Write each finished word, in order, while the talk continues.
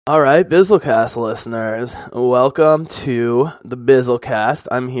All right, Bizzlecast listeners, welcome to the Bizzlecast.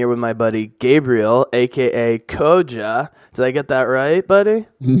 I'm here with my buddy Gabriel, aka Koja. Did I get that right, buddy?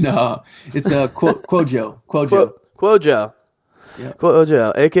 No, it's Quojo. Quojo. Yeah.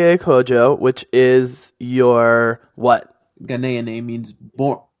 Quojo, aka Quojo, which is your what? Ghanaian name means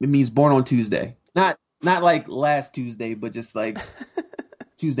born. It means born on Tuesday. Not like last Tuesday, but just like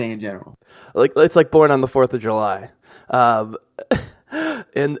Tuesday in general. Like it's like born on the 4th of July.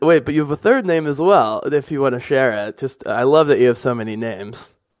 And wait, but you have a third name as well, if you want to share it. I love that you have so many names.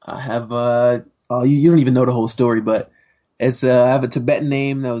 I have you don't even know the whole story, but it's I have a Tibetan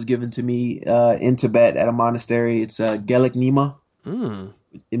name that was given to me in Tibet at a monastery. It's Gelik Nima.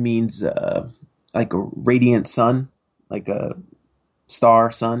 It means like a radiant sun, like a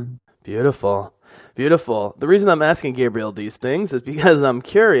star sun. Beautiful. Beautiful. The reason I'm asking Gabriel these things is because I'm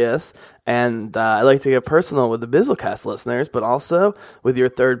curious, and I like to get personal with the Bizzlecast listeners, but also with your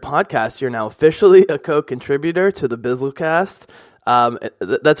third podcast. You're now officially a co-contributor to the Bizzlecast.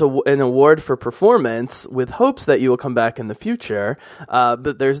 That's an award for performance with hopes that you will come back in the future.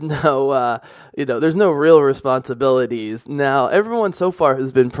 But there's no, there's no real responsibilities. Now, everyone so far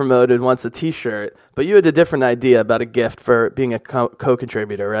who's been promoted wants a T-shirt, but you had a different idea about a gift for being a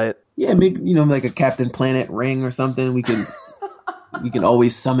co-contributor, right? Yeah, maybe like a Captain Planet ring or something. We can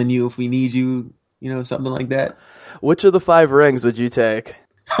always summon you if we need you. Something like that. Which of the 5 rings would you take?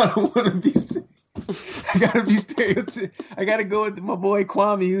 I don't want to be. I gotta be stereotypical. I gotta go with my boy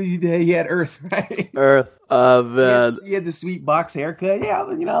Kwame. He had Earth, right? Earth. He had the sweet box haircut. Yeah,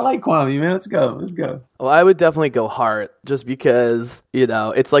 I like Kwame, man. Let's go. Well, I would definitely go heart, just because,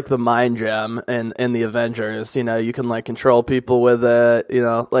 it's like the mind gem in the Avengers. You can like control people with it.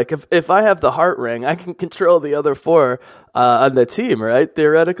 Like if I have the heart ring, I can control the other 4 on the team, right?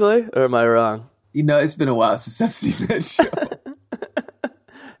 Theoretically, or am I wrong? It's been a while since I've seen that show.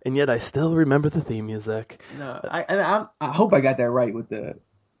 And yet I still remember the theme music. No, I hope I got that right with the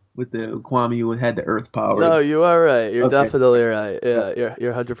Kwame who had the Earth power. No, you are right. You're Okay. definitely right. Yeah,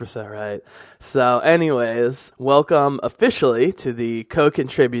 you're 100% right. So, anyways, welcome officially to the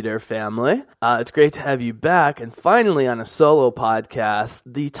co-contributor family. It's great to have you back, and finally on a solo podcast.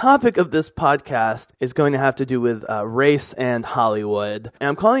 The topic of this podcast is going to have to do with race and Hollywood. And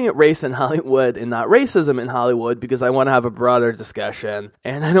I'm calling it race and Hollywood and not racism in Hollywood because I want to have a broader discussion,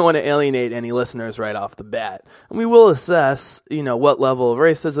 and I don't want to alienate any listeners right off the bat. And we will assess, what level of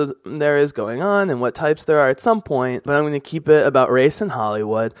racism there is going on and what types there are at some point, but I'm going to keep it about race and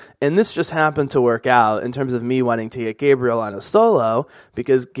Hollywood. And this just happened to work out in terms of me wanting to get Gabriel on a solo,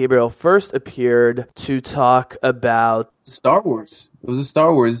 because Gabriel first appeared to talk about Star Wars. It was a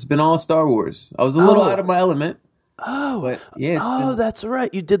Star Wars. It's been all Star Wars. I was a little out of my element. Oh, but yeah, that's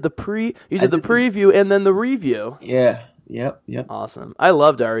right. You did the preview and then the review. Yeah. Yep. Awesome. I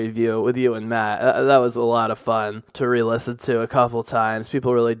loved our review with you and Matt. That was a lot of fun to re-listen to a couple times.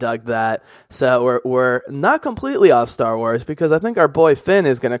 People really dug that. So we're not completely off Star Wars, because I think our boy Finn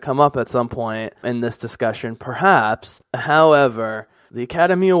is going to come up at some point in this discussion, perhaps. However, the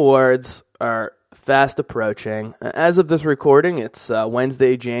Academy Awards are fast approaching. As of this recording, it's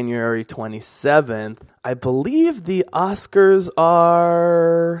Wednesday, January 27th. I believe the Oscars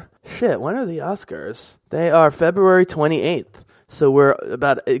are... when are the Oscars? They are February 28th. So we're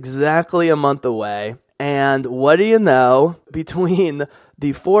about exactly a month away. And what do you know? Between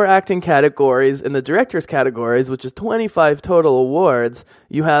the 4 acting categories and the director's categories, which is 25 total awards,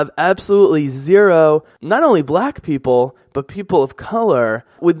 you have absolutely 0, not only black people, but people of color,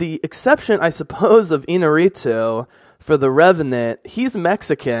 with the exception, I suppose, of Inarritu for The Revenant. He's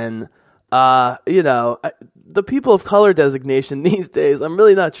Mexican. The people of color designation these days, I'm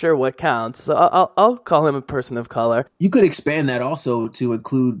really not sure what counts. So I'll call him a person of color. You could expand that also to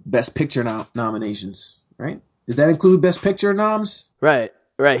include Best Picture nominations, right? Does that include Best Picture noms? Right.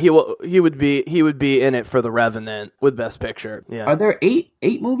 He would be in it for The Revenant with Best Picture. Yeah. Are there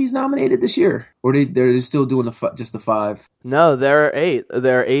eight movies nominated this year, or they're still doing just the 5? No, there are 8.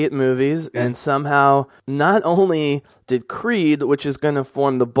 There are 8 movies, and somehow not only did Creed, which is going to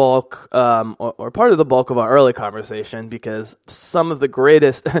form the bulk, or part of the bulk of our early conversation, because some of the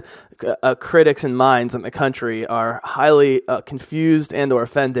greatest critics and minds in the country are highly confused and or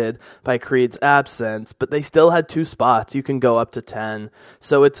offended by Creed's absence, but they still had 2 spots. You can go up to 10.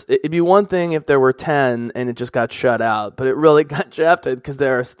 So it'd be one thing if there were 10 and it just got shut out, but it really got drafted because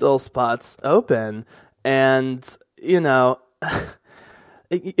there are still spots open. And,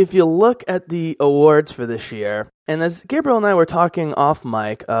 if you look at the awards for this year, And as Gabriel and I were talking off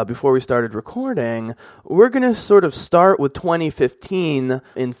mic before we started recording, we're going to sort of start with 2015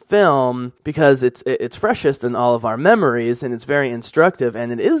 in film because it's freshest in all of our memories and it's very instructive,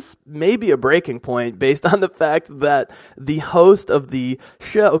 and it is maybe a breaking point based on the fact that the host of the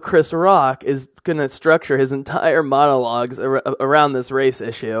show, Chris Rock, is going to structure his entire monologues around this race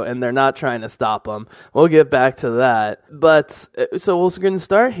issue, and they're not trying to stop him. We'll get back to that. But so we're going to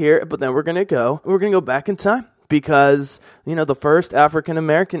start here, but then we're going to go back in time. Because, the first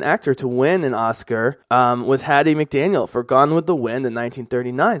African-American actor to win an Oscar was Hattie McDaniel for Gone with the Wind in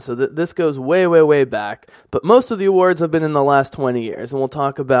 1939. So this goes way, way, way back. But most of the awards have been in the last 20 years, and we'll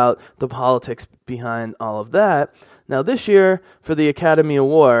talk about the politics behind all of that. Now, this year, for the Academy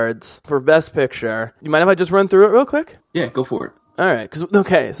Awards, for Best Picture, you mind if I just run through it real quick? Yeah, go for it. All right.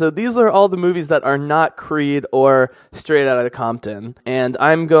 So these are all the movies that are not Creed or Straight Outta Compton. And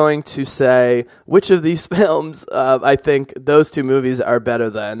I'm going to say which of these films I think those two movies are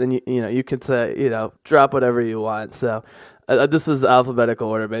better than. And, you can say, drop whatever you want. So this is alphabetical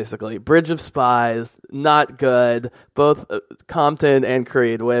order, basically. Bridge of Spies, not good. Both Compton and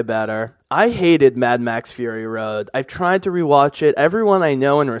Creed, way better. I hated Mad Max Fury Road. I've tried to rewatch it. Everyone I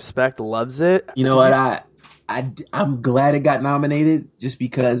know and respect loves it. You know what? I'm glad it got nominated just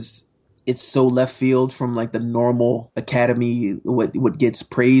because it's so left field from like the normal Academy, what gets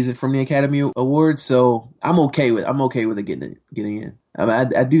praised from the Academy Awards. So I'm okay with it getting in. I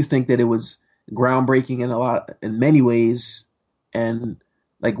mean, I do think that it was groundbreaking in many ways, and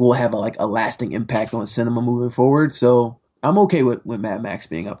like will have a lasting impact on cinema moving forward. So I'm okay with Mad Max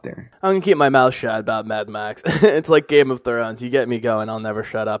being up there. I'm going to keep my mouth shut about Mad Max. It's like Game of Thrones. You get me going, I'll never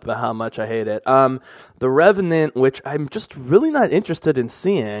shut up about how much I hate it. The Revenant, which I'm just really not interested in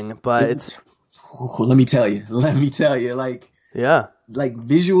seeing, but it's... Let me tell you, like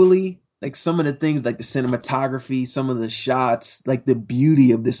visually, like some of the things, like the cinematography, some of the shots, like the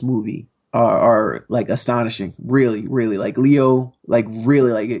beauty of this movie are like astonishing. Really, really, like Leo, like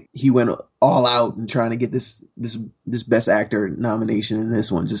really, like he went all out and trying to get this Best Actor nomination in this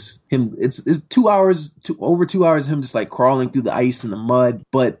one. Just him, it's over 2 hours of him just like crawling through the ice and the mud,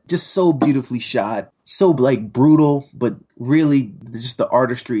 but just so beautifully shot, so like brutal, but really just the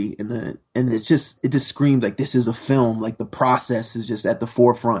artistry and it just screams like this is a film. Like the process is just at the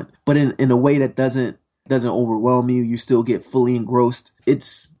forefront, but in a way that doesn't overwhelm you. You still get fully engrossed.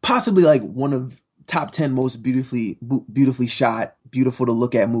 It's possibly like one of top 10 most beautifully shot, beautiful to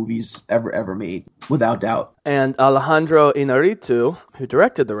look at movies ever made, without doubt. And Alejandro Inarritu, who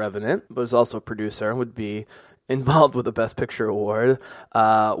directed The Revenant, but was also a producer, would be involved with the Best Picture award,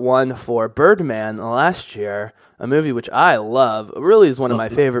 won for Birdman last year, a movie which I love. Really is one of my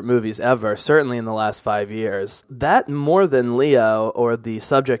favorite movies ever, certainly in the last 5 years. That more than Leo or the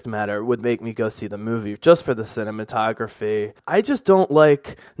subject matter would make me go see the movie just for the cinematography. I just don't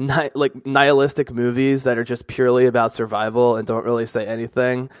like nihilistic movies that are just purely about survival and don't really say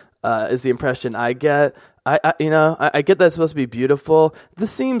anything, is the impression I get. I get that it's supposed to be beautiful.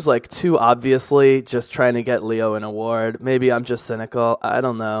 This seems like too obviously just trying to get Leo an award. Maybe I'm just cynical. I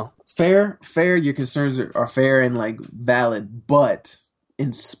don't know. Fair. Your concerns are fair and like valid, but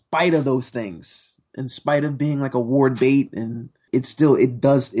in spite of those things, in spite of being like award bait, and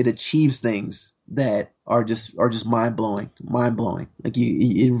it achieves things that are just mind blowing. Like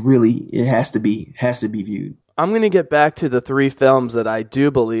it has to be viewed. I'm going to get back to the three films that I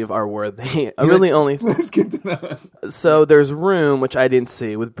do believe are worthy. Let's get to that. So there's Room, which I didn't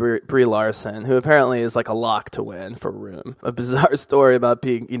see, with Brie Larson, who apparently is like a lock to win for Room. A bizarre story about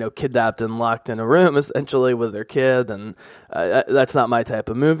being, kidnapped and locked in a room, essentially, with their kid, and that's not my type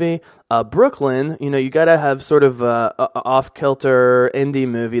of movie. Brooklyn, you got to have sort of a off-kilter indie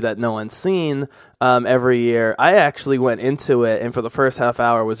movie that no one's seen every year. I actually went into it, and for the first half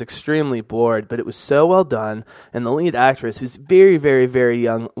hour was extremely bored, but it was so well done. And the lead actress, who's a very, very, very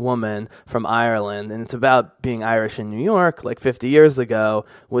young woman from Ireland, and it's about being Irish in New York like 50 years ago,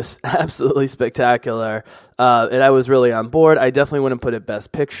 was absolutely spectacular. And I was really on board. I definitely wouldn't put it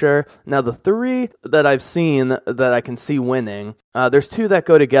Best Picture. Now, the three that I've seen that I can see winning, there's two that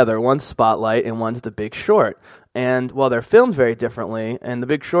go together. One's Spotlight and one's The Big Short. And while they're filmed very differently, and The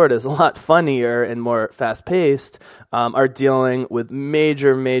Big Short is a lot funnier and more fast-paced, are dealing with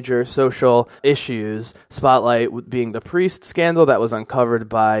major, major social issues. Spotlight being the priest scandal that was uncovered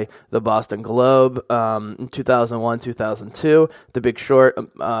by the Boston Globe in 2001, 2002. The Big Short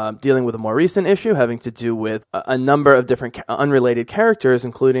dealing with a more recent issue having to do with a number of different unrelated characters,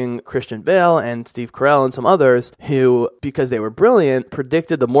 including Christian Bale and Steve Carell and some others who, because they were brilliant,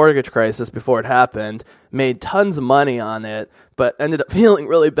 predicted the mortgage crisis before it happened. made tons of money on it, but ended up feeling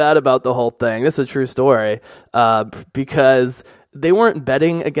really bad about the whole thing. This is a true story, because they weren't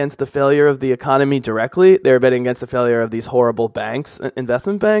betting against the failure of the economy directly. They were betting against the failure of these horrible banks,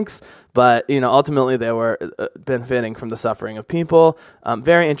 investment banks. But, ultimately they were benefiting from the suffering of people.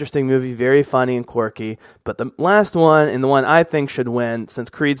 Very interesting movie, very funny and quirky. But the last one, and the one I think should win, since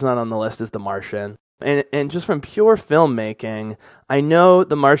Creed's not on the list, is The Martian. And just from pure filmmaking, I know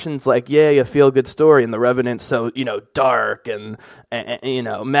The Martian's like, yay, a feel-good story, and The Revenant's so, dark and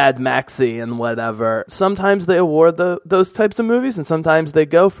Mad Maxy and whatever. Sometimes they award those types of movies, and sometimes they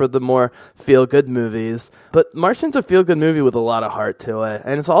go for the more feel-good movies. But Martian's a feel-good movie with a lot of heart to it,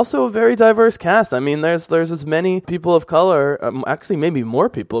 and it's also a very diverse cast. I mean, there's as many people of color, actually maybe more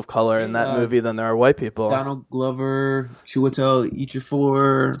people of color in that movie than there are white people. Donald Glover, Chiwetel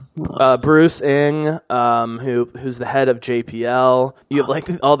Ejiofor, Bruce Ng, who's the head of JPL. You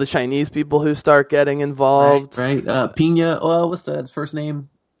have all the Chinese people who start getting involved. Right. Pena. Oh, what's his first name?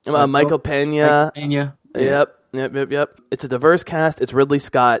 Michael Pena. Pena. Yeah. Yep. It's a diverse cast. It's Ridley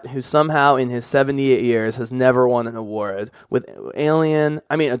Scott, who somehow in his 78 years has never won an award with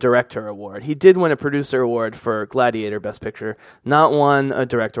a director award. He did win a producer award for Gladiator Best Picture, not won a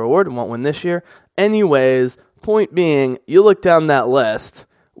director award, and won't win this year. Anyways, point being, you look down that list,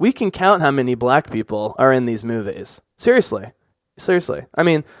 we can count how many black people are in these movies. Seriously. I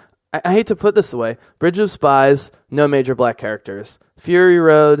mean, I hate to put this away. Bridge of Spies, no major black characters. Fury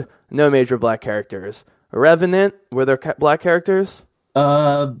Road, no major black characters. Revenant, were there black characters?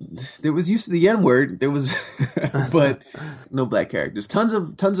 There was use of the N-word. There was, but no black characters. Tons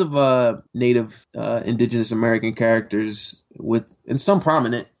of Native, Indigenous American characters and some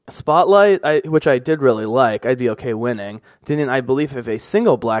prominent. Spotlight, which I did really like, I'd be okay winning, didn't, I believe, have a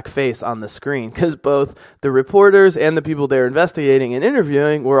single black face on the screen, because both the reporters and the people they were investigating and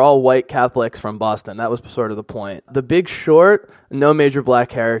interviewing were all white Catholics from Boston. That was sort of the point. The Big Short, no major black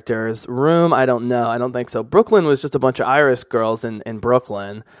characters. Room, I don't know. I don't think so. Brooklyn was just a bunch of Irish girls in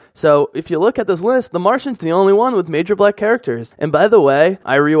Brooklyn. So if you look at this list, The Martian's the only one with major black characters. And by the way,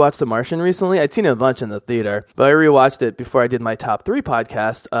 I rewatched The Martian recently. I'd seen it a bunch in the theater, but I rewatched it before I did my top 3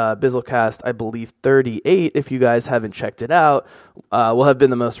 podcast, Bizzlecast, I believe 38. If you guys haven't checked it out, will have been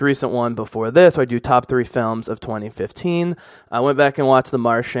the most recent one before this. So I do top 3 films of 2015. I went back and watched The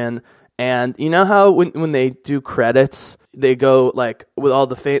Martian. And you know how when they do credits, they go with all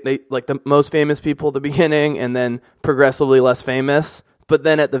the the most famous people at the beginning and then progressively less famous? But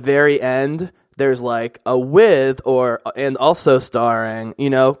then at the very end, there's a with and also starring,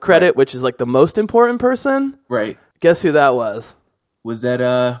 credit, right, which is the most important person. Right. Guess who that was? Was that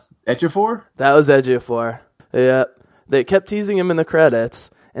Ejiofor? That was Ejiofor. Yeah. They kept teasing him in the credits.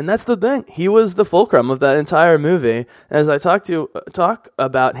 And that's the thing. He was the fulcrum of that entire movie. As I talk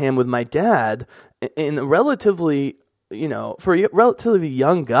about him with my dad, in a relatively, for a relatively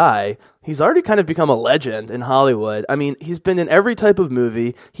young guy, he's already kind of become a legend in Hollywood. I mean, he's been in every type of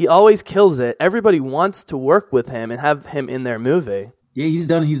movie. He always kills it. Everybody wants to work with him and have him in their movie. Yeah, he's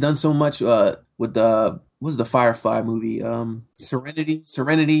done so much with the what was the Firefly movie? Serenity.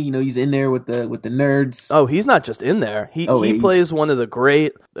 He's in there with the nerds. Oh, he's not just in there. He plays one of the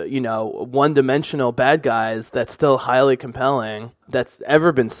great, one-dimensional bad guys that's still highly compelling, that's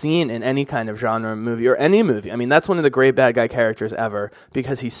ever been seen in any kind of genre movie or any movie. I mean, that's one of the great bad guy characters ever,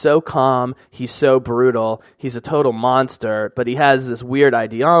 because he's so calm, he's so brutal, he's a total monster, but he has this weird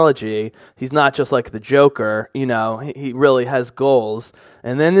ideology. He's not just like the Joker, he really has goals.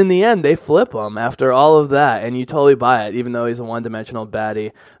 And then in the end, they flip him after all of that, and you totally buy it, even though he's a one-dimensional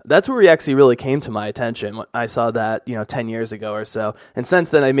baddie. That's where he actually really came to my attention. I saw that, 10 years ago or so. And since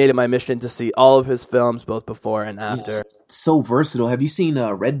then, I made it my mission to see all of his films, both before and after. He's so versatile. Have you seen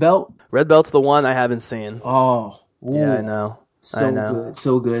Red Belt? Red Belt's the one I haven't seen. Oh. Ooh. Yeah, I know.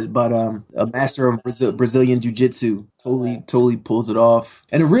 So good. But a master of Brazilian Jiu-Jitsu. Totally pulls it off.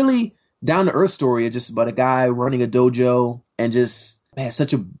 And a really down-to-earth story of just about a guy running a dojo and just... Man,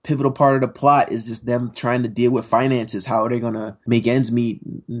 such a pivotal part of the plot is just them trying to deal with finances. How are they going to make ends meet?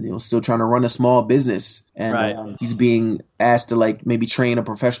 Still trying to run a small business. And right. He's being asked to maybe train a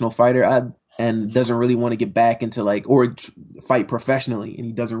professional fighter and doesn't really want to get back into or fight professionally. And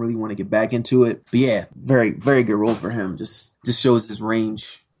he doesn't really want to get back into it. But yeah, very, very good role for him. Just shows his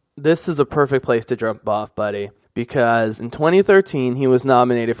range. This is a perfect place to jump off, buddy, because in 2013, he was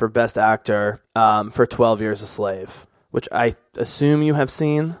nominated for Best Actor for 12 Years a Slave, which I assume you have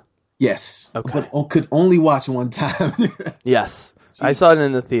seen? Yes. Okay. But could only watch one time. Yes. Jeez. I saw it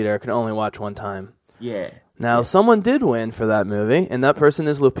in the theater. Could only watch one time. Yeah. Now, someone did win for that movie, and that person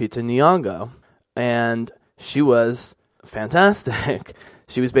is Lupita Nyong'o. And she was fantastic.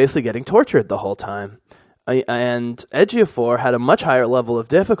 She was basically getting tortured the whole time. And Ejiofor had a much higher level of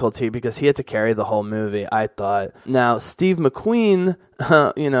difficulty because he had to carry the whole movie, I thought. Now, Steve McQueen,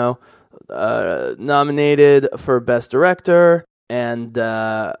 nominated for Best Director and,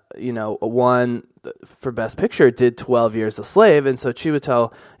 won for Best Picture, did 12 Years a Slave. And so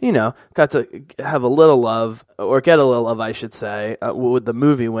Chiwetel, got to have a little love, or get a little love, I should say, with the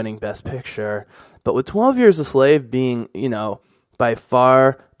movie winning Best Picture. But with 12 Years a Slave being, by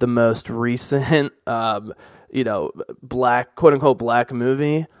far the most recent, black, quote unquote, black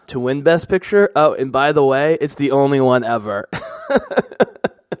movie to win Best Picture. Oh, and by the way, it's the only one ever.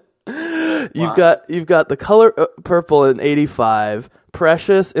 You've got The Color Purple in 85,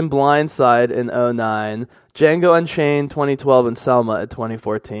 Precious and Blindside in 09, Django Unchained 2012, and Selma in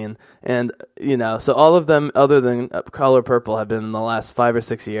 2014. And, so all of them, other than Color Purple, have been in the last 5 or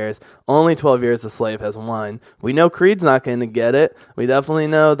 6 years. Only 12 Years a Slave has won. We know Creed's not going to get it. We definitely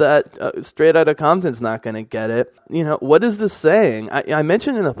know that Straight Outta Compton's not going to get it. What is this saying? I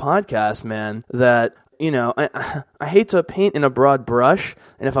mentioned in the podcast, man, that I hate to paint in a broad brush,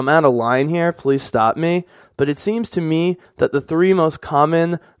 and if I'm out of line here, please stop me. But it seems to me that the 3 most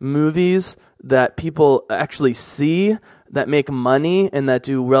common movies that people actually see that make money and that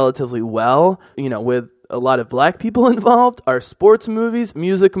do relatively well, with a lot of black people involved, are sports movies,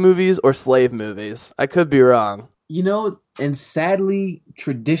 music movies, or slave movies. I could be wrong. And sadly,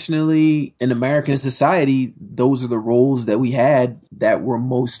 traditionally in American society, those are the roles that we had that were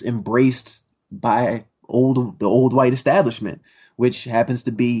most embraced by the old white establishment, which happens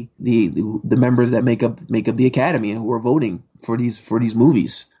to be the members that make up the Academy and who are voting for these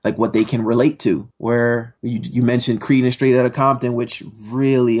movies, like what they can relate to. Where you mentioned Creed and Straight Outta Compton, which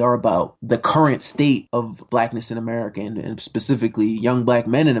really are about the current state of blackness in America and specifically young black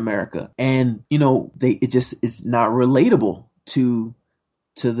men in America. And it just is not relatable to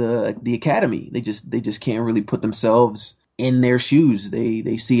the Academy. They just can't really put themselves in their shoes.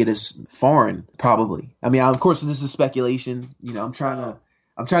 They see it as foreign, probably. I mean, of course, this is speculation. I'm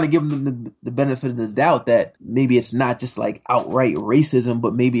trying to give them the benefit of the doubt that maybe it's not just like outright racism,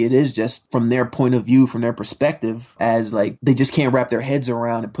 but maybe it is just from their point of view, from their perspective, as like they just can't wrap their heads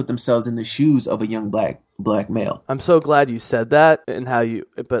around and put themselves in the shoes of a young black male. I'm so glad you said that, and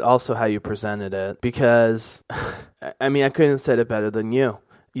but also how you presented it, because I mean, I couldn't have said it better than you.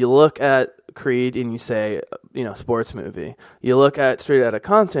 You look at Creed and you say, sports movie. You look at Straight Outta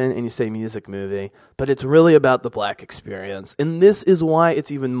Compton and you say music movie. But it's really about the black experience. And this is why it's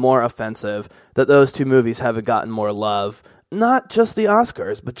even more offensive that those 2 movies haven't gotten more love. Not just the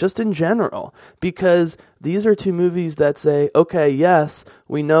Oscars, but just in general. Because these are 2 movies that say, okay, yes,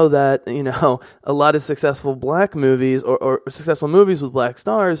 we know that, a lot of successful black movies or successful movies with black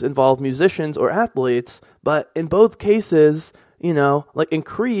stars involve musicians or athletes. But in both cases, like in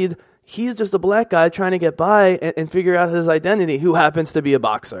Creed, he's just a black guy trying to get by and figure out his identity, who happens to be a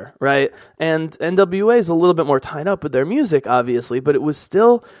boxer, right? And NWA is a little bit more tied up with their music, obviously, but it was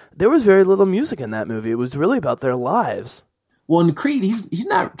still, there was very little music in that movie. It was really about their lives. Well, in Creed, he's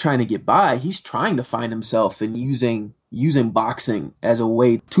not trying to get by. He's trying to find himself and using boxing as a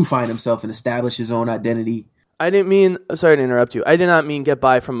way to find himself and establish his own identity. I didn't mean, sorry to interrupt you, I did not mean get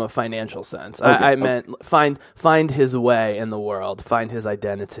by from a financial sense. Okay, I meant find his way in the world, find his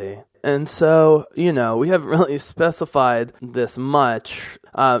identity. And so, we haven't really specified this much.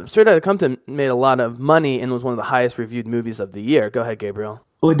 Straight Outta Compton made a lot of money and was one of the highest reviewed movies of the year. Go ahead, Gabriel.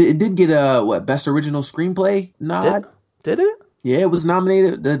 Well, it did get a, Best Original Screenplay nod? Did it? Yeah, it was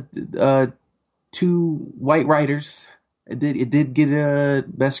nominated. The 2 white writers. It did get a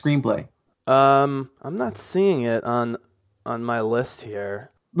Best Screenplay. I'm not seeing it on my list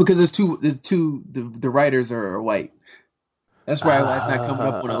here. Because the writers are white. That's why it's not coming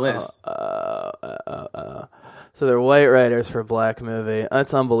up on the list. So they're white writers for black movie.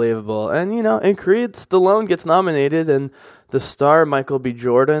 That's unbelievable. And, in Creed, Stallone gets nominated, and the star, Michael B.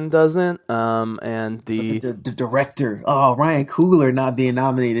 Jordan, doesn't. And the director, Ryan Coogler not being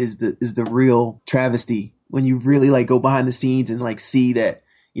nominated is the real travesty. When you really, go behind the scenes and, see that,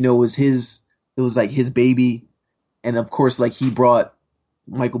 it was his baby. And, of course, he brought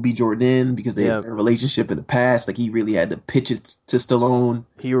Michael B. Jordan in because they had a relationship in the past. He really had to pitch it to Stallone.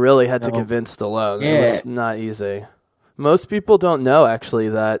 He really had to convince Stallone. Yeah. It was not easy. Most people don't know, actually,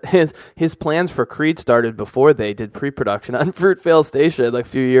 that his plans for Creed started before they did pre-production on Fruitvale Station a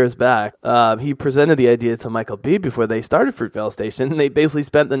few years back. He presented the idea to Michael B. before they started Fruitvale Station, and they basically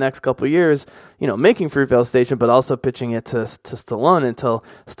spent the next couple of years, making Fruitvale Station, but also pitching it to Stallone until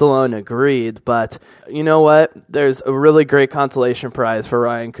Stallone agreed. But you know what? There's a really great consolation prize for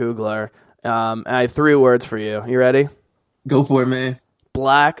Ryan Coogler. I have 3 words for you. You ready? Go for it, man.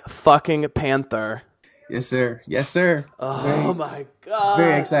 Black fucking Panther. Yes, sir. Yes, sir. Oh my god!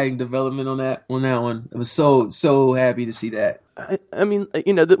 Very exciting development on that one. I was so happy to see that. I mean,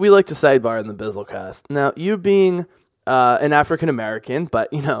 we like to sidebar in the Bizzlecast. Now, you being an African American,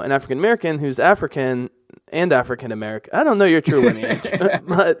 but an African American who's African and African American. I don't know your true lineage,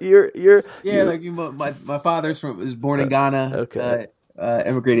 but you're like my father's was born in Ghana. Okay.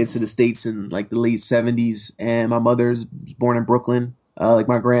 Immigrated to the States in like the late 70s, and my mother's was born in Brooklyn. Like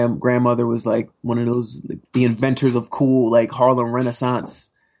my grandmother was like one of those the inventors of cool like Harlem Renaissance,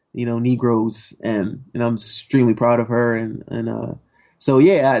 Negroes, and I'm extremely proud of her, and so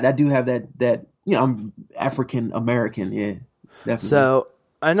yeah, I do have that I'm African American, yeah, definitely. So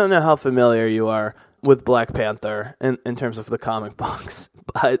I don't know how familiar you are with Black Panther in terms of the comic books,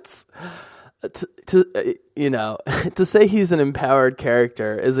 but to say he's an empowered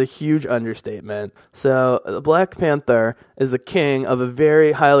character is a huge understatement. So Black Panther is the king of a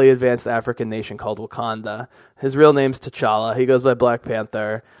very highly advanced African nation called Wakanda. His real name's T'Challa. He goes by Black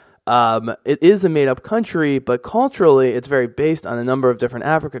Panther. It is a made-up country, but culturally it's very based on a number of different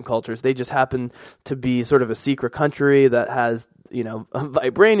African cultures. They just happen to be sort of a secret country that has,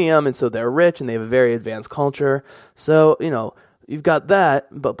 vibranium, and so they're rich and they have a very advanced culture. So, you've got that,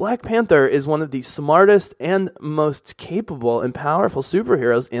 but Black Panther is one of the smartest and most capable and powerful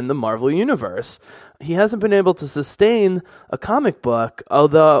superheroes in the Marvel Universe. He hasn't been able to sustain a comic book,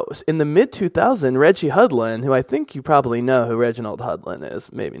 although in the mid-2000s, Reggie Hudlin, who I think you probably know who Reginald Hudlin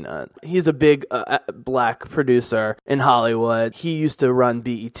is, maybe not. He's a big black producer in Hollywood. He used to run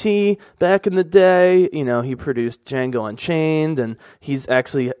BET back in the day. He produced Django Unchained, and he's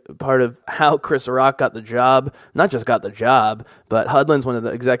actually part of how Chris Rock got the job. Not just got the job, but Hudlin's one of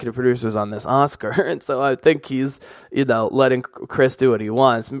the executive producers on this Oscar, and so I think he's, letting Chris do what he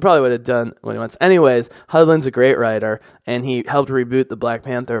wants. He probably would have done what he wants. Anyways, Hudlin's a great writer, and he helped reboot the Black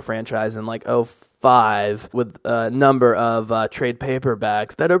Panther franchise in like 2005 with a number of trade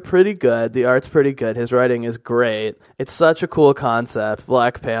paperbacks that are pretty good. The art's pretty good. His writing is great. It's such a cool concept,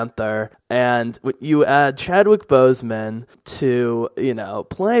 Black Panther. And you add Chadwick Boseman to,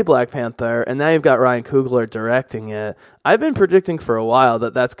 play Black Panther, and now you've got Ryan Coogler directing it. I've been predicting for a while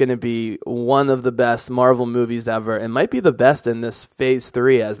that that's going to be one of the best Marvel movies ever. It might be the best in this Phase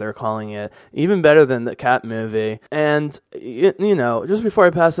 3, as they're calling it, even better than the Cat movie. And, just before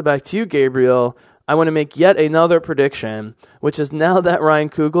I pass it back to you, Gabriel, I want to make yet another prediction, which is now that Ryan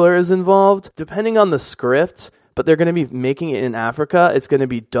Coogler is involved, depending on the script, but they're going to be making it in Africa. It's going to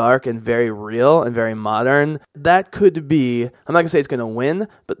be dark and very real and very modern. That could be, I'm not going to say it's going to win,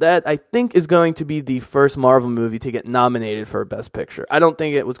 but that I think is going to be the first Marvel movie to get nominated for Best Picture. I don't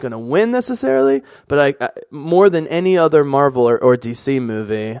think it was going to win necessarily, but I more than any other Marvel or DC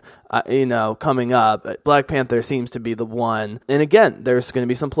movie, coming up, Black Panther seems to be the one. And again, there's going to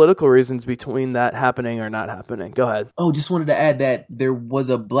be some political reasons between that happening or not happening. Go ahead. Oh, just wanted to add that there was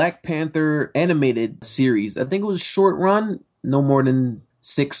a Black Panther animated series. I think it was a short run, no more than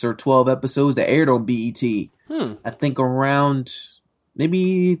 6 or 12 episodes that aired on BET. I think around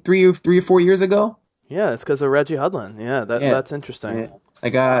maybe 3 or 4 years ago. Yeah, it's because of Reggie Hudlin. That's interesting. Yeah.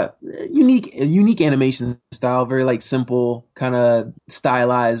 Like unique animation style, very like simple, kind of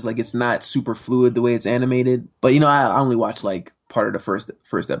stylized. Like it's not super fluid the way it's animated. But I only watched like part of the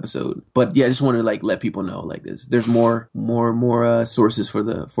first episode. But yeah, I just wanted to like let people know like there's more sources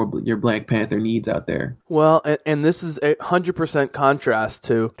for your Black Panther needs out there. Well, and this is 100% contrast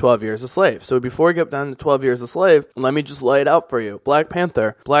to 12 Years a Slave. So before we get down to 12 Years a Slave, let me just lay it out for you. Black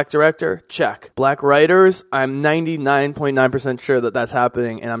Panther, black director, check. Black writers, I'm 99.9% sure that that's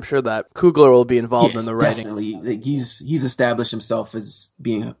happening, and I'm sure that Coogler will be involved in the writing. Definitely. Like, he's established himself as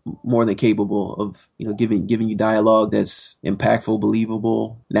being more than capable of giving you dialogue that's impactful,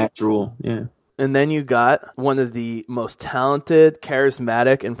 believable, natural. Yeah. And then you got one of the most talented,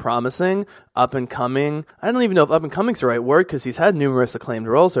 charismatic, and promising up-and-coming. I don't even know if up-and-coming is the right word because he's had numerous acclaimed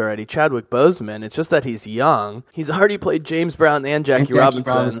roles already. Chadwick Boseman. It's just that he's young. He's already played James Brown and Jackie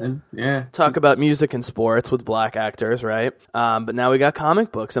Robinson. Yeah. Talk about music and sports with black actors, right? But now we got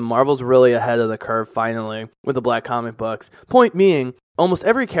comic books, and Marvel's really ahead of the curve finally with the black comic books. Point being, almost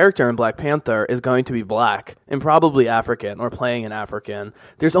every character in Black Panther is going to be black and probably African or playing an African.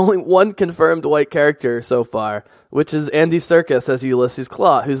 There's only one confirmed white character so far, which is Andy Serkis as Ulysses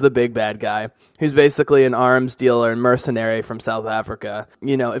Claw, who's the big bad guy, who's basically an arms dealer and mercenary from South Africa.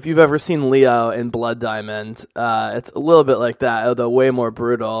 You know, if you've ever seen Leo in Blood Diamond, it's a little bit like that, although way more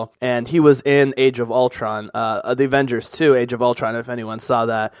brutal. And he was in Age of Ultron, the Avengers 2, Age of Ultron, if anyone saw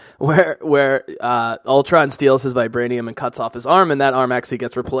that, where Ultron steals his vibranium and cuts off his arm, and that arm actually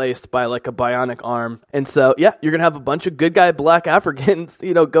gets replaced by like a bionic arm. And so, yeah, you're gonna have a bunch of good guy black Africans,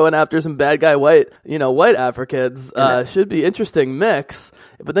 you know, going after some bad guy white Africans. Should be interesting mix.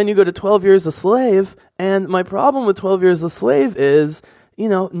 But then you go to 12 Years a Slave, and my problem with 12 Years a Slave is, you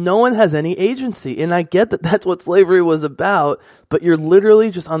know, no one has any agency. And I get that that's what slavery was about, but you're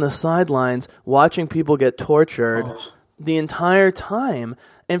literally just on the sidelines watching people get tortured the entire time.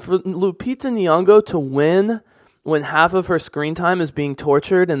 And for Lupita Nyong'o to win when half of her screen time is being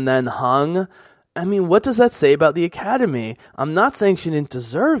tortured and then hung, I mean, what does that say about the Academy? I'm not saying she didn't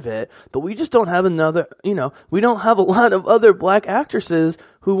deserve it, but we just don't have we don't have a lot of other black actresses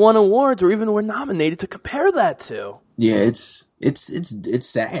who won awards or even were nominated to compare that to. Yeah, it's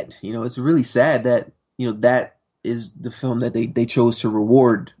sad. You know, it's really sad that, you know, that is the film that they chose to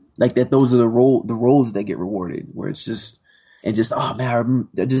reward. Like that, those are the roles that get rewarded, where it's just, oh man,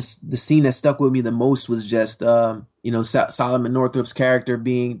 just the scene that stuck with me the most was just, Solomon Northrop's character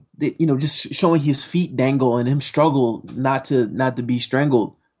being, just showing his feet dangle and him struggle not to be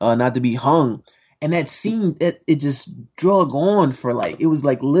strangled, not to be hung. And that scene, it just drug on for it was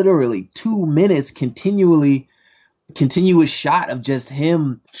like literally 2 minutes continuous shot of just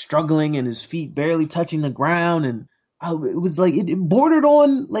him struggling and his feet barely touching the ground. And it was like, it bordered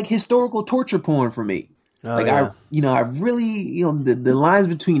on like historical torture porn for me. Oh, yeah. I really, the lines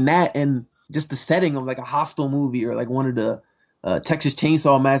between that and just the setting of like a Hostel movie or like one of the Texas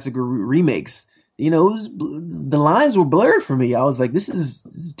Chainsaw Massacre remakes, the lines were blurred for me. I was like, this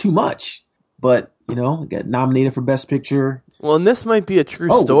is too much. But, it got nominated for Best Picture. Well, and this might be a true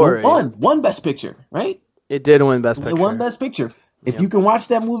story. One Best Picture, right? It did win Best Picture. It won Best Picture. If you can watch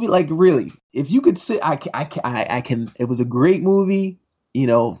that movie, like really, if you could sit, I can. It was a great movie,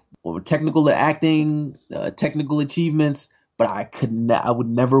 technical acting, technical achievements, but I would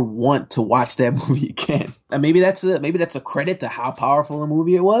never want to watch that movie again. And maybe that's a credit to how powerful a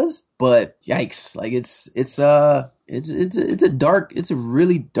movie it was. But yikes, like it's a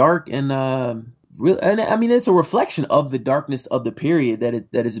really dark and and I mean it's a reflection of the darkness of the period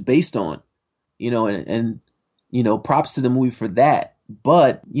that is based on, and props to the movie for that.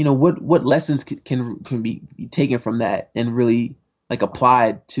 But what lessons can be taken from that and really like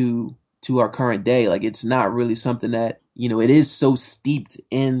applied to our current day? Like it's not really something that, it is so steeped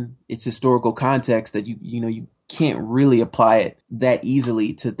in its historical context that you can't really apply it that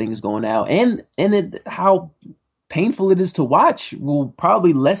easily to things going out. And how painful it is to watch will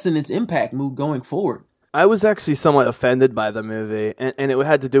probably lessen its impact going forward. I was actually somewhat offended by the movie, and it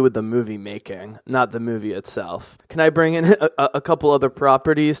had to do with the movie making, not the movie itself. Can I bring in a couple other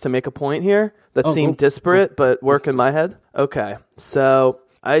properties to make a point here that seem disparate but work in my head? Okay, so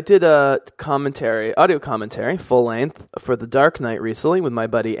I did a audio commentary, full length, for The Dark Knight recently with my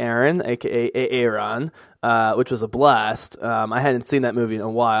buddy Aaron, aka Aaron, which was a blast. I hadn't seen that movie in a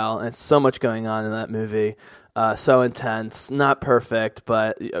while, and so much going on in that movie. So intense, not perfect,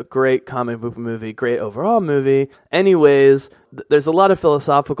 but a great comic book movie, great overall movie. Anyways, there's a lot of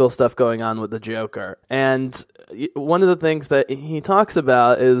philosophical stuff going on with the Joker. And one of the things that he talks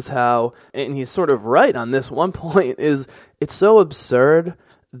about is how, and he's sort of right on this one point, is it's so absurd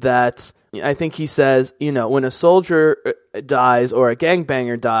that I think he says, when a soldier dies or a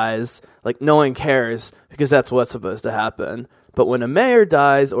gangbanger dies, like no one cares because that's what's supposed to happen. But when a mayor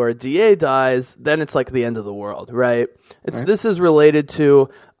dies or a DA dies, then it's like the end of the world, right? This is related to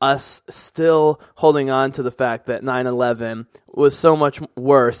us still holding on to the fact that 9/11 was so much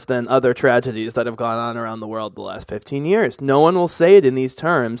worse than other tragedies that have gone on around the world the last 15 years. No one will say it in these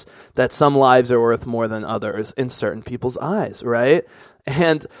terms that some lives are worth more than others in certain people's eyes, right?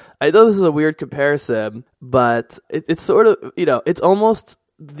 And I know this is a weird comparison, but it's sort of, it's almost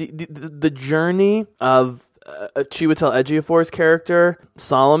the journey of Chiwetel Ejiofor's character,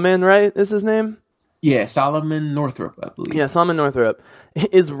 Solomon, right, is his name? Yeah, Solomon Northrop, I believe. Yeah, Solomon Northrop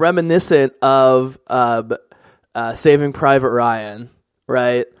is reminiscent of Saving Private Ryan,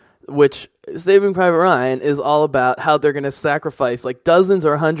 right? Which Saving Private Ryan is all about how they're going to sacrifice like dozens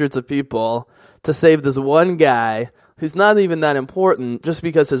or hundreds of people to save this one guy who's not even that important just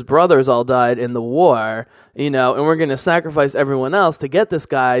because his brothers all died in the war, and we're going to sacrifice everyone else to get this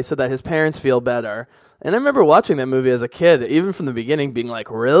guy so that his parents feel better. And I remember watching that movie as a kid, even from the beginning, being like,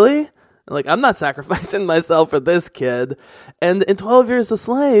 really? Like, I'm not sacrificing myself for this kid. And in 12 Years a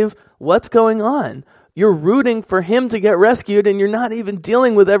Slave, what's going on? you're rooting for him to get rescued, and you're not even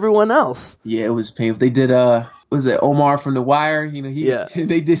dealing with everyone else. Yeah, it was painful. They did was it Omar from The Wire? You know,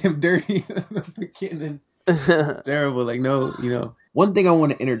 they did him dirty in the beginning. It's terrible. Like, no, one thing I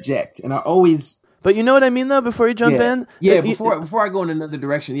want to interject, and I always. But you know what I mean, though. Before you jump in, before I go in another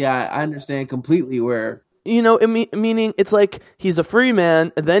direction, I understand completely where. Meaning it's like he's a free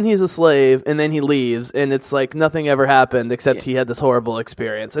man, and then he's a slave, and then he leaves, and it's like nothing ever happened except he had this horrible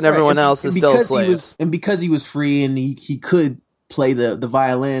experience, and everyone else is still slaves. And because he was free and he could play the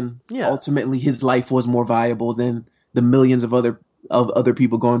violin, ultimately his life was more valuable than the millions of other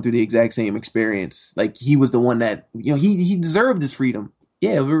people going through the exact same experience. Like, he was the one that, he deserved his freedom.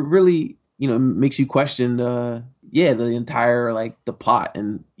 Yeah, it really, makes you question the entire, like, the plot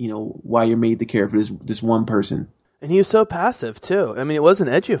and, why you're made to care for this one person. And he was so passive, too. I mean, it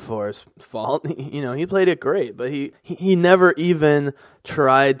wasn't Ejiofor's fault. He played it great, but he never even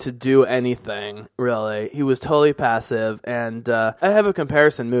tried to do anything, really. He was totally passive, and I have a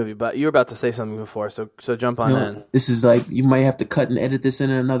comparison movie, but you were about to say something before, so jump on in. This is like, you might have to cut and edit this in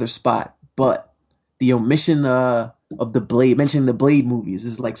another spot, but the omission of the Blade, mentioning the Blade movies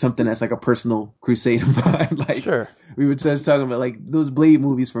is like something that's like a personal crusade of mine. Like, sure. We were just talking about, like, those Blade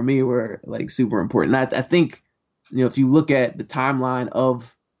movies for me were like super important. I think, if you look at the timeline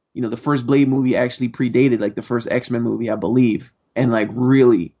of, the first Blade movie actually predated like the first X-Men movie, I believe, and like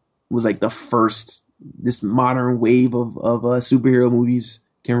really was like the first, this modern wave of superhero movies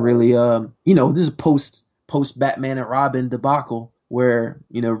can really, this is post Batman and Robin debacle where,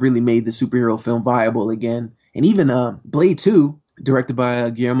 really made the superhero film viable again. And even Blade 2, directed by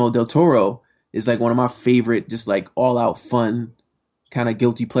Guillermo del Toro, is like one of my favorite, just like all out fun, kind of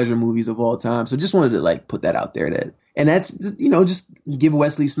guilty pleasure movies of all time. So just wanted to like put that out there and that's, just give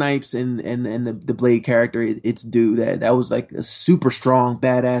Wesley Snipes and the Blade character its due. That was like a super strong,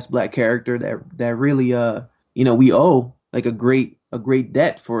 badass black character that really, we owe like a great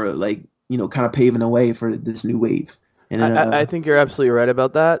debt for, like, kind of paving the way for this new wave. And I think you're absolutely right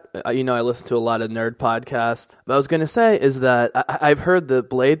about that. I listen to a lot of nerd podcasts. But I was going to say is that I've heard the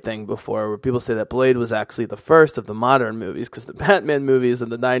Blade thing before, where people say that Blade was actually the first of the modern movies because the Batman movies in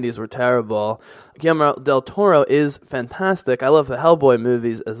the 90s were terrible. Guillermo del Toro is fantastic. I love the Hellboy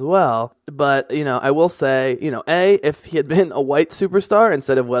movies as well. But, I will say, if he had been a white superstar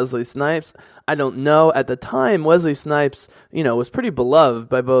instead of Wesley Snipes, I don't know. At the time, Wesley Snipes, was pretty beloved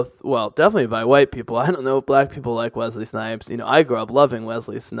by definitely by white people. I don't know if black people like Wesley Snipes. I grew up loving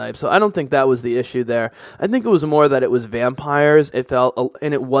Wesley Snipes, so I don't think that was the issue there. I think it was more that it was vampires. It felt,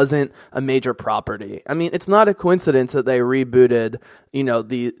 and it wasn't a major property. I mean, it's not a coincidence that they rebooted,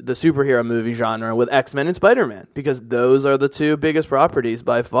 the superhero movie genre with X-Men and Spider-Man, because those are the two biggest properties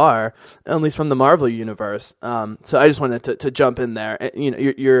by far, at least from the Marvel universe. So I just wanted to jump in there.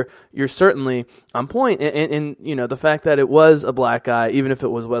 You're certainly on point, and the fact that it was a black guy, even if it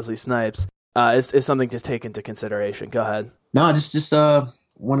was Wesley Snipes, is something to take into consideration. Go ahead. No, just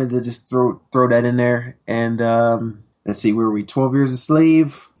wanted to just throw that in there, and let's see, where were we? 12 Years a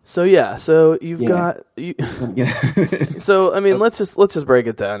Slave. So you've got. So I mean, let's just break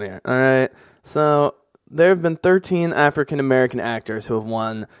it down here. All right. So there have been 13 African American actors who have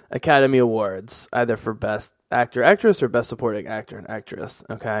won Academy Awards, either for Best Actor, Actress, or Best Supporting Actor and Actress.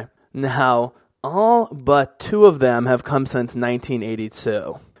 Okay. Now, all but 2 of them have come since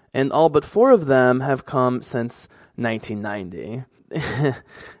 1982, and all but 4 of them have come since 1990.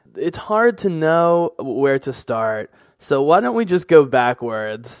 It's hard to know where to start, so why don't we just go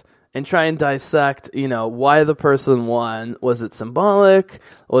backwards and try and dissect, why the person won. Was it symbolic?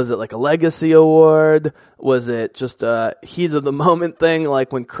 Was it like a legacy award? Was it just a heat of the moment thing,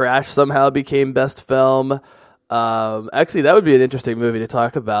 like when Crash somehow became best film? Actually, that would be an interesting movie to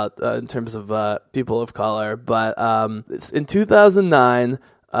talk about in terms of people of color. But in 2009,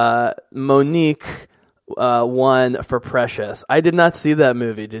 Monique won for Precious. I did not see that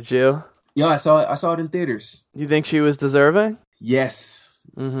movie. Did you? Yeah, I saw it in theaters. You think she was deserving? Yes.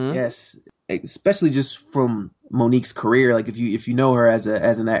 Mm-hmm. Yes. Especially just from Monique's career. Like, if you know her as a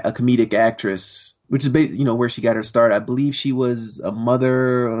comedic actress, which is where she got her start. I believe she was a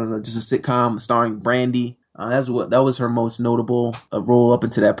mother, just a sitcom starring Brandy. That was her most notable role up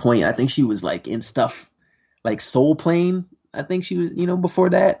until that point. I think she was like in stuff like Soul Plane. I think she was, before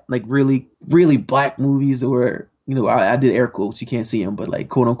that, like really, really black movies that were, I did air quotes. You can't see them, but like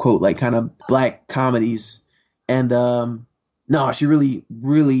quote unquote, like kind of black comedies. And no, she really,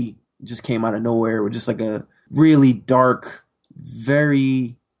 really just came out of nowhere with just like a really dark,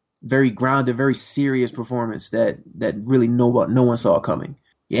 very, very grounded, very serious performance that really no one saw coming.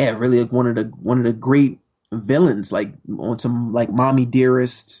 Yeah, really like one of the great villains, like on some like Mommy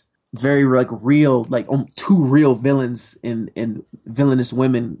Dearest, very like real, like two real villains and villainous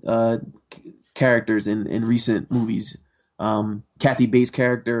women characters in recent movies. Kathy Bates'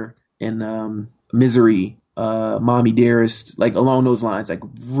 character in Misery, Mommy Dearest, like along those lines, like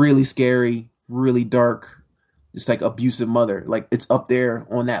really scary, really dark, just like abusive mother. Like it's up there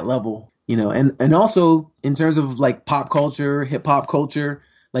on that level, you know. And also in terms of like pop culture, hip hop culture,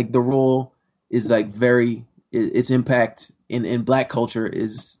 like the role is like its impact in Black culture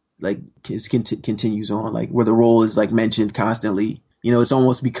is like continues on, like where the role is like mentioned constantly. You know, it's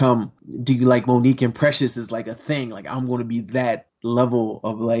almost become, do you like Monique and Precious is like a thing. Like I'm going to be that level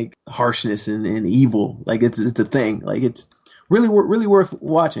of like harshness and evil. Like it's a thing. Like it's really worth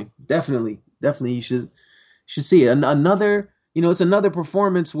watching. Definitely you should see it. Another, you know, it's another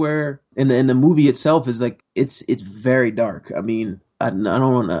performance where in the movie itself is like it's very dark. I mean, I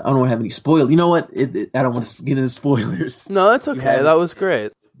don't want to have any spoilers. You know what? I don't want to get into spoilers. No, that's okay. That was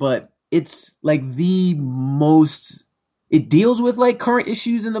great. But it's like the most. It deals with like current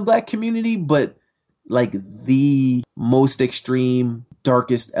issues in the Black community, but like the most extreme,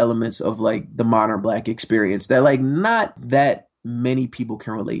 darkest elements of like the modern Black experience that like not that many people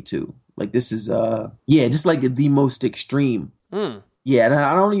can relate to. Like this is just like the most extreme. Yeah, and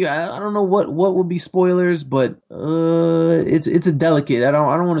I don't know what would be spoilers, but it's a delicate. I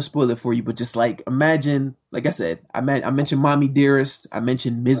don't want to spoil it for you, but just like imagine, like I said, I mentioned Mommy Dearest, I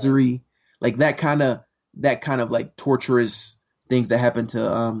mentioned Misery, like that kind of like torturous things that happened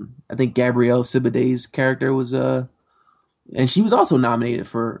to I think Gabrielle Sibaday's character was and she was also nominated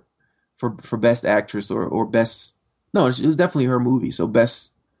for best actress or best, no, it was definitely her movie, so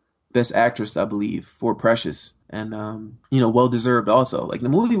best actress, I believe, for Precious. And you know, well deserved also. Like the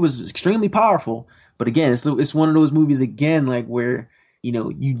movie was extremely powerful, but again, it's one of those movies again, like where, you know,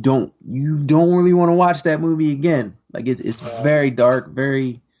 you don't really want to watch that movie again. Like it's very dark,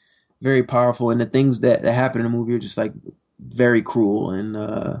 very very powerful, and the things that happen in the movie are just like very cruel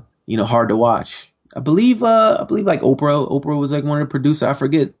and you know, hard to watch. I believe like Oprah was like one of the producers. I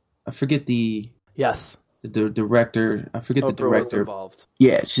forget the the director. I forget Oprah the director. Was involved.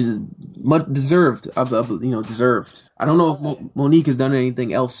 Yeah, she's much deserved. You know, deserved. I don't know if Monique has done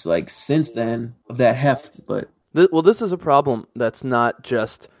anything else like since then of that heft, but this is a problem that's not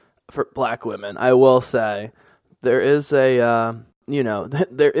just for Black women. I will say there is a you know,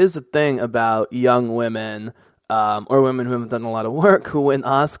 there is a thing about young women or women who haven't done a lot of work who win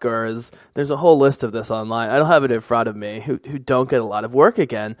Oscars. There's a whole list of this online. I don't have it in front of me, who don't get a lot of work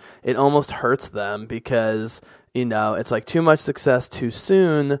again. It almost hurts them because, you know, it's like too much success too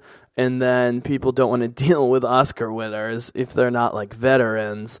soon, and then people don't want to deal with Oscar winners if they're not like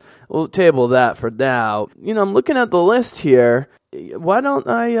veterans. We'll table that for now. You know, I'm looking at the list here. Why don't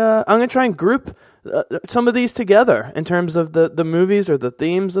I'm going to try and group some of these together in terms of the movies or the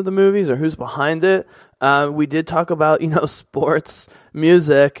themes of the movies or who's behind it. We did talk about, you know, sports,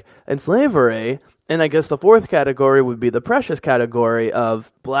 music, and slavery. And I guess the fourth category would be the Precious category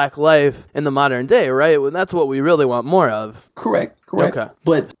of Black life in the modern day, right? Well, that's what we really want more of. Correct. Okay.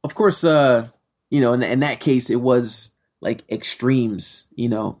 But of course, you know, in that case, it was like extremes, you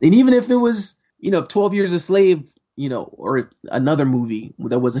know. And even if it was, you know, 12 Years a Slave, you know, or another movie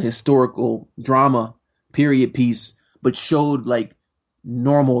that was a historical drama period piece, but showed like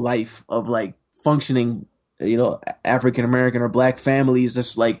normal life of like functioning, you know, African American or Black families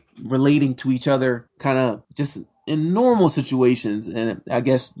just like relating to each other kind of just in normal situations. And I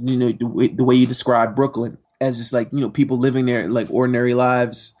guess, you know, the way you describe Brooklyn as just like, you know, people living there like ordinary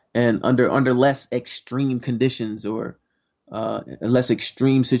lives and under less extreme conditions or less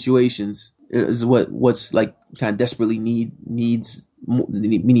extreme situations is what's like kind of desperately we need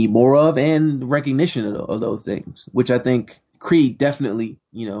more of, and recognition of those things, which I think Creed definitely,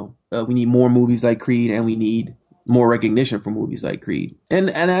 you know, we need more movies like Creed, and we need more recognition for movies like Creed, and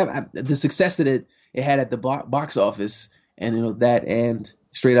the success that it had at the box office, and you know that, and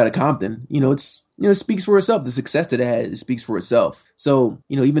Straight Outta Compton, you know, it speaks for itself. The success that it had, it speaks for itself. So,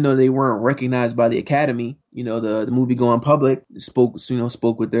 you know, even though they weren't recognized by the Academy, you know, the movie going public spoke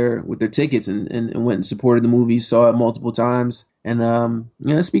with their tickets and went and supported the movie, saw it multiple times. And,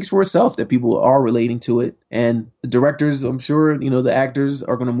 you know, it speaks for itself that people are relating to it. And the directors, I'm sure, you know, the actors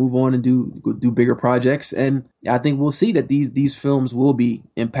are going to move on and do bigger projects. And I think we'll see that these films will be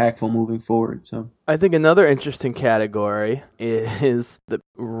impactful moving forward. So I think another interesting category is the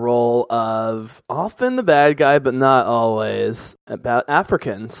role of often the bad guy, but not always, about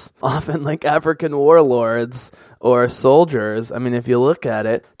Africans, often like African warlords or soldiers. I mean, if you look at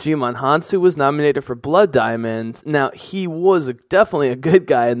it, Djimon Hounsou was nominated for Blood Diamond. Now, he was definitely a good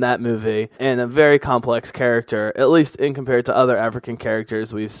guy in that movie and a very complex character, at least in compared to other African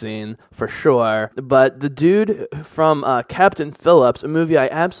characters we've seen, for sure. But the dude from Captain Phillips, a movie I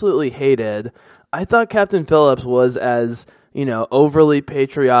absolutely hated, I thought Captain Phillips was as, overly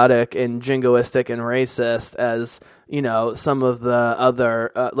patriotic and jingoistic and racist as, some of the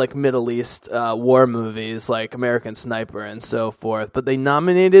other, Middle East war movies, like American Sniper and so forth. But they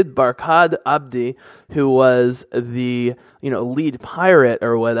nominated Barkhad Abdi, who was the, lead pirate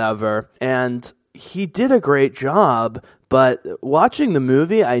or whatever, and he did a great job. But watching the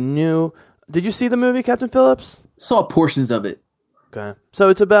movie, I knew... Did you see the movie, Captain Phillips? Saw portions of it. Okay, so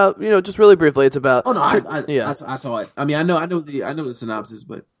it's about, just really briefly, it's about... Oh no, I saw it. I mean, I know the synopsis,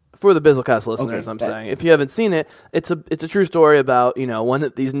 but for the Bizzlecast listeners, okay, I'm saying, if you haven't seen it, it's a true story about one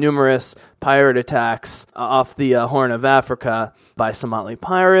of these numerous pirate attacks off the Horn of Africa by Somali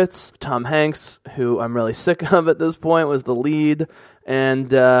pirates. Tom Hanks, who I'm really sick of at this point, was the lead,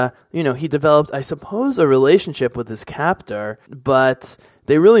 and he developed, I suppose, a relationship with his captor, but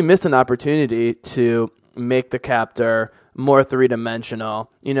they really missed an opportunity to make the captor more three-dimensional.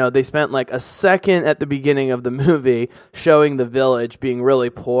 They spent like a second at the beginning of the movie showing the village being really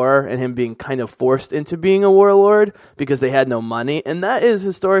poor and him being kind of forced into being a warlord because they had no money, and that is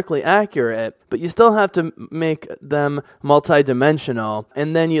historically accurate, but you still have to make them multi-dimensional.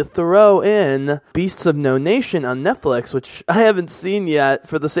 And then you throw in Beasts of No Nation on Netflix, which I haven't seen yet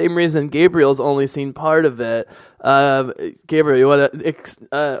for the same reason Gabriel's only seen part of it. Gabriel, you want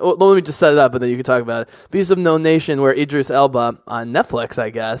to... let me just set it up and then you can talk about it. Beasts of No Nation, where Idris Elba, on Netflix,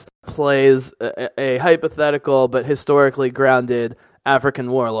 I guess, plays a hypothetical but historically grounded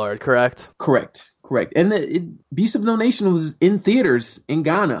African warlord, correct? Correct. And Beasts of No Nation was in theaters in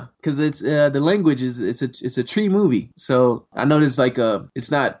Ghana because it's the language is it's a Tree movie. So I know there's it's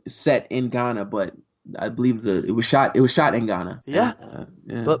not set in Ghana, but I believe it was shot in Ghana. Yeah.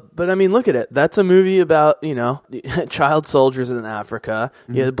 But I mean, look at it. That's a movie about, child soldiers in Africa.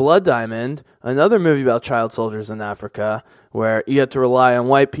 Mm-hmm. You had Blood Diamond, another movie about child soldiers in Africa, where you had to rely on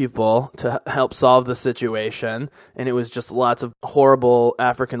white people to help solve the situation, and it was just lots of horrible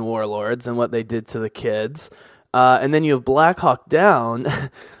African warlords and what they did to the kids. And then you have Black Hawk Down.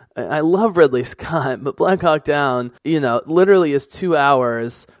 I love Ridley Scott, but Black Hawk Down, literally is 2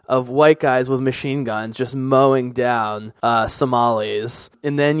 hours of white guys with machine guns just mowing down Somalis.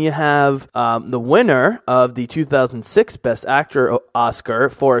 And then you have the winner of the 2006 Best Actor Oscar,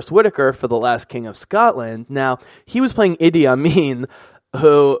 Forrest Whitaker, for The Last King of Scotland. Now, he was playing Idi Amin,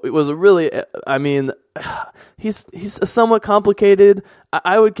 who was a really, he's somewhat complicated.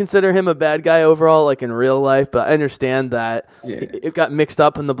 I would consider him a bad guy overall, like in real life, but I understand that it got mixed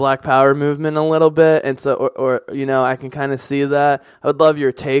up in the Black Power movement a little bit, and so, or I can kind of see that. I would love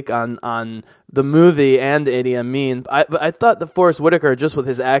your take on the movie and Idi Amin. But I thought that Forrest Whitaker, just with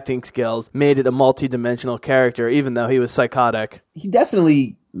his acting skills, made it a multi-dimensional character, even though he was psychotic. He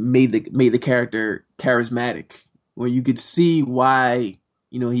definitely made the character charismatic, where you could see why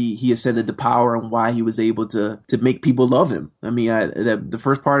he ascended to power and why he was able to make people love him. I mean, the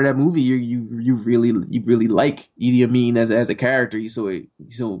first part of that movie, you really like Idi Amin as a character. He's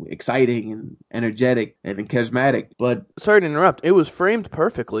so exciting and energetic and charismatic. But sorry to interrupt. It was framed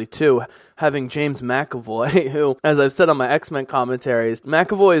perfectly too, having James McAvoy, who, as I've said on my X-Men commentaries,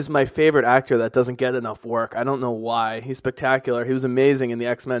 McAvoy is my favorite actor that doesn't get enough work. I don't know why. He's spectacular. He was amazing in the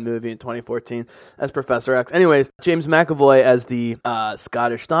X-Men movie in 2014 as Professor X. Anyways, James McAvoy as the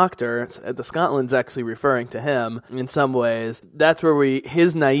Scottish doctor, the Scotland's actually referring to him in some ways. That's where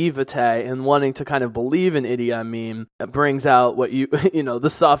his naivete and wanting to kind of believe in Idi Amin brings out what the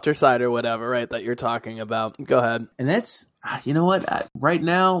softer side or whatever, right, that you're talking about. Go ahead. And that's, right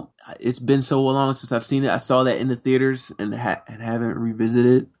now, it's been so long since I've seen it. I saw that in the theaters and haven't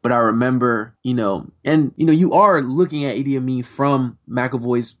revisited. But I remember, you are looking at Idi Amin from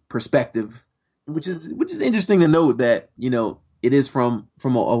McAvoy's perspective, which is interesting to note that, it is from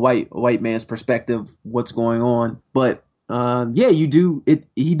a white man's perspective what's going on. But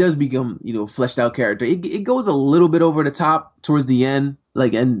he does become, fleshed out character. It goes a little bit over the top towards the end.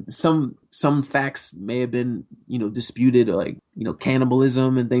 And some facts may have been, disputed, like,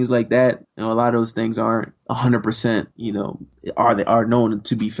 cannibalism and things like that. A lot of those things aren't 100%, are known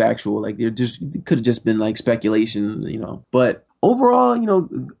to be factual. Like, it could have just been like speculation, but overall,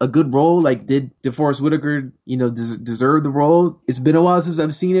 a good role. Like, did Forrest Whitaker, deserve the role? It's been a while since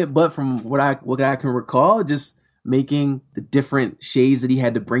I've seen it, but from what I can recall, just making the different shades that he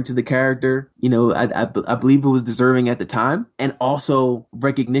had to bring to the character, I believe it was deserving at the time. And also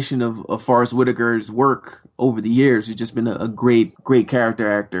recognition of Forrest Whitaker's work over the years. He's just been a great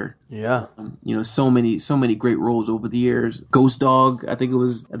character actor. Yeah. So many great roles over the years. Ghost Dog, I think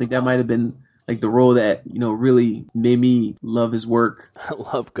that might have been like the role that really made me love his work. I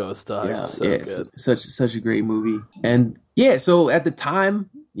love Ghost Dog. Yeah, It's so yeah, good. such a great movie. And yeah, so at the time,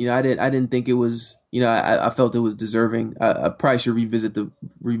 I didn't think it was, I felt it was deserving. I probably should revisit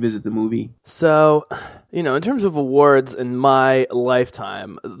the movie. So, in terms of awards in my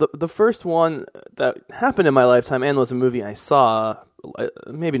lifetime, the first one that happened in my lifetime and was a movie I saw,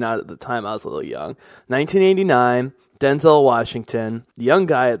 maybe not at the time, I was a little young, 1989, Denzel Washington, the young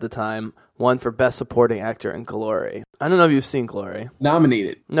guy at the time, won for Best Supporting Actor in Glory. I don't know if you've seen Glory.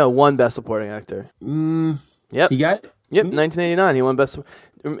 Nominated. No, won Best Supporting Actor. Yep. He got it? Yep, 1989. He won Best.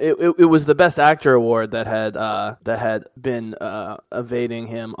 It was the Best Actor award that had been evading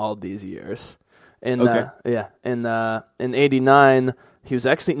him all these years. In '89, he was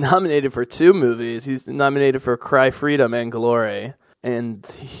actually nominated for 2 movies. He's nominated for Cry Freedom and Glory, and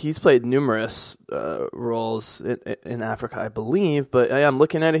he's played numerous roles in Africa, I believe. But I'm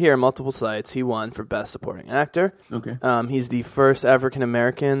looking at it here, multiple sites. He won for Best Supporting Actor. Okay. He's the first African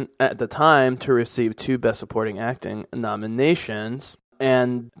American at the time to receive 2 Best Supporting Acting nominations.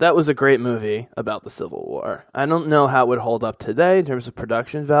 And that was a great movie about the Civil War. I don't know how it would hold up today in terms of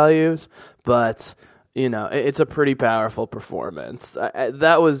production values, but it's a pretty powerful performance.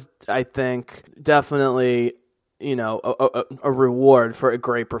 That was, I think, definitely a reward for a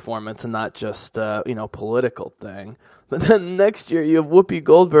great performance and not just political thing. But then next year you have Whoopi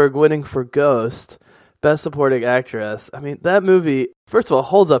Goldberg winning for Ghost, Best Supporting Actress. I mean, that movie, first of all,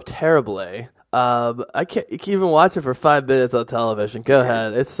 holds up terribly. I can't even watch it for 5 minutes on television. Go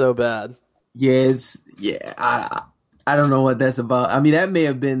ahead. It's so bad. Yeah, I don't know what that's about. I mean, that may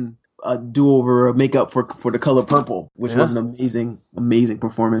have been a do-over, a makeup for The Color Purple, which was an amazing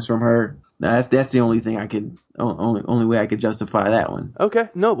performance from her. Now, that's the only thing only way I could justify that one. Okay.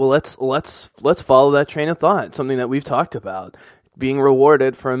 No, well, let's follow that train of thought. Something that we've talked about. Being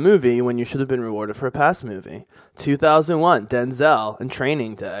rewarded for a movie when you should have been rewarded for a past movie. 2001, Denzel and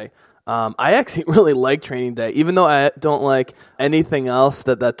Training Day. I actually really like Training Day, even though I don't like anything else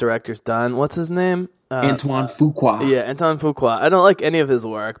that director's done. What's his name? Antoine Fuqua. Yeah, Antoine Fuqua. I don't like any of his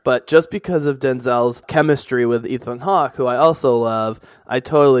work, but just because of Denzel's chemistry with Ethan Hawke, who I also love, I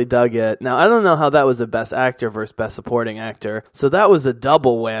totally dug it. Now, I don't know how that was a Best Actor versus Best Supporting Actor, so that was a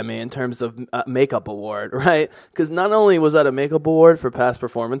double whammy in terms of makeup award, right? Because not only was that a makeup award for past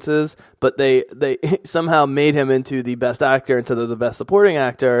performances, but they somehow made him into the Best Actor instead of the Best Supporting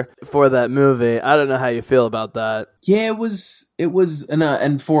Actor for that movie. I don't know how you feel about that. Yeah, it was,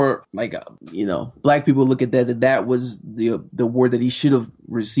 and for black people look at that was the award that he should have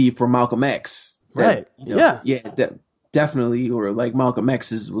received for Malcolm X. Right. That definitely, or like Malcolm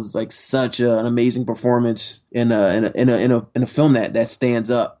X's was like such an amazing performance in a film that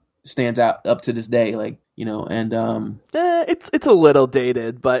stands out up to this day. Like, it's a little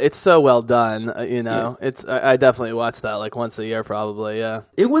dated, but it's so well done. It's I definitely watch that like once a year, probably. Yeah,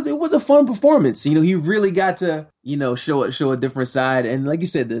 it was a fun performance. He really got to show a different side, and like you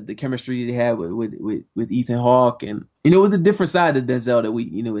said, the chemistry they had with Ethan Hawke, and it was a different side of Denzel that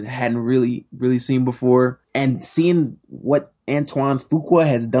we hadn't really seen before, and seeing what Antoine Fuqua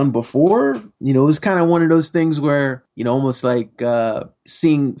has done before, it was kind of one of those things where, almost like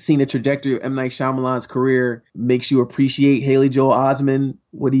seeing the trajectory of M. Night Shyamalan's career makes you appreciate Haley Joel Osment,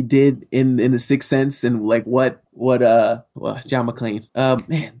 what he did in The Sixth Sense, and like what John McClane,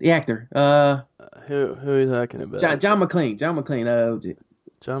 the actor, who are you talking about? John McClane. John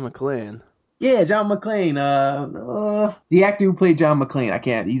McClane. Yeah, John McClane. The actor who played John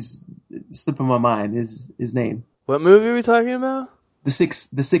McClane. He's slipping my mind. His name. What movie are we talking about? The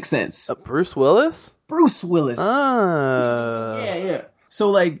Sixth Sense. Bruce Willis? Bruce Willis. Ah. Yeah. So,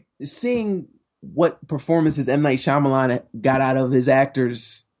 like, seeing what performances M. Night Shyamalan got out of his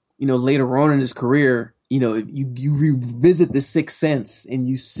actors, later on in his career, you revisit The Sixth Sense and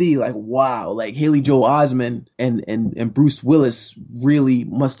you see, like, wow, like, Haley Joel Osment and Bruce Willis really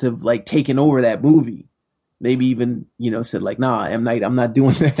must have, like, taken over that movie. Maybe even, said, like, nah, M. Night, I'm not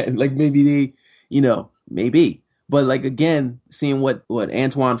doing that. Like, maybe they, maybe. But like, again, seeing what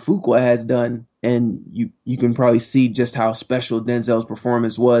Antoine Fuqua has done, and you can probably see just how special Denzel's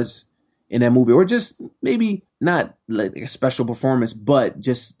performance was in that movie, or just maybe not like a special performance, but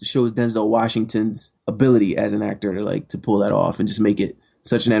just shows Denzel Washington's ability as an actor to pull that off and just make it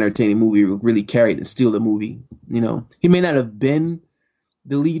such an entertaining movie, really carry it and steal the movie. He may not have been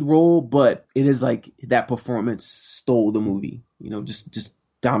the lead role, but it is like that performance stole the movie, just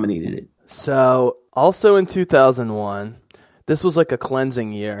dominated it. So, also in 2001, this was like a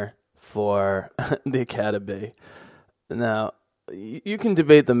cleansing year for the Academy. Now, you can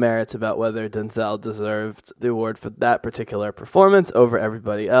debate the merits about whether Denzel deserved the award for that particular performance over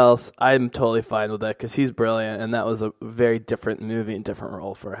everybody else. I'm totally fine with that because he's brilliant, and that was a very different movie and different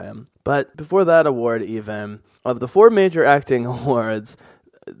role for him. But before that award, even, of the 4 major acting awards,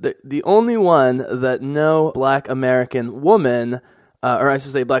 the only one that no Black American woman, or I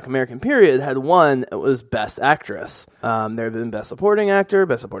should say Black American period, had won was Best Actress. There have been Best Supporting Actor,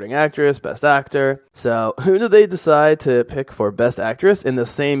 Best Supporting Actress, Best Actor. So who did they decide to pick for Best Actress in the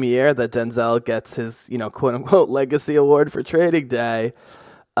same year that Denzel gets his, quote-unquote legacy award for Training Day?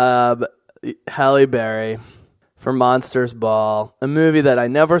 Halle Berry for Monsters Ball, a movie that I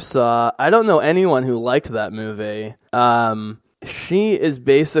never saw. I don't know anyone who liked that movie. She is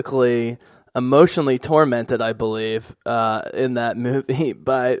basically emotionally tormented, I believe, in that movie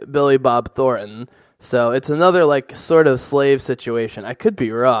by Billy Bob Thornton. So it's another sort of slave situation. I could be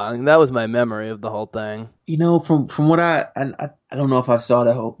wrong. That was my memory of the whole thing. From what I don't know if I saw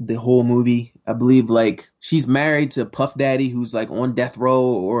the whole movie. I believe she's married to Puff Daddy, who's on death row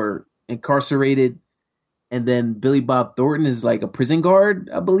or incarcerated, and then Billy Bob Thornton is a prison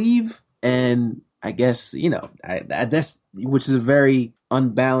guard, I believe, and I guess, that's, which is a very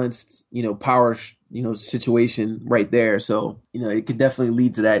unbalanced, power, situation right there. So, it could definitely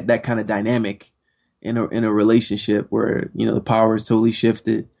lead to that kind of dynamic in a relationship where, the power is totally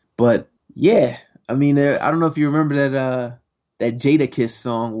shifted. But yeah, I mean, I don't know if you remember that Jadakiss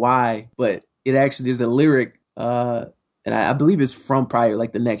song, Why, but it actually, there's a lyric, and I believe it's from probably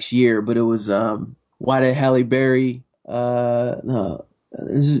the next year, but it was, why did Halle Berry, no.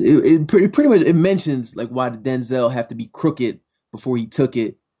 It pretty much it mentions why did Denzel have to be crooked before he took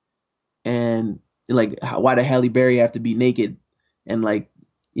it, and why did Halle Berry have to be naked, and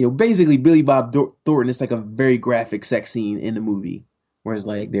basically Billy Bob Thornton. It's a very graphic sex scene in the movie, whereas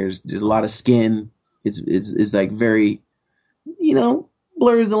there's a lot of skin. It's very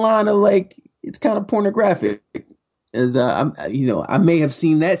blurs the line of it's kind of pornographic. As I may have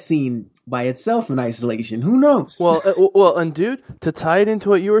seen that scene by itself in isolation. Who knows? Well, and dude, to tie it into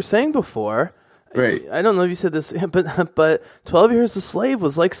what you were saying before, right? I don't know if you said this, but 12 Years a Slave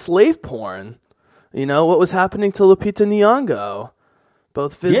was like slave porn. What was happening to Lupita Nyong'o,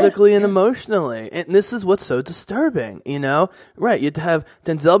 both physically and emotionally, and this is what's so disturbing. Right? You'd have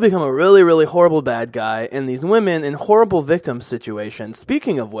Denzel become a really, really horrible bad guy, and these women in horrible victim situations.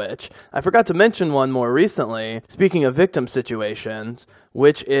 Speaking of which, I forgot to mention one more recently. Speaking of victim situations,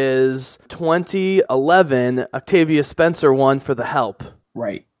 which is 2011, Octavia Spencer won for The Help.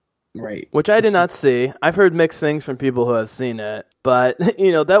 Right. Which I did not see. I've heard mixed things from people who have seen it. But,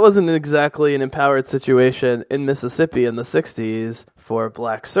 that wasn't exactly an empowered situation in Mississippi in the 60s for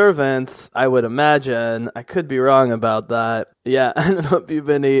black servants, I would imagine. I could be wrong about that. Yeah, I don't know if you've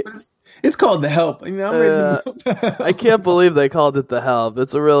been... It's called The Help. I can't believe they called it The Help.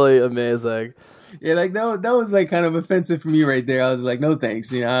 It's really amazing. Yeah, that was kind of offensive for me right there. I was like, no thanks.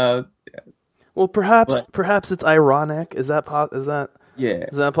 Well, perhaps it's ironic. Is that yeah?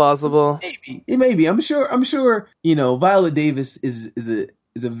 Is that possible? Maybe it may be. I'm sure. Viola Davis is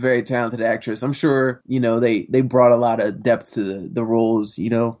a very talented actress. I'm sure. They brought a lot of depth to the roles.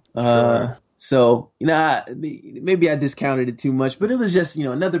 Sure. So maybe I discounted it too much, but it was just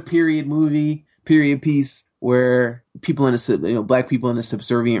another period piece where people black people in a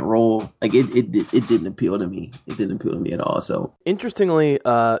subservient role, it didn't appeal to me. It didn't appeal to me at all. So interestingly,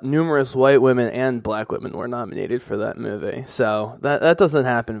 numerous white women and black women were nominated for that movie. So that doesn't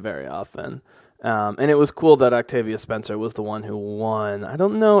happen very often. And it was cool that Octavia Spencer was the one who won. I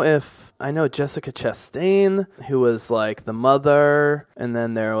don't know if I know Jessica Chastain, who was the mother, and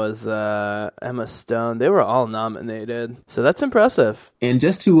then there was Emma Stone. They were all nominated. So that's impressive. And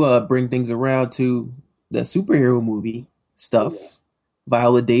just to bring things around to the superhero movie stuff,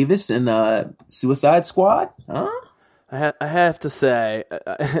 Viola Davis and Suicide Squad, huh? I have to say,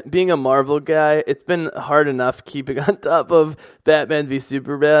 being a Marvel guy, it's been hard enough keeping on top of Batman v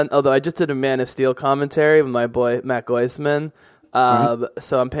Superman, although I just did a Man of Steel commentary with my boy Matt Goisman,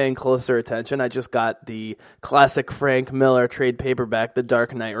 so I'm paying closer attention. I just got the classic Frank Miller trade paperback, The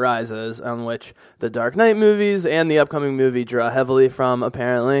Dark Knight Rises, on which the Dark Knight movies and the upcoming movie draw heavily from,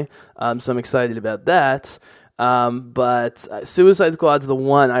 apparently, so I'm excited about that. But Suicide Squad's the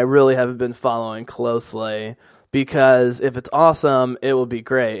one I really haven't been following closely, because if it's awesome, it will be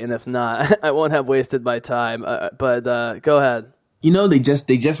great, and if not, I won't have wasted my time. But go ahead. They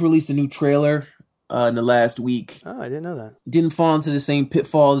just released a new trailer in the last week. Oh, I didn't know that. Didn't fall into the same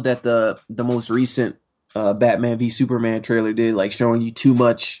pitfalls that the most recent Batman v Superman trailer did, showing you too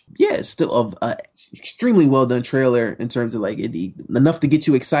much. Yeah, it's still extremely well done trailer in terms of enough to get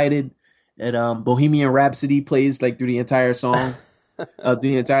you excited, And Bohemian Rhapsody plays like through the entire song, through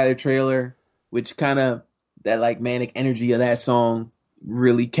the entire trailer, which kind of that like manic energy of that song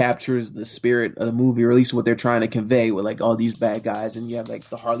really captures the spirit of the movie, or at least what they're trying to convey with like all these bad guys, and you have like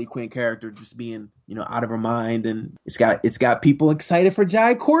the Harley Quinn character just being, you know, out of her mind, and it's got people excited for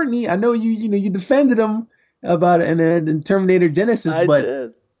Jai Courtney. I know you defended him about it in Terminator Genesis,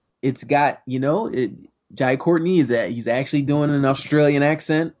 but it's got, Jai Courtney he's actually doing an Australian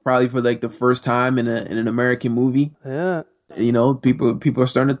accent, probably for like the first time in an American movie. Yeah. You know, people are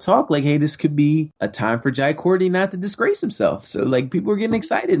starting to talk like, hey, this could be a time for Jai Courtney not to disgrace himself. So like people are getting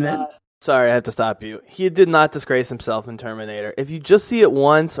excited, man. Sorry, I have to stop you. He did not disgrace himself in Terminator. If you just see it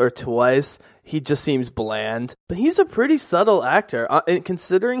once or twice, he just seems bland. But he's a pretty subtle actor. And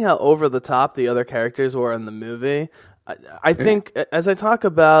considering how over the top the other characters were in the movie, I think, as I talk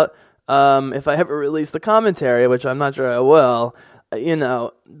about, if I ever release the commentary, which I'm not sure I will,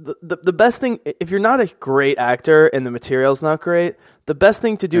 the best thing, if you're not a great actor and the material's not great, the best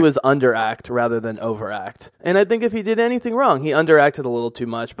thing to do is underact rather than overact. And I think if he did anything wrong, he underacted a little too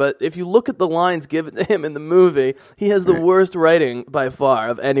much. But if you look at the lines given to him in the movie, he has the worst writing by far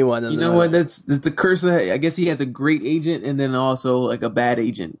of anyone in the movie. You know what? That's the curse. I guess he has a great agent and then also like a bad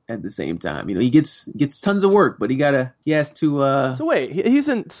agent at the same time. You know, he gets tons of work, but he has to. So wait, he's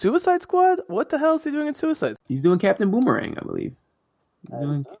in Suicide Squad? What the hell is he doing in Suicide? He's doing Captain Boomerang, I believe.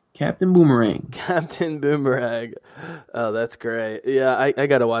 Doing Captain Boomerang. Captain Boomerang. Oh, that's great. Yeah, I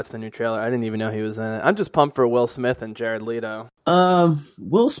got to watch the new trailer. I didn't even know he was in it. I'm just pumped for Will Smith and Jared Leto.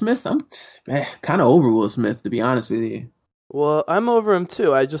 Will Smith, I'm kind of over Will Smith, to be honest with you. Well, I'm over him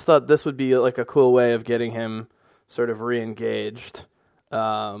too. I just thought this would be like a cool way of getting him sort of re-engaged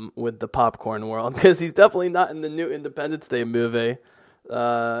with the popcorn world, because he's definitely not in the new Independence Day movie.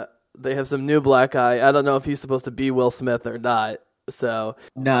 They have some new black guy. I don't know if he's supposed to be Will Smith or not. So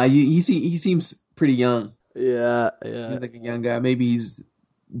nah, he seems pretty young. Yeah. He's like a young guy. Maybe he's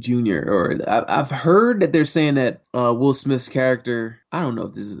junior, or I've heard that they're saying that Will Smith's character. I don't know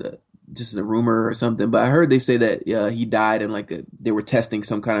if this is just a rumor or something, but I heard they say that he died in they were testing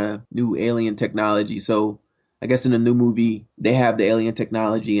some kind of new alien technology. So I guess in the new movie they have the alien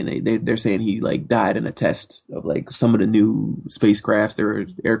technology, and they're saying he like died in a test of like some of the new spacecrafts or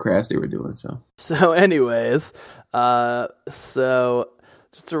aircrafts they were doing. So anyways. So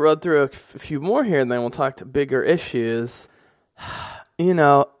just to run through a few more here, and then we'll talk to bigger issues. I'm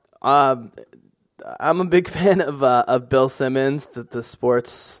a big fan of Bill Simmons, the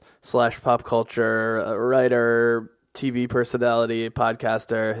sports / pop culture writer, TV personality,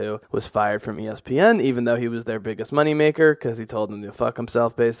 podcaster who was fired from ESPN, even though he was their biggest moneymaker, because he told them to fuck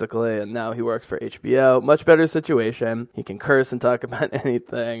himself, basically, and now he works for HBO. Much better situation. He can curse and talk about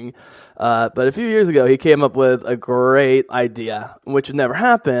anything. But a few years ago, he came up with a great idea, which would never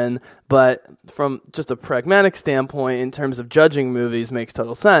happen, but from just a pragmatic standpoint, in terms of judging movies, makes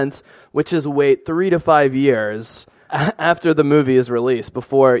total sense, which is wait 3 to 5 years after the movie is released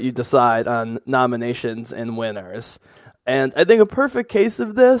before you decide on nominations and winners. And I think a perfect case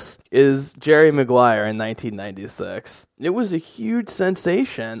of this is Jerry Maguire in 1996. It was a huge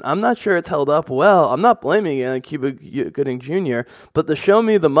sensation. I'm not sure it's held up well. I'm not blaming it on Cuba Gooding Jr., but the show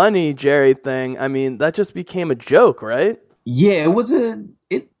me the money Jerry thing, I mean, that just became a joke, right? Yeah,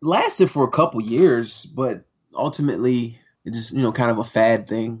 it lasted for a couple years, but ultimately it just, kind of a fad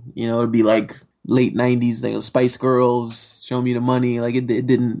thing. It'd be like late 90s, like Spice Girls, Show Me the Money. Like it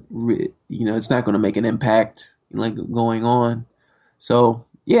didn't, it's not going to make an impact like going on. So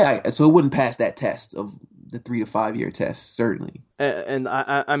yeah, so it wouldn't pass that test of the 3 to 5 year test, certainly. And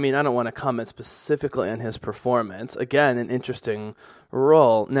I mean, I don't want to comment specifically on his performance. Again, an interesting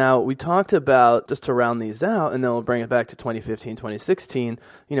role. Now, we talked about, just to round these out, and then we'll bring it back to 2015, 2016,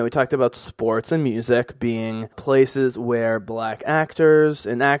 we talked about sports and music being places where black actors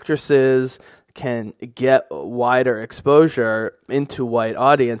and actresses can get wider exposure into white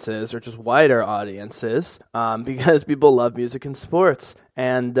audiences, or just wider audiences, because people love music and sports.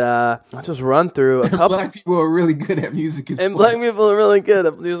 And I'll just run through a couple. Black people are really good at music and sports. And black people are really good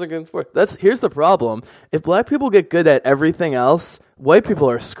at music and sports. Here's the problem. If black people get good at everything else, white people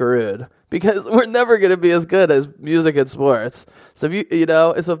are screwed, because we're never going to be as good as music and sports. So if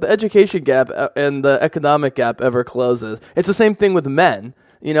the education gap and the economic gap ever closes, it's the same thing with men.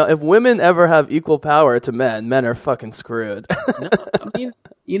 If women ever have equal power to men are fucking screwed. No, I mean,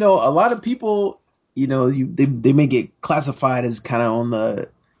 a lot of people, they may get classified as kind of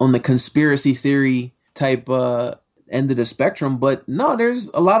on the conspiracy theory type end of the spectrum, but no, there's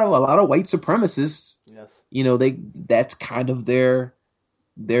a lot of white supremacists. Yes. That's kind of their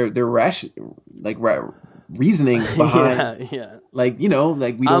reasoning behind Like,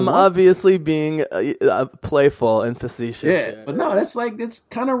 like we don't I'm want. obviously being playful and facetious. Yeah, here. but no, that's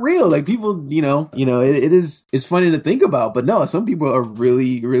kind of real. Like people, it's funny to think about, but no, some people are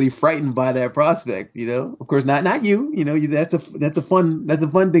really, really frightened by that prospect. Of course, not you. That's a fun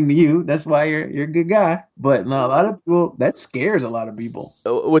thing to you. That's why you're a good guy. But no, a lot of people that scares a lot of people.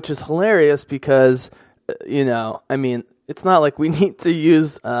 Which is hilarious because, I mean, it's not like we need to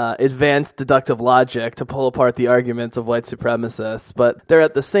use advanced deductive logic to pull apart the arguments of white supremacists, but they're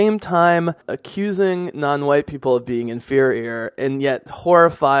at the same time accusing non-white people of being inferior and yet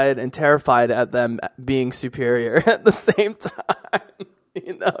horrified and terrified at them being superior at the same time.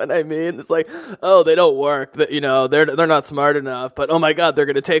 You know what I mean? It's like, oh, they don't work. That they're not smart enough. But oh my God, they're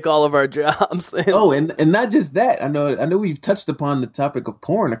going to take all of our jobs. and not just that. I know we've touched upon the topic of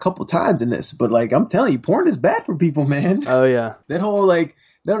porn a couple times in this, but like I'm telling you, porn is bad for people, man. Oh yeah, that whole like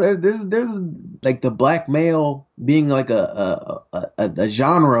no, there's like the black male being like a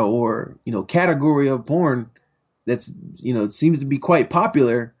genre or category of porn that's seems to be quite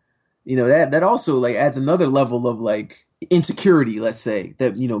popular. That also like adds another level of like insecurity, let's say,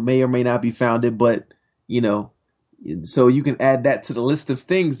 that may or may not be founded, but so you can add that to the list of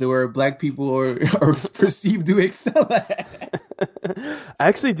things where black people are perceived to excel at.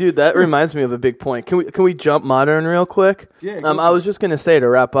 Actually, dude, that reminds me of a big point. Can we jump modern real quick? Yeah. I was just gonna say to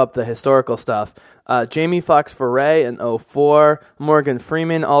wrap up the historical stuff. Jamie Foxx Foray in 2004, Morgan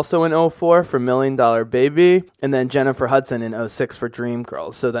Freeman also in 2004 for $1 Million Baby, and then Jennifer Hudson in 2006 for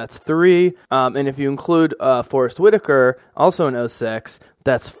Dreamgirls. So that's 3. And if you include Forrest Whitaker, also in 2006,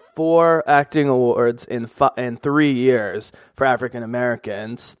 that's 4 acting awards in 3 years for African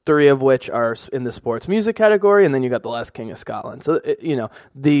Americans, 3 of which are in the sports music category, and then you got The Last King of Scotland. So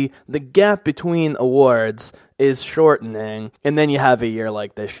the gap between awards is shortening, and then you have a year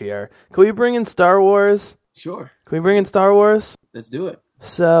like this year. Can we bring in Star Wars? Sure. Can we bring in Star Wars? Let's do it.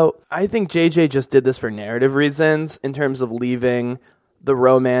 So I think JJ just did this for narrative reasons in terms of leaving the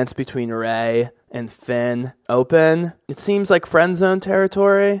romance between Rey and Finn open. It seems like friend zone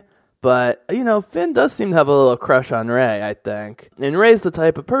territory, but, Finn does seem to have a little crush on Rey, I think. And Rey's the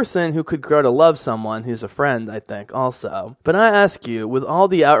type of person who could grow to love someone who's a friend, I think, also. But I ask you, with all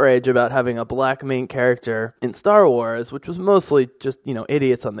the outrage about having a black main character in Star Wars, which was mostly just,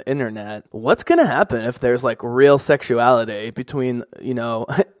 idiots on the internet, what's going to happen if there's, like, real sexuality between,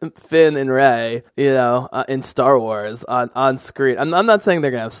 Finn and Rey, in Star Wars on screen? I'm not saying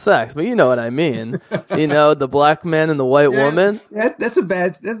they're going to have sex, but you know what I mean. The black man and the white woman. That's a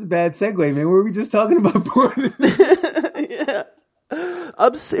bad segue, man. Were we just talking about porn? Yeah.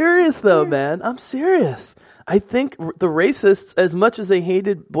 I'm serious, though, man. I'm serious. I think the racists, as much as they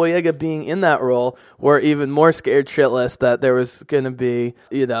hated Boyega being in that role, were even more scared shitless that there was going to be,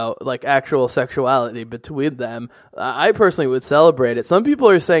 like actual sexuality between them. I personally would celebrate it. Some people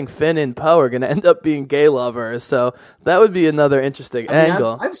are saying Finn and Poe are going to end up being gay lovers, so that would be another interesting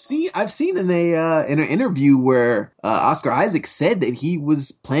angle. I've seen in an interview where Oscar Isaac said that he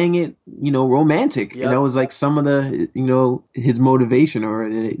was playing it, romantic, Yep. and that was like some of the, his motivation or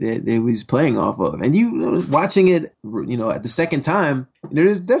that he was playing off of, and watching it, at the second time,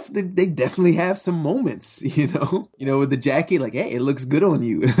 they definitely have some moments, with the jacket, like, hey, it looks good on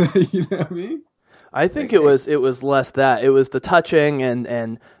you, you know what I mean? I think it was less that. It was the touching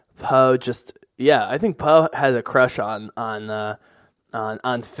and Poe just, yeah, I think Poe has a crush on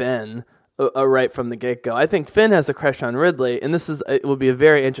Finn right from the get-go. I think Finn has a crush on Ridley, and it will be a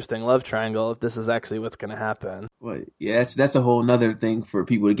very interesting love triangle if this is actually what's going to happen. Well, yeah, that's a whole nother thing for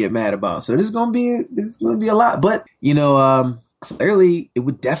people to get mad about. So there's going to be a lot, but clearly it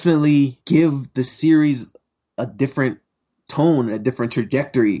would definitely give the series a different tone, a different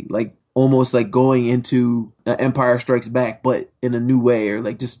trajectory, like almost like going into Empire Strikes Back, but in a new way, or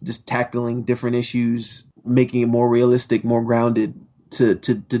like just tackling different issues, making it more realistic, more grounded, to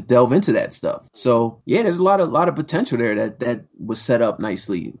delve into that stuff. So yeah, there's a lot of potential there that was set up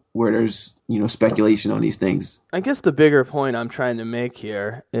nicely, where there's speculation on these things. I guess the bigger point I'm trying to make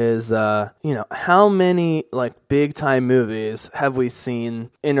here is how many like big time movies have we seen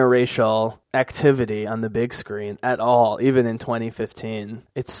interracial activity on the big screen at all, even in 2015?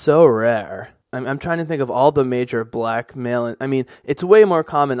 It's so rare. I'm trying to think of all the major black male. I mean, it's way more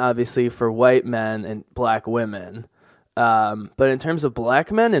common, obviously, for white men and black women. But in terms of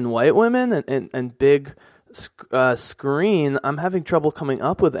black men and white women and big screen, I'm having trouble coming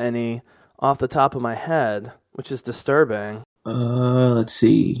up with any off the top of my head, which is disturbing. Let's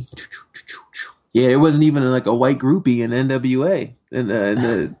see. Yeah, there wasn't even like a white groupie in NWA.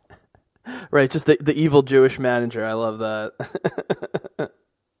 Right, just the evil Jewish manager. I love that.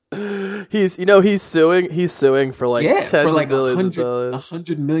 he's suing for like Yeah, tens for of like billions of dollars.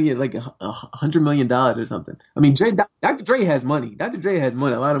 100 million, like $100 million or something. I mean, Dr. Dre has money. Dr. Dre has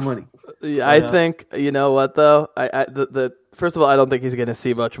money, a lot of money. Yeah, But I think you know what though. The first of all, I don't think he's going to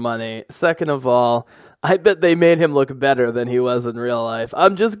see much money. Second of all, I bet they made him look better than he was in real life.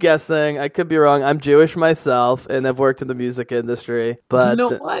 I'm just guessing. I could be wrong. I'm Jewish myself, and I've worked in the music industry. But you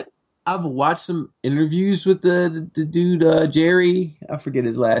know what? I've watched some interviews with the dude Jerry. I forget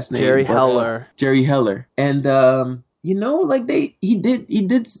his last name. Jerry Heller. Jerry Heller, and like he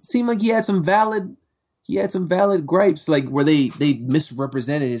did seem like he had some valid gripes, like where they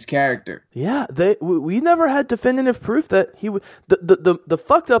misrepresented his character. Yeah, we never had definitive proof that he the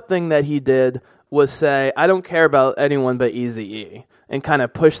fucked up thing that he did was say, I don't care about anyone but Eazy-E, and kind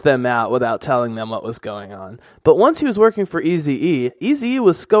of push them out without telling them what was going on. But once he was working for Eazy-E, Eazy-E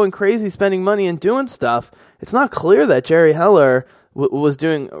was going crazy, spending money and doing stuff. It's not clear that Jerry Heller was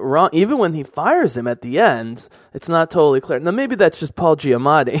doing wrong. Even when he fires him at the end, it's not totally clear. Now, maybe that's just Paul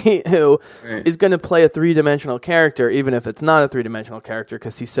Giamatti, who is going to play a three-dimensional character, even if it's not a three-dimensional character,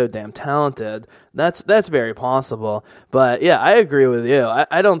 because he's so damn talented. That's very possible. But, yeah, I agree with you.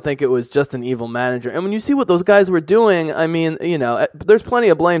 I don't think it was just an evil manager. And when you see what those guys were doing, I mean, there's plenty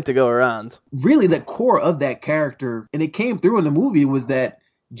of blame to go around. Really, the core of that character, and it came through in the movie, was that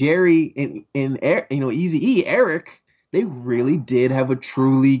Jerry and Eazy-E, Eric, they really did have a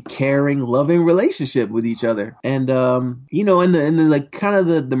truly caring, loving relationship with each other. And, in the like kind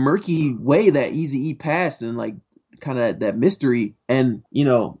of the murky way that Eazy-E passed, and like kind of that mystery. And,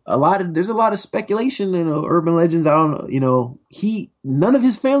 there's a lot of speculation and urban legends. I don't know, none of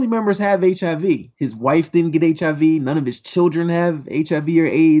his family members have HIV. His wife didn't get HIV. None of his children have HIV or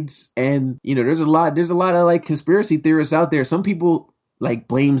AIDS. And, there's a lot of like conspiracy theorists out there. Some people like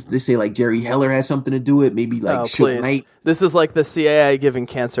blames, they say like Jerry Heller has something to do with it, maybe like Suge Knight. This is like the CIA giving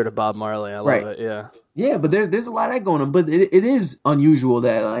cancer to Bob Marley. I love it, yeah. Yeah, but there's a lot of that going on. But it is unusual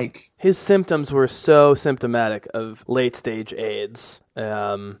that like his symptoms were so symptomatic of late stage AIDS.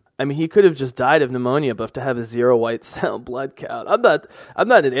 I mean, he could have just died of pneumonia, but to have a 0 white cell blood count. I'm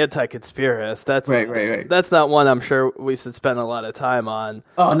not an anti-conspiracist. That's right. That's not one I'm sure we should spend a lot of time on.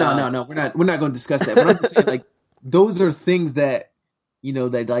 Oh no, we're not going to discuss that. But I'm just saying, like, those are things that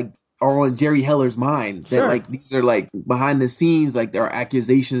that like are on Jerry Heller's mind. That like these are like behind the scenes, like there are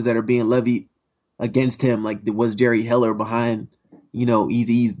accusations that are being levied against him. Like, was Jerry Heller behind,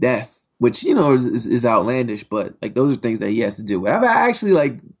 Eazy-E's death, which, is outlandish, but like those are things that he has to do. I've actually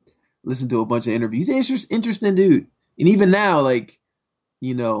like listened to a bunch of interviews. He's an interesting dude. And even now, like,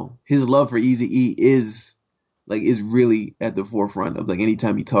 his love for Eazy-E is really at the forefront of like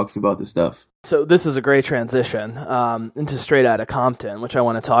anytime he talks about this stuff. So this is a great transition into Straight Outta Compton, which I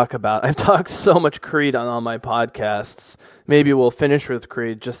want to talk about. I've talked so much Creed on all my podcasts. Maybe we'll finish with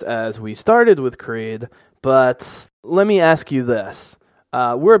Creed just as we started with Creed. But let me ask you this: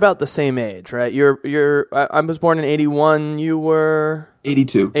 we're about the same age, right? I was born in 81. You were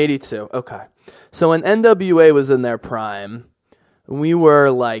 82. 82. Okay. So when NWA was in their prime, we were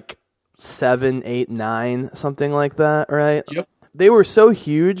like 7, 8, 9, something like that, right? Yep. They were so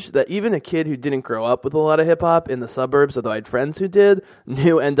huge that even a kid who didn't grow up with a lot of hip-hop in the suburbs, although I had friends who did,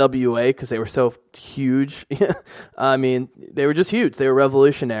 knew NWA because they were so huge. I mean, they were just huge. They were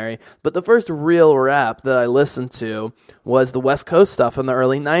revolutionary. But the first real rap that I listened to was the West Coast stuff in the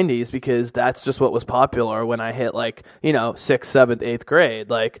early 90s, because that's just what was popular when I hit, like, 6th, 7th, 8th grade.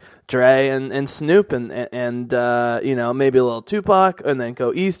 Like Dre and Snoop and maybe a little Tupac, and then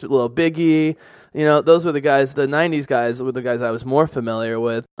go east, a little Biggie. Those were the guys, the 90s guys were the guys I was more familiar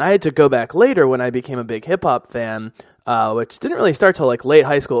with. I had to go back later when I became a big hip-hop fan, which didn't really start till like late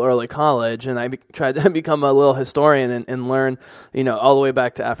high school, early college, and I tried to become a little historian and learn, all the way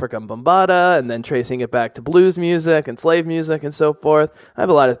back to Afrika Bambaataa, and then tracing it back to blues music and slave music and so forth. I have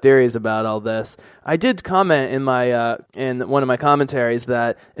a lot of theories about all this. I did comment in my in one of my commentaries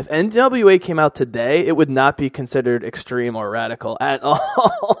that if NWA came out today, it would not be considered extreme or radical at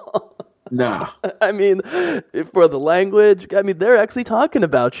all. Nah. I mean, for the language, they're actually talking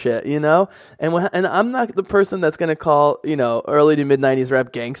about shit, and I'm not the person that's going to call, early to mid-90s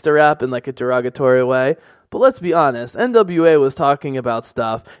rap gangster rap in like a derogatory way. But let's be honest, NWA was talking about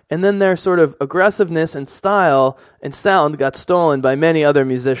stuff, and then their sort of aggressiveness and style and sound got stolen by many other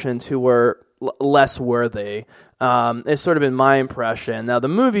musicians who were less worthy. It's sort of been my impression. Now, the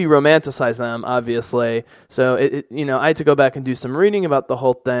movie romanticized them, obviously, so I had to go back and do some reading about the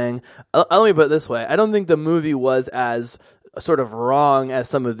whole thing. Let me put it this way: I don't think the movie was as sort of wrong as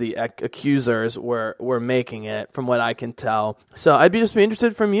some of the accusers were making it, from what I can tell. So I'd just be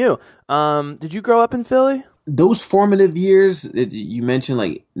interested from you. Did you grow up in Philly? those formative years that you mentioned,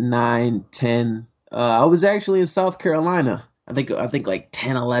 like 9, 10. I was actually in South Carolina. I think like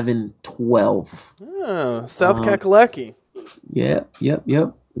 10, 11, 12. Oh, South Kakalaki. Yeah, yep.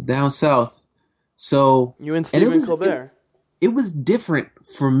 Down south. So, You and and Stephen Colbert. it was different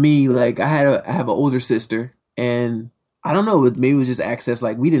for me. Like I have an older sister, and I don't know, maybe it was just access.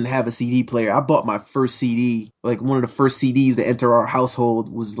 Like we didn't have a CD player. I bought my first CD, like one of the first CDs to enter our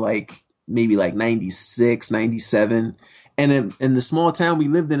household was like maybe like 96, 97. And in the small town we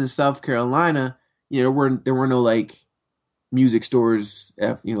lived in South Carolina, there were no like music stores,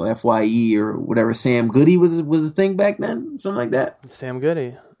 FYE or whatever. Sam Goody was a thing back then, something like that. Sam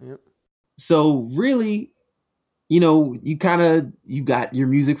Goody. Yep. So really, you got your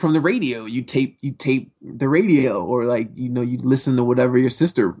music from the radio. You tape the radio, or like you listen to whatever your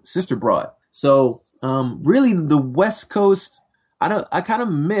sister brought. So really the West Coast, I kind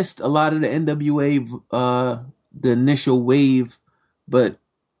of missed a lot of the NWA the initial wave, but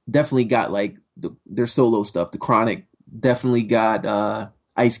definitely got like their solo stuff. The Chronic definitely got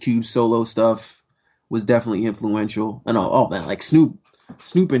Ice Cube solo stuff was definitely influential. And oh man, like Snoop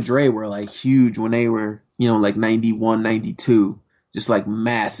and Dre were like huge when they were, like 91, 92, just like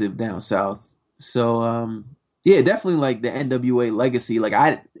massive down south. So, yeah, definitely like the NWA legacy. Like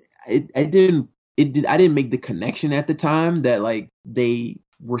I didn't make the connection at the time that like they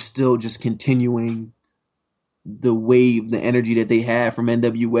were still just continuing the wave, the energy that they had from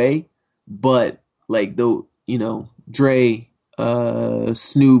NWA. But like Dre,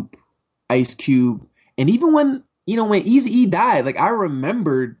 Snoop, Ice Cube, and even when Eazy-E died, like I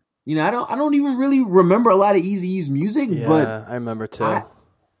remembered, I don't even really remember a lot of Eazy-E's music, Yeah, but I remember too.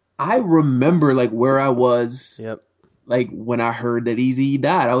 I remember like where I was, Yep. like when I heard that Eazy-E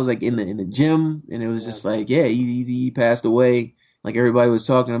died. I was like in the gym, and it was just like, yeah, Eazy-E passed away. Like everybody was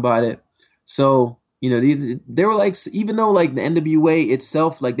talking about it. So, they were like, even though like the NWA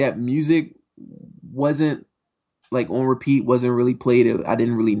itself, like that music wasn't like on repeat, wasn't really played. I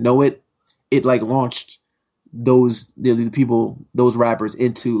didn't really know it. It like launched the people, those rappers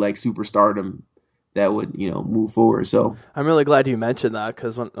into like superstardom that would, move forward. So I'm really glad you mentioned that,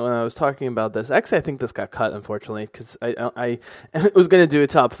 because when I was talking about this, actually I think this got cut, unfortunately, because I was going to do a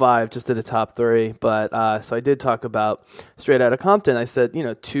top 5, just did a top 3, but so I did talk about Straight Outta Compton. I said,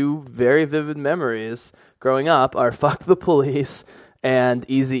 two very vivid memories growing up are Fuck the Police and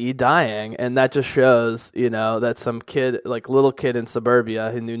Eazy-E dying, and that just shows, that some kid, like little kid in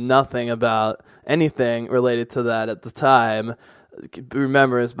suburbia who knew nothing about anything related to that at the time,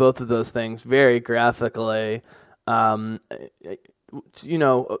 remembers both of those things very graphically. Is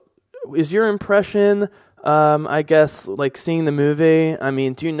your impression, I guess, like seeing the movie, I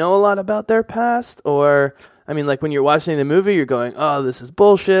mean, do you know a lot about their past? Or, I mean, like when you're watching the movie, you're going, oh, this is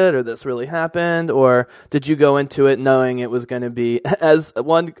bullshit, or this really happened? Or did you go into it knowing it was going to be, as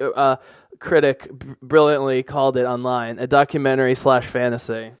one critic brilliantly called it online, a documentary /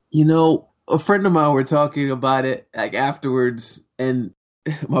 fantasy? A friend of mine were talking about it like afterwards, and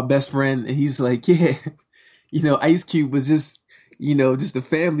my best friend, and he's like, yeah, Ice Cube was just, just a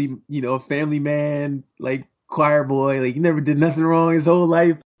family man, like choir boy, like he never did nothing wrong his whole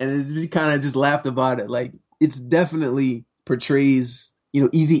life. And we kind of just laughed about it. Like it's definitely portrays,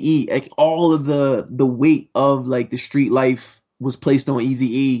 Eazy-E, like all of the weight of like the street life was placed on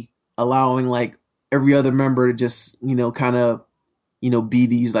Eazy-E, allowing like every other member to just, kind of, be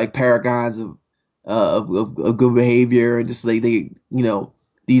these like paragons of good behavior, and just like they,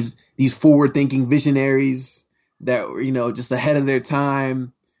 these forward thinking visionaries that were, just ahead of their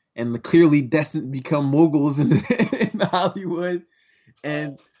time and clearly destined to become moguls in Hollywood.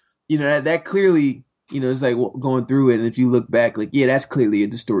 And, that clearly, it's like going through it. And if you look back, like, yeah, that's clearly a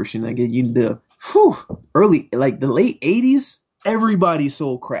distortion. Like early, like the late 80s, everybody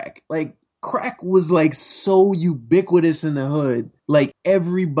sold crack. Like crack was like so ubiquitous in the hood. Like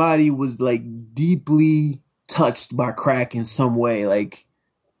everybody was like deeply touched by crack in some way. Like,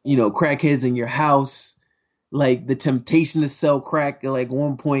 crackheads in your house, like the temptation to sell crack at like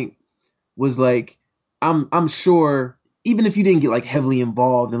one point was like, I'm sure even if you didn't get like heavily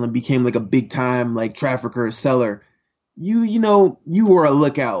involved and then became like a big time like trafficker or seller, you were a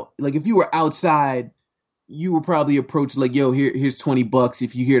lookout. Like if you were outside, you were probably approached like, yo, here's $20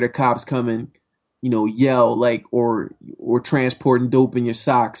 if you hear the cops coming, yell, like, or transporting dope in your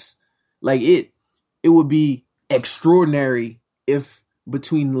socks. Like it would be extraordinary if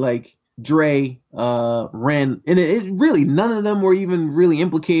between like Dre, Ren, and it really, none of them were even really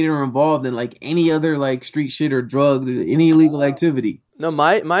implicated or involved in like any other like street shit or drugs or any illegal activity. No,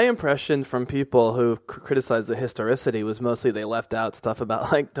 my impression from people who criticized the historicity was mostly they left out stuff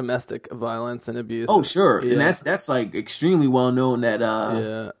about like domestic violence and abuse. Oh, sure, Yeah. and that's like extremely well known that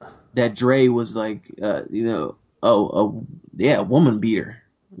that Dre was like a woman beater,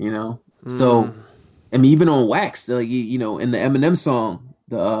 So I mean, even on Wax, like in the Eminem song,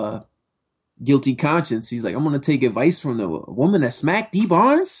 the Guilty Conscience, he's like, I'm gonna take advice from the woman that smacked D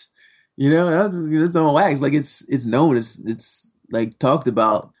Barnes. That's on Wax. Like it's known, it's like talked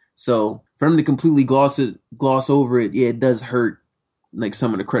about. So for him to completely gloss over it, yeah, it does hurt like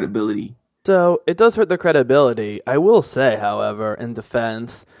some of the credibility. So it does hurt the credibility. I will say, however, in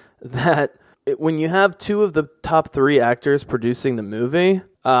defense, that when you have two of the top 3 actors producing the movie,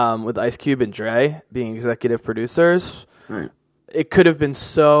 with Ice Cube and Dre being executive producers, right, it could have been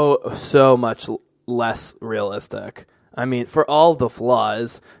so much less realistic. I mean, for all the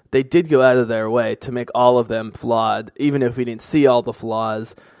flaws, they did go out of their way to make all of them flawed, even if we didn't see all the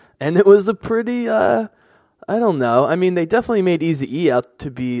flaws. And it was a pretty, I don't know. I mean, they definitely made Eazy-E out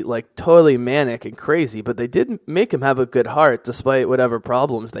to be like totally manic and crazy, but they did make him have a good heart despite whatever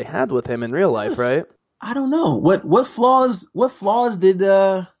problems they had with him in real life, right? I don't know. What flaws did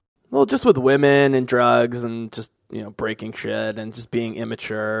Well, just with women and drugs and just, breaking shit and just being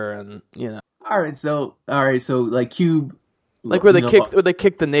immature and, All right, so like Cube, like where they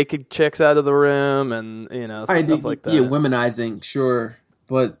kick the naked chicks out of the room and stuff like that. Yeah, womenizing, sure,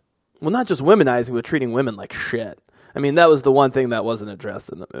 but not just womenizing, but treating women like shit. I mean, that was the one thing that wasn't addressed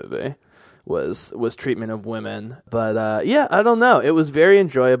in the movie was treatment of women. But yeah, I don't know. It was very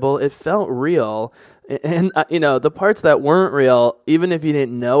enjoyable. It felt real. And, the parts that weren't real, even if you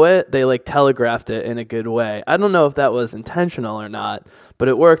didn't know it, they, like, telegraphed it in a good way. I don't know if that was intentional or not, but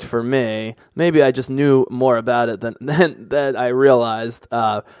it worked for me. Maybe I just knew more about it than I realized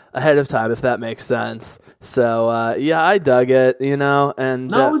ahead of time, if that makes sense. So, yeah, I dug it, and...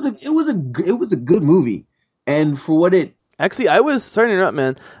 No, it was a good movie. And for what it... Actually, sorry to interrupt,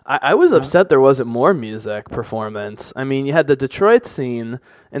 man. I was upset there wasn't more music performance. I mean, you had the Detroit scene,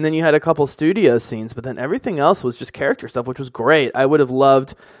 and then you had a couple studio scenes, but then everything else was just character stuff, which was great. I would have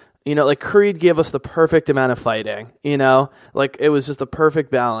loved, like Creed gave us the perfect amount of fighting, like it was just a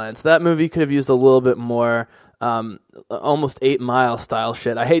perfect balance. That movie could have used a little bit more, almost 8 Mile style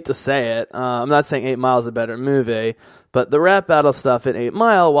shit. I hate to say it. I'm not saying 8 Mile is a better movie, but the rap battle stuff in 8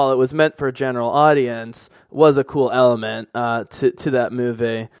 Mile, while it was meant for a general audience, was a cool element to that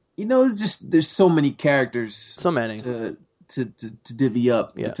movie. It's just there's so many characters, so many to divvy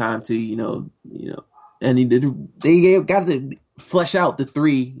up the time to and they got to flesh out the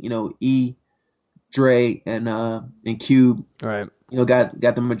 3, E, Dre, and Cube, right?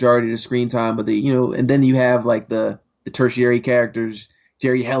 Got the majority of the screen time, but and then you have like the tertiary characters.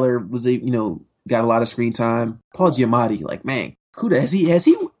 Jerry Heller was got a lot of screen time. Paul Giamatti, like, man, Kuda,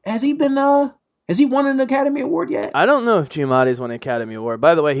 has he won an Academy Award yet? I don't know if Giamatti's won an Academy Award.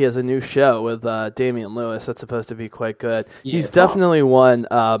 By the way, he has a new show with Damian Lewis that's supposed to be quite good. Yeah, he's definitely won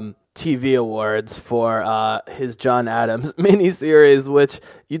TV awards for his John Adams miniseries, which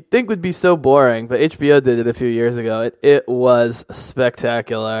you'd think would be so boring, but HBO did it a few years ago. It was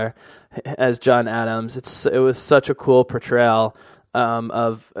spectacular as John Adams. It was such a cool portrayal.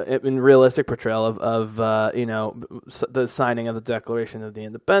 Realistic portrayal of the signing of the Declaration of the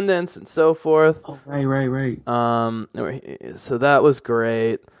Independence and so forth. Oh, right. So that was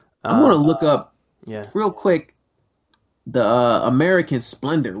great. I'm gonna look up, real quick, the American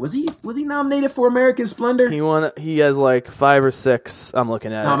Splendor. Was he nominated for American Splendor? He has like 5 or 6. I'm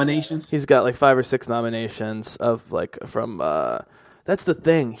looking at nominations. He's got like 5 or 6 nominations of like from. That's the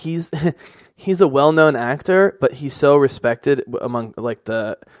thing. He's a well-known actor, but he's so respected among like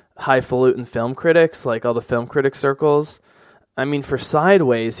the highfalutin film critics, like all the film critic circles. I mean, for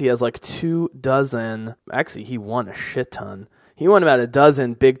Sideways, he has like 24. Actually, he won a shit ton. He won about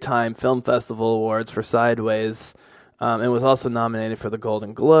 12 big-time film festival awards for Sideways, and was also nominated for the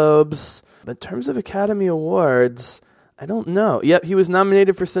Golden Globes. But in terms of Academy Awards, I don't know. Yep, he was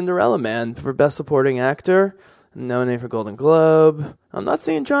nominated for Cinderella Man for Best Supporting Actor, nominated for Golden Globe. I'm not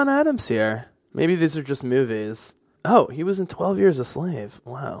seeing John Adams here. Maybe these are just movies. Oh, he was in 12 Years a Slave.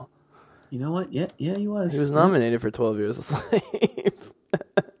 Wow. You know what? Yeah, he was. He was nominated for 12 Years a Slave.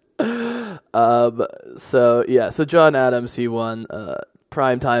 So John Adams, he won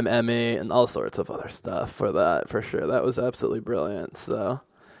Primetime Emmy and all sorts of other stuff for that, for sure. That was absolutely brilliant. So,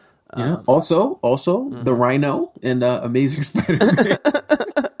 also, the Rhino and Amazing Spider-Man.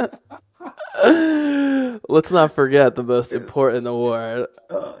 Let's not forget the most important award.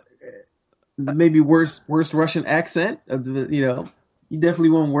 Maybe worst Russian accent, You definitely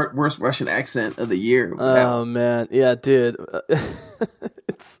won worst Russian accent of the year. Oh man, yeah, dude.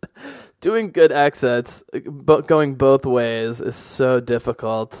 It's doing good accents, but going both ways is so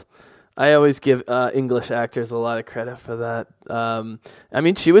difficult. I always give English actors a lot of credit for that. I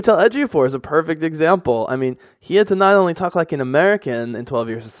mean, Chiwetel Ejiofor is a perfect example. I mean, he had to not only talk like an American in 12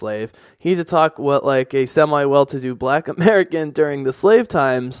 Years a Slave, he had to talk what like a semi-well-to-do black American during the slave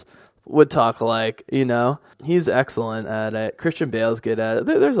times would talk like, you know. He's excellent at it. Christian Bale's good at it.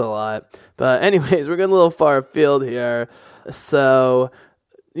 There's a lot. But anyways, we're getting a little far afield here. So,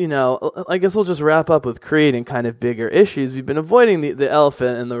 you know, I guess we'll just wrap up with Creed and kind of bigger issues. We've been avoiding the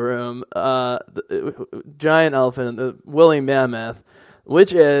elephant in the room, the giant elephant, the woolly mammoth,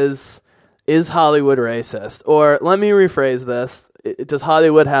 which is Hollywood racist? Or let me rephrase this. Does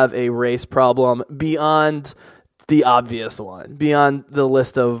Hollywood have a race problem beyond the obvious one, beyond the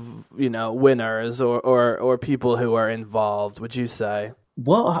list of, you know, winners or people who are involved, would you say?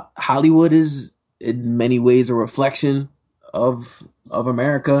 Well, Hollywood is in many ways a reflection of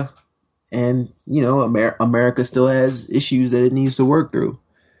America, and you know, America still has issues that it needs to work through.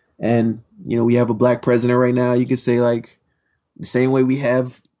 And you know, we have a black president right now. You could say like the same way we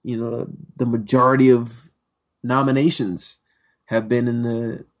have, you know, the majority of nominations have been in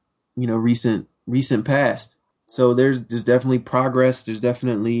the, you know, recent past. So there's definitely progress. There's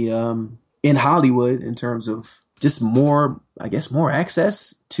definitely in Hollywood in terms of just more, I guess, more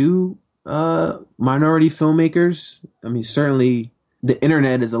access to minority filmmakers. I mean, certainly the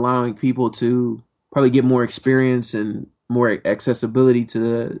internet is allowing people to probably get more experience and more accessibility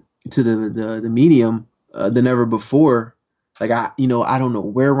to the medium than ever before. Like I don't know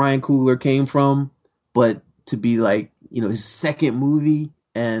where Ryan Coogler came from, but to be like, you know, his second movie.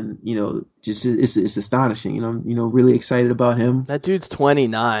 And, you know, just it's astonishing. You know, really excited about him. That dude's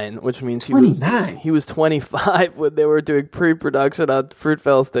 29, which means he was 25 when they were doing pre-production on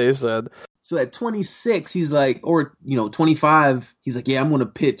Fruitvale Station. So at 26, he's like, or, you know, 25, he's like, yeah, I'm going to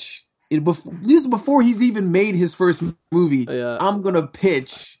pitch. This is before he's even made his first movie. Yeah. I'm going to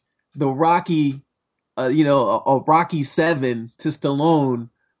pitch the Rocky, a Rocky 7 to Stallone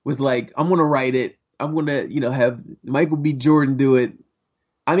with like, I'm going to write it. I'm going to, you know, have Michael B. Jordan do it.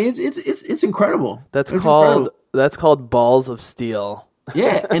 I mean, it's incredible. That's called Balls of Steel.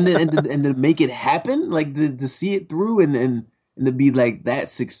 Yeah, and to make it happen, like to see it through and to be like that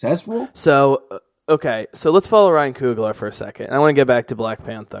successful. So okay, so let's follow Ryan Coogler for a second. I want to get back to Black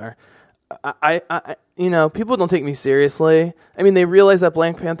Panther. I you know, people don't take me seriously. I mean, they realize that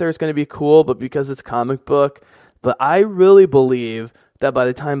Black Panther is going to be cool, but because it's comic book. But I really believe that by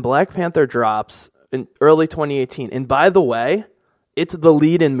the time Black Panther drops in early 2018, and by the way, it's the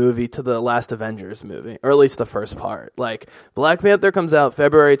lead-in movie to the last Avengers movie, or at least the first part. Like, Black Panther comes out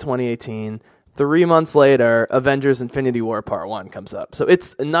February 2018. 3 months later, Avengers Infinity War Part 1 comes up. So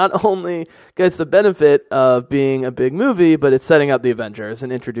it's not only gets the benefit of being a big movie, but it's setting up the Avengers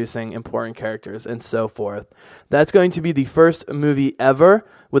and introducing important characters and so forth. That's going to be the first movie ever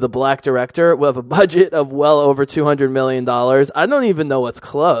with a black director with a budget of well over $200 million. I don't even know what's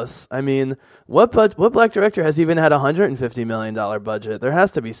close. I mean, what black director has even had a $150 million budget? There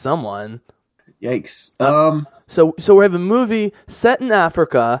has to be someone. Yikes. So we have a movie set in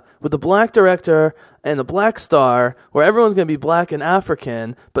Africa with a black director and a black star where everyone's going to be black and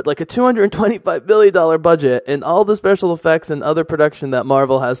African, but like a $225 billion budget and all the special effects and other production that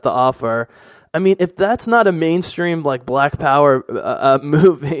Marvel has to offer. I mean, if that's not a mainstream like Black Power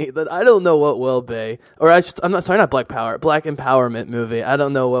movie, then I don't know what will be. Or not Black Power, Black Empowerment movie. I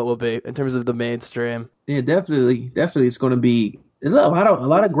don't know what will be in terms of the mainstream. Yeah, definitely, it's going to be a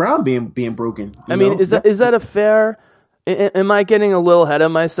lot of ground being broken. I mean, is that a fair? Am I getting a little ahead of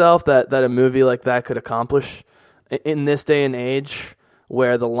myself that a movie like that could accomplish in this day and age,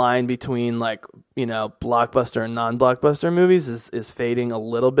 where the line between like, you know, blockbuster and non-blockbuster movies is fading a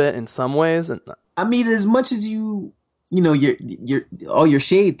little bit in some ways? And I mean, as much as you know, your all your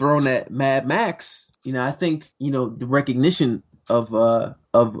shade thrown at Mad Max, you know, I think, you know, the recognition of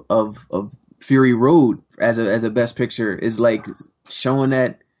Fury Road as a best picture is like showing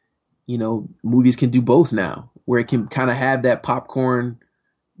that, you know, movies can do both now, where it can kind of have that popcorn,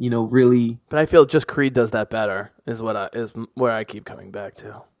 you know, really. But I feel just Creed does that better is where I keep coming back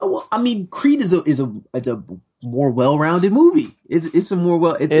to. Well, I mean, Creed is a more well-rounded movie. It's a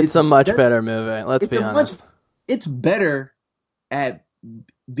more it's a much better movie. Let's be honest. It's better at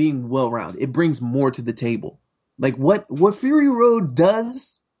being well-rounded. It brings more to the table. Like what Fury Road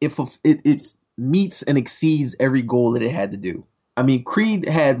does, if it meets and exceeds every goal that it had to do. I mean, Creed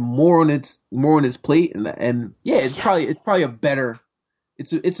had more on its plate, and yeah, it's probably a better.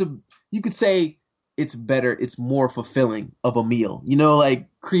 You could say it's better. It's more fulfilling of a meal. You know, like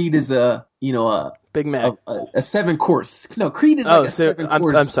Creed is a Big Mac. A 7-course. No, Creed is like a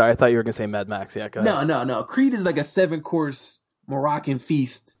 7-course. I'm sorry. I thought you were gonna say Mad Max. Yeah, go ahead. No. Creed is like a 7-course Moroccan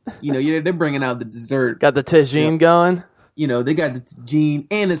feast. You know, they're bringing out the dessert. Got the tagine going. You know, they got the tagine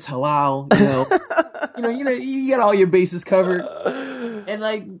and it's halal. You know, you got all your bases covered. And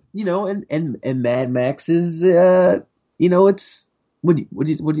like, you know, and Mad Max is, you know, it's what do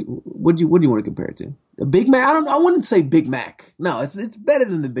you want to compare it to? A Big Mac? I wouldn't say Big Mac. No, it's better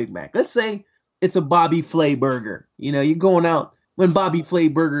than the Big Mac. Let's say it's a Bobby Flay burger. You know, you're going out when Bobby Flay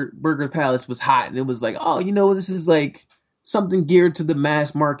Burger Palace was hot, and it was like, oh, you know, this is like something geared to the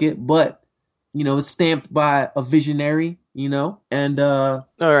mass market, but you know, it's stamped by a visionary. You know, and all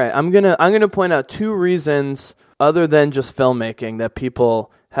right, I'm gonna point out 2 reasons other than just filmmaking that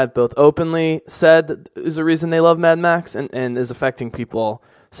people have both openly said is a reason they love Mad Max and is affecting people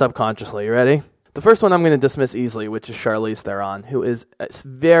subconsciously. You ready? The first one I'm going to dismiss easily, which is Charlize Theron, who is a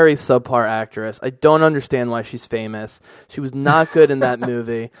very subpar actress. I don't understand why she's famous. She was not good in that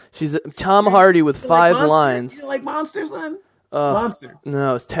movie. She's Tom Hardy with 5 lines. You like Monster, son? Monster.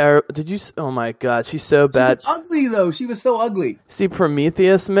 No, it's terrible. Did you? Oh my God, she's so bad. She was ugly though. She was so ugly. See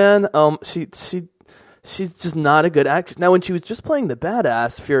Prometheus, man. She's just not a good actress. Now, when she was just playing the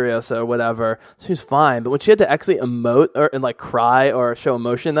badass Furiosa or whatever, she was fine. But when she had to actually emote and like cry or show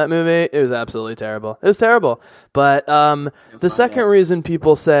emotion in that movie, it was absolutely terrible. It was terrible. But the second reason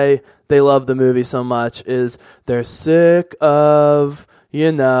people say they love the movie so much is they're sick of,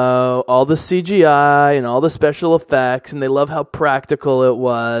 you know, all the CGI and all the special effects, and they love how practical it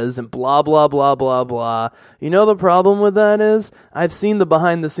was, and blah, blah, blah, blah, blah. You know the problem with that is, I've seen the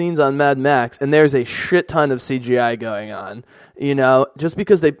behind the scenes on Mad Max, and there's a shit ton of CGI going on. You know, just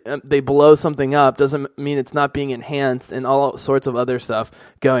because they blow something up doesn't mean it's not being enhanced and all sorts of other stuff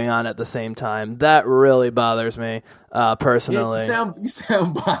going on at the same time. That really bothers me, personally. Yeah, you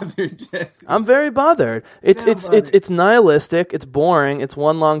sound bothered, Jesse. I'm very bothered. It's nihilistic. It's boring. It's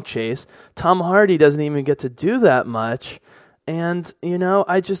one long chase. Tom Hardy doesn't even get to do that much. And, you know,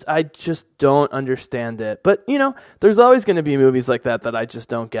 I just don't understand it. But, you know, there's always going to be movies like that I just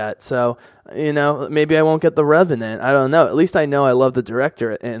don't get. So, you know, maybe I won't get The Revenant. I don't know. At least I know I love the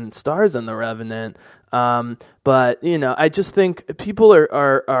director and stars in The Revenant. But, you know, I just think people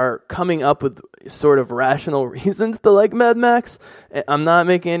are coming up with sort of rational reasons to like Mad Max. I'm not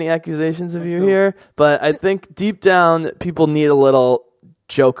making any accusations of you here, but I think deep down people need a little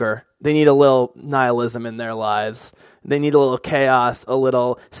Joker. They need a little nihilism in their lives. They need a little chaos, a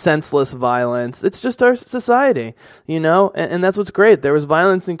little senseless violence. It's just our society, you know? And that's what's great. There was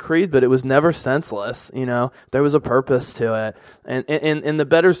violence in Creed, but it was never senseless, you know? There was a purpose to it. And in the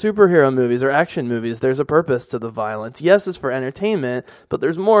better superhero movies or action movies, there's a purpose to the violence. Yes, it's for entertainment, but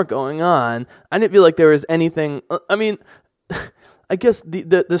there's more going on. I didn't feel like there was anything... I mean... I guess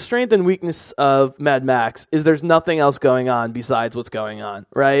the strength and weakness of Mad Max is there's nothing else going on besides what's going on,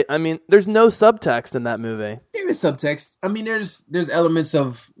 right? I mean, there's no subtext in that movie. There is subtext. I mean, there's elements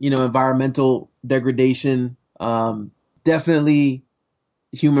of, you know, environmental degradation, definitely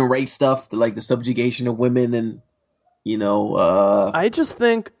human rights stuff, like the subjugation of women and, you know, I just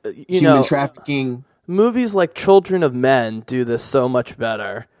think, human trafficking. Movies like Children of Men do this so much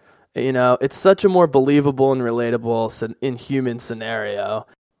better. You know, it's such a more believable and relatable inhuman scenario.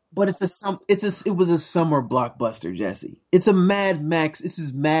 But it was a summer blockbuster, Jesse. It's a Mad Max. This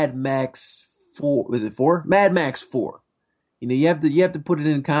is Mad Max 4. Was it 4? Mad Max 4. You know, you have to put it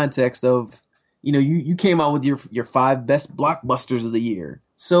in context of, you know, you came out with your 5 best blockbusters of the year.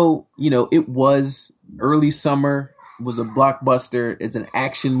 So, you know, it was early summer. It was a blockbuster. It's an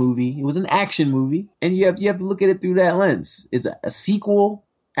action movie. It was an action movie, and you have to look at it through that lens. It's a sequel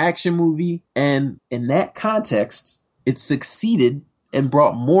action movie, and in that context, it succeeded and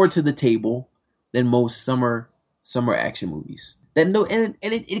brought more to the table than most summer action movies.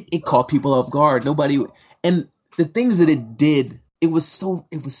 It caught people off guard. And the things that it did, it was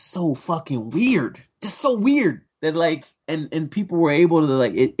so fucking weird, just so weird that like, and people were able to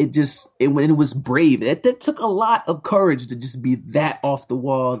like when it was brave. That took a lot of courage to just be that off the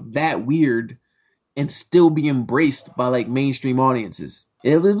wall, that weird, and still be embraced by like mainstream audiences.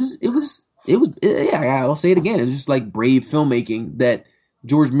 It was I'll say it again. It was just like brave filmmaking that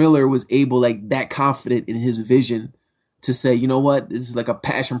George Miller was able, like, that confident in his vision to say, you know what, this is like a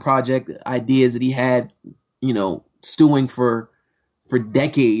passion project, ideas that he had, you know, stewing for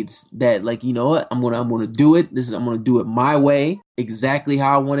decades, that like, you know what, I'm gonna do it. I'm gonna do it my way, exactly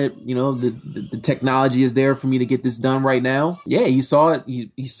how I want it. You know, the technology is there for me to get this done right now. Yeah, he saw it.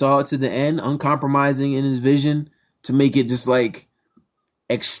 He saw it to the end, uncompromising in his vision to make it just like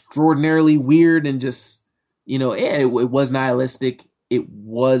extraordinarily weird and just, it was nihilistic. It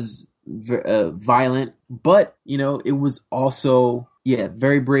was violent, but, it was also,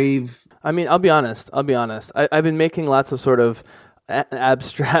 very brave. I mean, I'll be honest. I've been making lots of sort of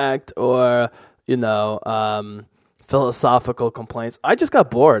abstract or, philosophical complaints. I just got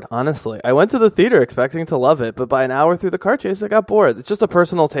bored, honestly. I went to the theater expecting to love it, but by an hour through the car chase, I got bored. It's just a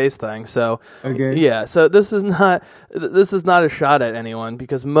personal taste thing. So, okay. Yeah. So this is not a shot at anyone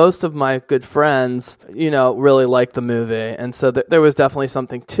because most of my good friends, really liked the movie, and so there was definitely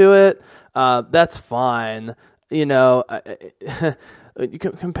something to it. That's fine.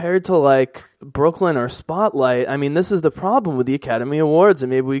 Compared to like Brooklyn or Spotlight, I mean, this is the problem with the Academy Awards, and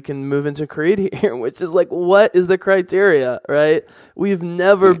maybe we can move into Creed here, which is like, what is the criteria, right? We've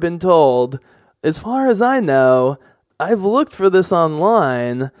never been told. As far as I know, I've looked for this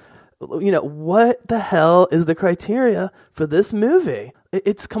online. What the hell is the criteria for this movie?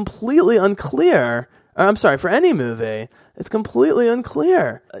 It's completely unclear. I'm sorry, for any movie. It's completely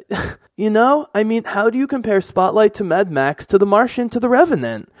unclear. I mean, how do you compare Spotlight to Mad Max to The Martian to The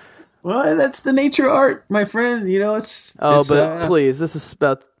Revenant? Well, that's the nature of art, my friend. Please, this is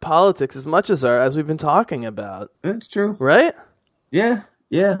about politics as much as we've been talking about. That's true. Right? Yeah.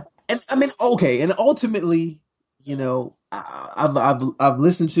 And I mean, okay, and ultimately, I've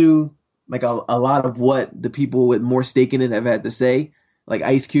listened to like a lot of what the people with more stake in it have had to say. Like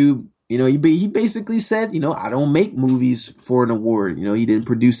Ice Cube, he basically said, I don't make movies for an award. He didn't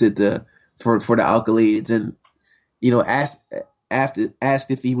produce it for the accolades, and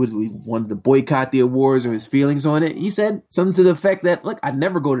asked if he wanted to boycott the awards or his feelings on it. He said something to the effect that, look, I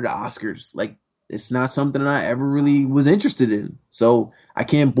never go to the Oscars. Like, it's not something I ever really was interested in. So I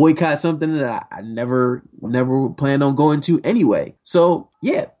can't boycott something that I never planned on going to anyway. So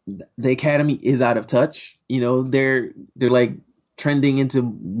yeah, the Academy is out of touch. They're like trending into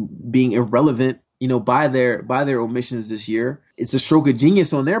being irrelevant, by their omissions this year. It's a stroke of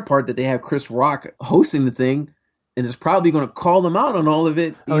genius on their part that they have Chris Rock hosting the thing, and it's probably going to call them out on all of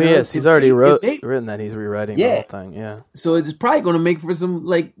it. Yes, he's already written that he's rewriting the whole thing. Yeah, so it's probably going to make for some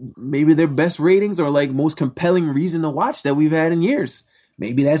like maybe their best ratings or like most compelling reason to watch that we've had in years.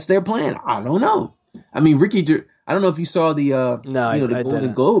 Maybe that's their plan. I don't know. I mean, I don't know if you saw the the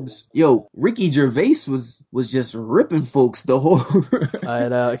Golden Globes. Yo, Ricky Gervais was just ripping folks the whole. I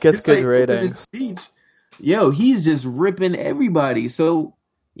know, it gets good ratings. Speech. Yo, he's just ripping everybody. So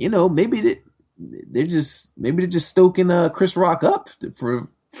maybe they're just stoking Chris Rock up for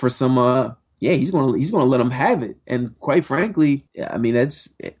some. He's gonna let him have it. And quite frankly, I mean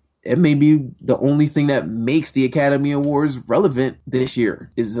it may be the only thing that makes the Academy Awards relevant this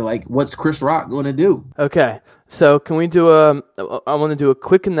year is like, what's Chris Rock going to do? Okay. So can we do I want to do a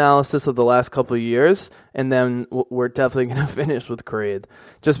quick analysis of the last couple of years, and then we're definitely going to finish with Creed.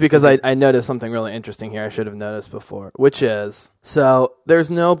 Just because I noticed something really interesting here I should have noticed before, which is, so there's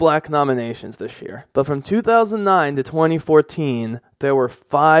no black nominations this year. But from 2009 to 2014, there were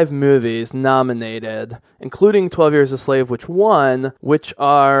 5 movies nominated, including 12 Years a Slave, which won, which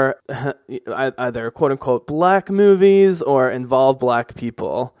are either quote-unquote black movies or involve black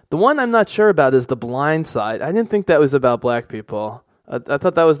people. The one I'm not sure about is The Blind Side. I didn't think that was about black people. I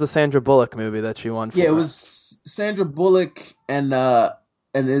thought that was the Sandra Bullock movie that she won for. Yeah, it was Sandra Bullock, and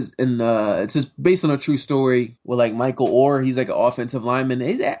it's based on a true story with like Michael Orr. He's like an offensive lineman.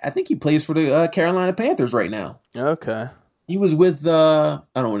 I think he plays for the Carolina Panthers right now. Okay. He was with I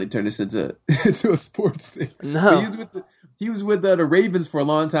don't want to turn this into a sports thing. No. But he was with the Ravens for a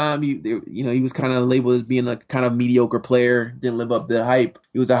long time. He was kind of labeled as being a kind of mediocre player, didn't live up to the hype.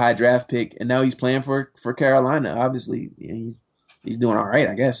 He was a high draft pick, and now he's playing for Carolina. Obviously, he's doing all right,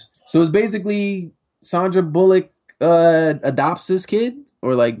 I guess. So it's basically Sandra Bullock adopts this kid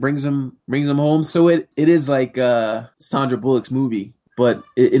or like brings him home. So it is like Sandra Bullock's movie, but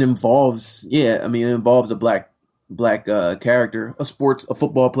it involves a black character, a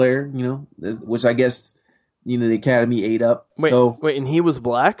football player, which I guess the Academy ate up. Wait, and he was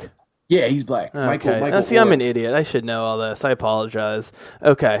black? Yeah, he's black. Okay. Michael See, Orr. I'm an idiot. I should know all this. I apologize.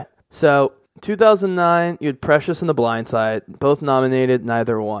 Okay, so 2009, you had Precious and The Blind Side, both nominated,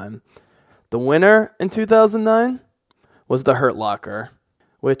 neither won. The winner in 2009 was The Hurt Locker,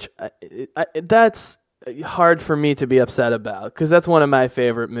 which that's hard for me to be upset about because that's one of my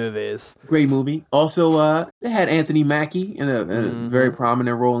favorite movies. Great movie. Also, they had Anthony Mackie in a very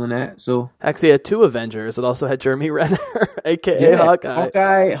prominent role in that. So actually, it had two Avengers. It also had Jeremy Renner, aka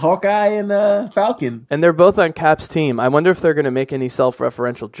Hawkeye, and Falcon. And they're both on Cap's team. I wonder if they're going to make any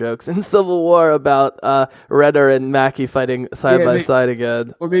self-referential jokes in Civil War about Renner and Mackie fighting side by side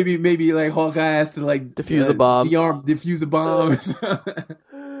again, or maybe like Hawkeye has to like defuse a bomb, defuse a bomb.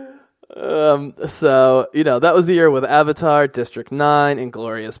 So, that was the year with Avatar, District 9,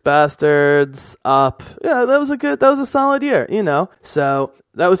 Inglourious Bastards, Up. Yeah, that was a solid year, So,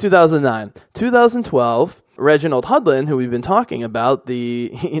 that was 2009. 2012, Reginald Hudlin, who we've been talking about, the,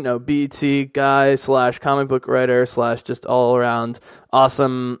 BET guy / comic book writer / just all around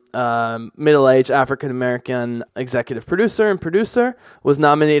awesome middle-aged African-American executive producer and producer, was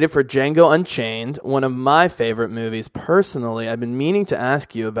nominated for Django Unchained, one of my favorite movies personally. I've been meaning to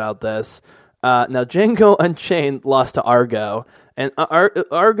ask you about this. Now, Django Unchained lost to Argo. And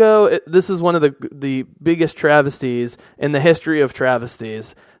Argo, this is one of the biggest travesties in the history of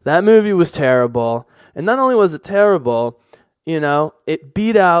travesties. That movie was terrible. And not only was it terrible, it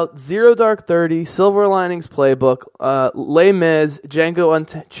beat out Zero Dark 30, Silver Linings Playbook, Les Mis, Django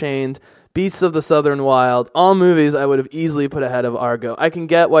Unchained, Beasts of the Southern Wild, all movies I would have easily put ahead of Argo. I can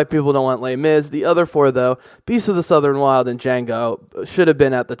get why people don't want Les Mis. The other four, though, Beasts of the Southern Wild and Django, should have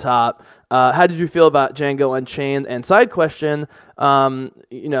been at the top. How did you feel about Django Unchained? And side question,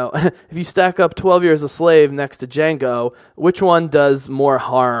 if you stack up 12 Years a Slave next to Django, which one does more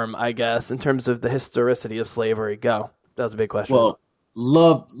harm, I guess, in terms of the historicity of slavery? Go. That was a big question. Well,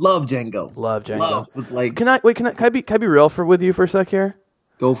 love Django. Love Django. Like, can I be real with you for a sec here?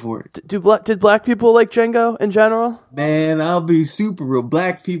 Go for it. Did black people like Django in general? Man, I'll be super real.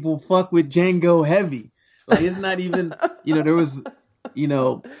 Black people fuck with Django heavy. Like, it's not even, there was,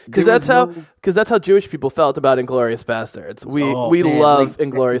 because that's how Jewish people felt about Inglourious Bastards. We love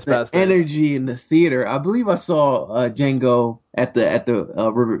Inglourious Bastards. Energy in the theater. I believe I saw Django at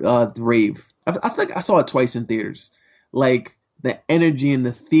the rave. I think I saw it twice in theaters. Like, the energy in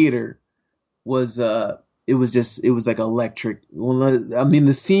the theater was it was like electric. I mean,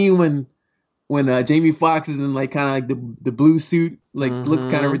 the scene when Jamie Foxx is in like kind of like the blue suit, like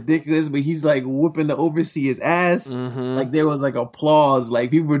looked kind of ridiculous, but he's like whooping the overseer's ass. Like, there was like applause,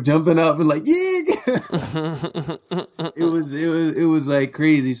 like people were jumping up and like, yeah. it was like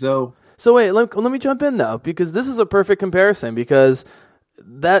crazy. So wait, let me jump in though, because this is a perfect comparison, because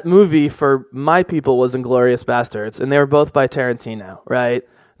that movie for my people was Inglourious Bastards, and they were both by Tarantino, right?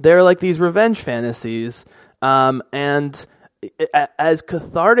 They're like these revenge fantasies, and as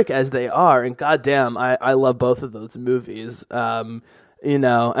cathartic as they are, and goddamn, I love both of those movies. I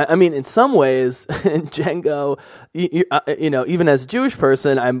mean, in some ways, in Django, even as a Jewish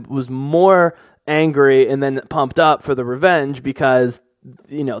person, I was more angry and then pumped up for the revenge because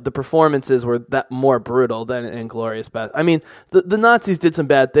the performances were that more brutal than in Inglourious Bastards. I mean, the Nazis did some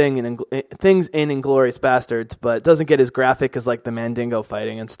bad things in Inglourious Bastards, but it doesn't get as graphic as like the Mandingo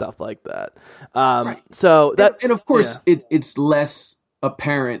fighting and stuff like that. Right. So that, and of course, it's less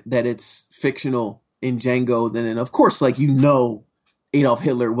apparent that it's fictional in Django than in, of course, like Adolf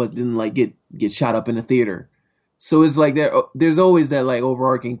Hitler didn't like get shot up in a theater. So it's like there's always that like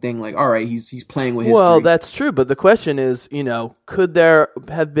overarching thing, like, all right, he's playing with history. Well, that's true, but the question is, could there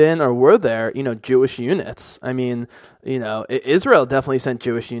have been, or were there, Jewish units? I mean, Israel definitely sent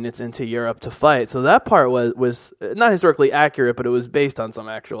Jewish units into Europe to fight, so that part was not historically accurate, but it was based on some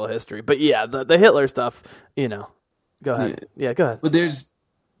actual history. But yeah, the Hitler stuff, go ahead. Yeah, go ahead. But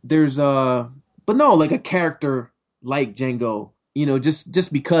but no, like a character like Django,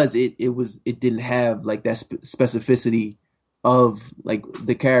 just because it didn't have like that specificity of like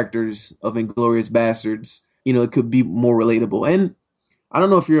the characters of Inglourious Bastards, it could be more relatable. And I don't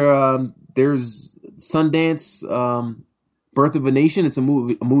know if you're there's Sundance, Birth of a Nation. It's a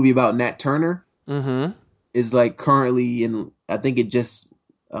movie about Nat Turner. Is like currently in, I think it just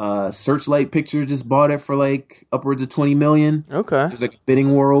Searchlight Pictures just bought it for like upwards of $20 million. Okay, there's like a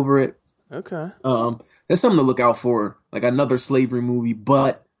bidding war over it. Okay, there's something to look out for, like another slavery movie,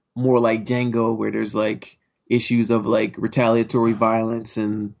 but more like Django, where there's like issues of like retaliatory violence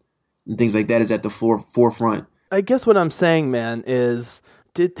and things like that is at the forefront. I guess what I'm saying, man, is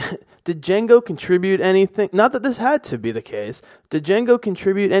did Django contribute anything? Not that this had to be the case. Did Django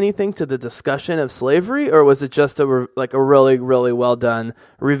contribute anything to the discussion of slavery, or was it just a really, really well done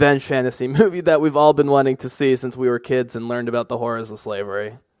revenge fantasy movie that we've all been wanting to see since we were kids and learned about the horrors of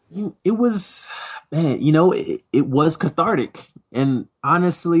slavery? It was, man, it was cathartic. And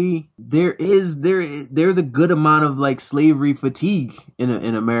honestly, there's a good amount of like slavery fatigue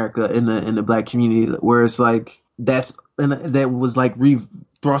in America in the black community, where it's like that was like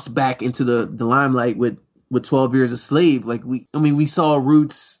thrust back into the limelight with 12 Years a Slave. Like we saw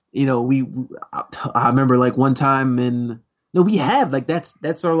roots. I remember like one time no, we have like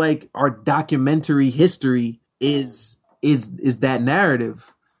that's our like our documentary history is that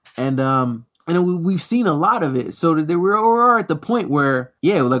narrative, and we've seen a lot of it. So that we're at the point where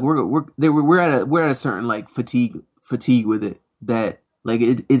like we're at a certain like fatigue with it, that like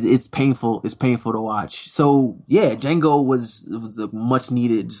it's painful. It's painful to watch. So yeah, Django was a much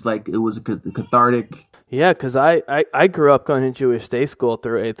needed, just like it was a cathartic. Yeah, because I grew up going to Jewish day school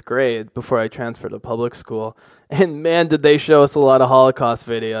through 8th grade before I transferred to public school. And man, did they show us a lot of Holocaust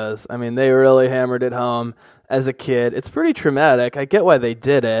videos. I mean, they really hammered it home as a kid. It's pretty traumatic. I get why they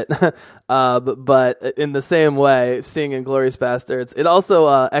did it. But in the same way, seeing Inglourious Basterds, it also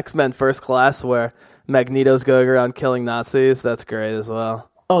X-Men First Class, where Magneto's going around killing Nazis. That's great as well.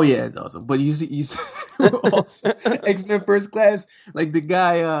 Oh yeah, it's awesome. But you see X-Men First Class, like the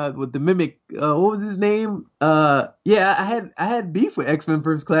guy with the mimic. What was his name? Yeah, I had beef with X-Men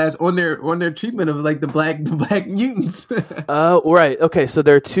First Class on their treatment of like the black mutants. Oh, right. Okay, so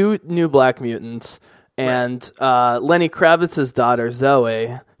there are two new black mutants, and Lenny Kravitz's daughter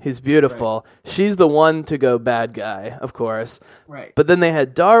Zoe, who's beautiful. Right. She's the one to go bad guy, of course. Right. But then they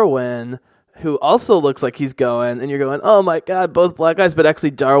had Darwin, who also looks like he's going, and you're going, oh my god, both black guys, but actually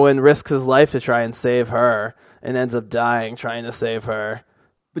Darwin risks his life to try and save her, and ends up dying trying to save her.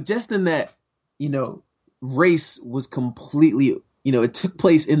 But just in that, race was completely, it took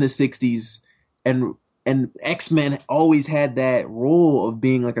place in the 60s, and X-Men always had that role of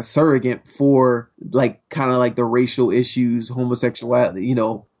being like a surrogate for like kind of like the racial issues, homosexuality,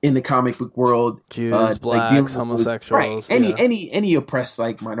 in the comic book world, Jews, blacks, homosexuals, right? Any oppressed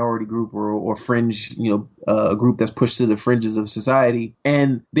like minority group or fringe, a group that's pushed to the fringes of society.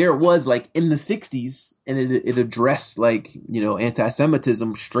 And there it was like in the 60s, and it addressed like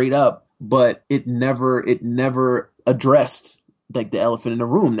anti-Semitism straight up, but it never addressed like the elephant in the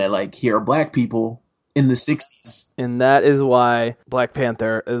room, that like here are black people in the 60s. And that is why Black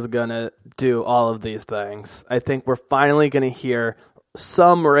Panther is gonna do all of these things. I think we're finally gonna hear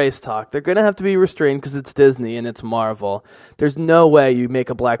some race talk. They're going to have to be restrained because it's Disney and it's Marvel. There's no way you make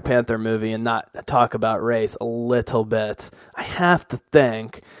a Black Panther movie and not talk about race a little bit. I have to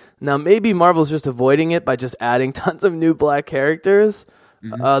think. Now, maybe Marvel's just avoiding it by just adding tons of new black characters,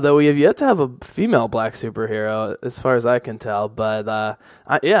 though we have yet to have a female black superhero, as far as I can tell. But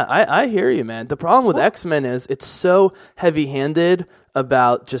I hear you, man. The problem with X-Men is it's so heavy-handed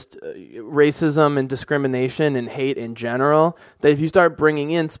about just racism and discrimination and hate in general, that if you start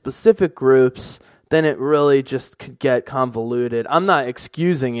bringing in specific groups, then it really just could get convoluted. I'm not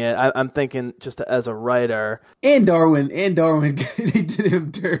excusing it. I'm thinking just as a writer. And Darwin, they did him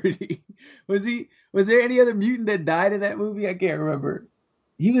dirty. Was there any other mutant that died in that movie? I can't remember.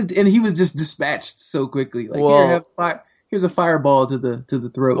 He was just dispatched so quickly. Like, here's a fireball to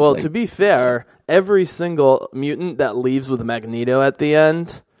the throat. Well, to be fair, every single mutant that leaves with Magneto at the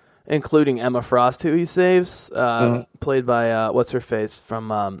end, including Emma Frost, who he saves, played by what's her face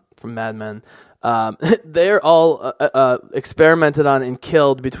from Mad Men, they're all experimented on and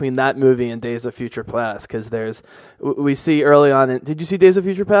killed between that movie and Days of Future Past. Because we see early on. Did you see Days of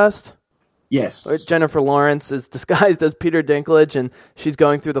Future Past? Yes. Jennifer Lawrence is disguised as Peter Dinklage, and she's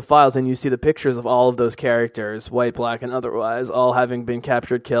going through the files, and you see the pictures of all of those characters, white, black, and otherwise, all having been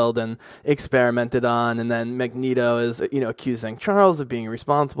captured, killed, and experimented on. And then Magneto is, accusing Charles of being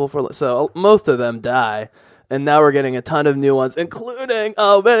responsible for. So most of them die, and now we're getting a ton of new ones, including,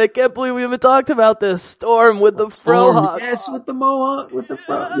 oh man, I can't believe we haven't talked about this, Storm with the Frohawk. Yes, with the mohawk, with the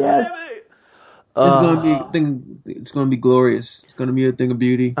fro. Yes. It's going to be glorious. It's going to be a thing of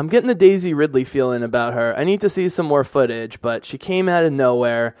beauty. I'm getting the Daisy Ridley feeling about her. I need to see some more footage, but she came out of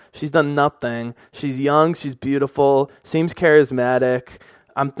nowhere. She's done nothing. She's young. She's beautiful. Seems charismatic.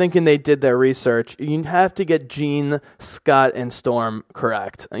 I'm thinking they did their research. You have to get Jean, Scott, and Storm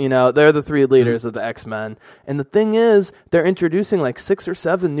correct. They're the three leaders of the X-Men. And the thing is, they're introducing like 6 or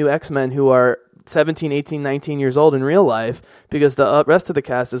 7 new X-Men who are 17, 18, 19 years old in real life, because the rest of the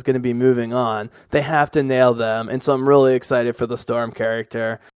cast is going to be moving on. They have to nail them, and so I'm really excited for the Storm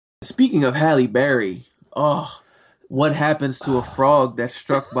character. Speaking of Halle Berry, what happens to a frog that's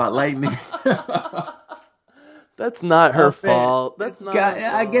struck by lightning? That's not her fault. That's not.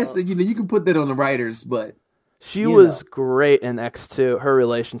 I guess that you can put that on the writers, but she was great in X2. Her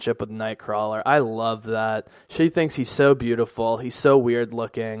relationship with Nightcrawler, I love that. She thinks he's so beautiful. He's so weird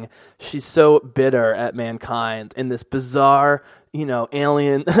looking. She's so bitter at mankind in this bizarre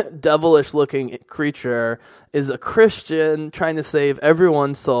alien, devilish looking creature is a Christian trying to save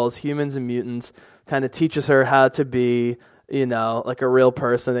everyone's souls, humans and mutants, kind of teaches her how to be, like a real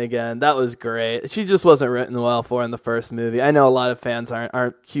person again. That was great. She just wasn't written well for in the first movie. I know a lot of fans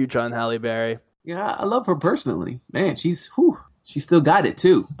aren't huge on Halle Berry. Yeah, I love her personally. Man, she still got it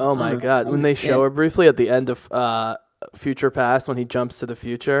too. Oh my God. When they show her briefly at the end of Future Past, when he jumps to the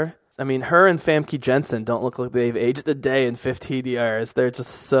future, I mean, her and Famke Jensen don't look like they've aged a day in 15 years. They're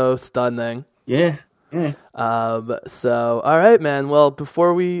just so stunning. Yeah. So, all right, man. Well,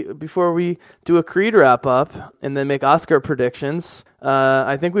 before we do a Creed wrap up and then make Oscar predictions,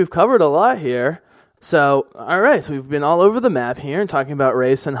 I think we've covered a lot here. So, all right. So we've been all over the map here and talking about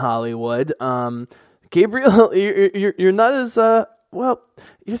race in Hollywood. Gabriel, you're not as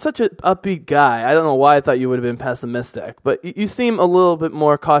you're such an upbeat guy. I don't know why I thought you would have been pessimistic, but you seem a little bit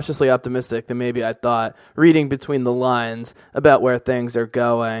more cautiously optimistic than maybe I thought, reading between the lines about where things are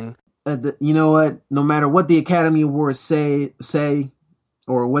going. You know what? No matter what the Academy Awards say,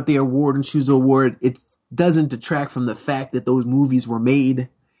 or what they award and choose to award, it doesn't detract from the fact that those movies were made,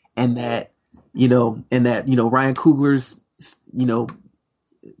 and that Ryan Coogler's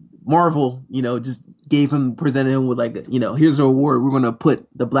Marvel just presented him with here's an award. We're going to put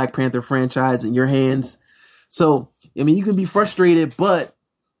the Black Panther franchise in your hands. So I mean, you can be frustrated, but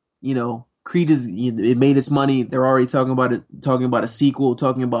Creed it made its money. They're already talking about a sequel,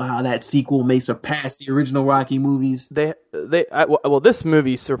 talking about how that sequel may surpass the original Rocky movies. This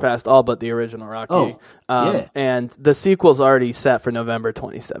movie surpassed all but the original Rocky. Yeah. And the sequel's already set for November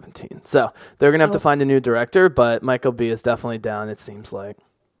 2017. So they're gonna have to find a new director, but Michael B is definitely down. It seems like.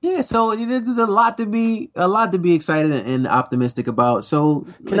 Yeah, so there's a lot to be excited and optimistic about. So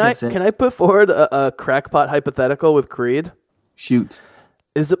can I put forward a crackpot hypothetical with Creed? Shoot.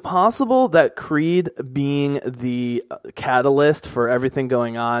 Is it possible that Creed being the catalyst for everything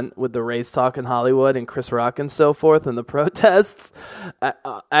going on with the race talk in Hollywood and Chris Rock and so forth and the protests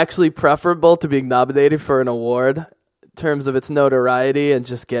actually preferable to being nominated for an award in terms of its notoriety and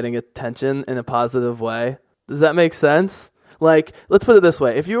just getting attention in a positive way? Does that make sense? Like, let's put it this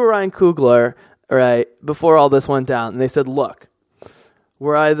way. If you were Ryan Coogler, right, before all this went down, and they said, look,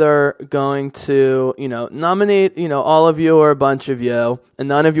 we're either going to, nominate, all of you or a bunch of you, and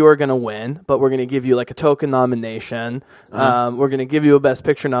none of you are going to win, but we're going to give you like a token nomination. We're going to give you a Best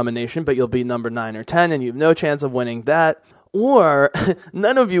Picture nomination, but you'll be number 9 or 10, and you have no chance of winning that. Or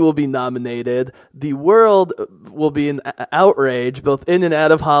none of you will be nominated. The world will be in outrage, both in and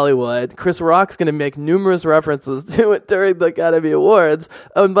out of Hollywood. Chris Rock's going to make numerous references to it during the Academy Awards.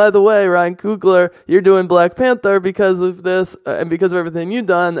 Oh, and by the way, Ryan Coogler, you're doing Black Panther because of this and because of everything you've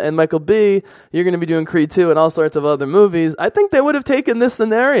done. And Michael B., you're going to be doing Creed 2 and all sorts of other movies. I think they would have taken this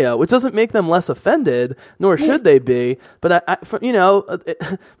scenario, which doesn't make them less offended, nor should they be. But,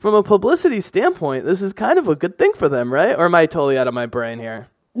 from a publicity standpoint, this is kind of a good thing for them, right? Or am I totally out of my brain here?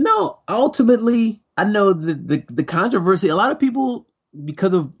 No, ultimately, I know the controversy. A lot of people,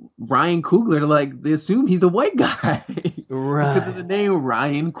 because of Ryan Coogler, they assume he's a white guy, right? Because of the name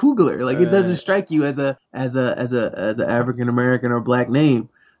Ryan Coogler. Like, right. It doesn't strike you as a African American or black name.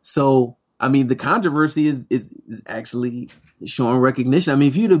 So, I mean, the controversy is actually showing recognition. I mean,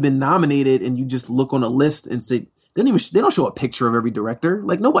 if you'd have been nominated and you just look on a list and say, they don't show a picture of every director.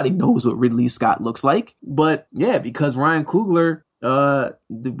 Like, nobody knows what Ridley Scott looks like. But yeah, because Ryan Coogler,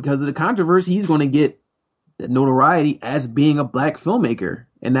 because of the controversy, he's going to get notoriety as being a black filmmaker.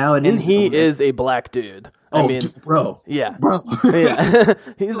 And now he is a black dude. Bro. Yeah. Bro. Yeah.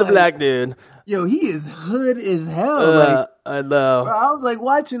 He's a black dude. Yo, he is hood as hell. I know. Bro, I was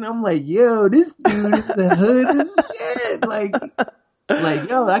watching, I'm like, yo, this dude is a hood as shit.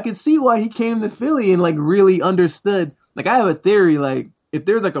 Yo, I can see why he came to Philly and really understood. I have a theory, if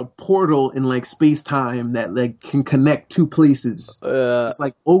there's a portal in space time that can connect two places, it's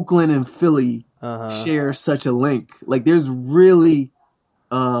Oakland and Philly share such a link. There's really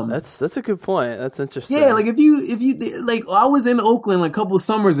that's a good point. That's interesting. Yeah, if you I was in Oakland a couple of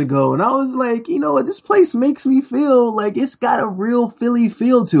summers ago, and I was you know what, this place makes me feel it's got a real Philly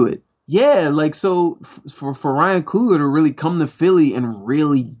feel to it. Yeah, so for Ryan Coogler to really come to Philly and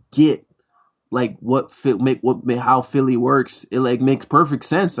really get how Philly works, it makes perfect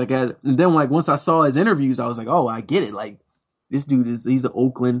sense. And then once I saw his interviews, I was oh, I get it. This dude he's an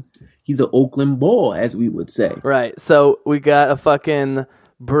Oakland bull, as we would say. Right. So we got a fucking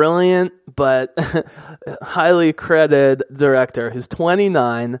brilliant but highly credited director who's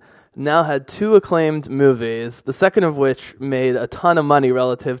 29. Now had 2 acclaimed movies, the second of which made a ton of money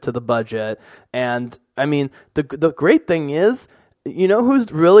relative to the budget. And I mean, the great thing is, You know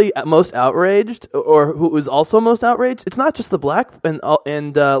who's really most outraged, or who is also most outraged? It's not just the black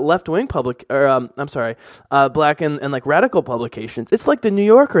and left wing black and like radical publications. It's like the New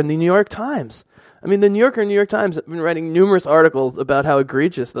Yorker and the New York Times. I mean, the New Yorker and New York Times have been writing numerous articles about how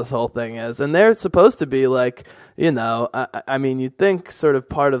egregious this whole thing is, and they're supposed to be like, I mean, you'd think sort of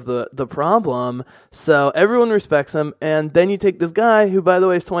part of the problem. So everyone respects him, and then you take this guy who, by the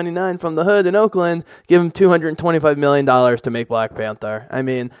way, is 29 from the hood in Oakland, give him $225 million to make Black Panther. I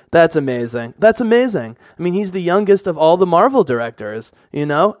mean, that's amazing. That's amazing. I mean, he's the youngest of all the Marvel directors.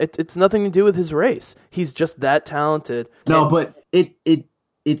 It's nothing to do with his race. He's just that talented. No, but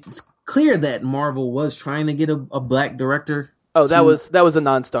it's clear that Marvel was trying to get a black director. Oh, that was a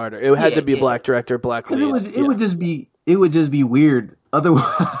non-starter. It had to be a black director, black lead. It would just be weird otherwise.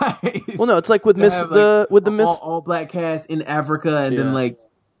 Well, no, it's like with all black cast in Africa, and then like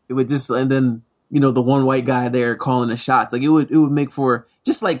it would just, and then the one white guy there calling the shots. Like it would make for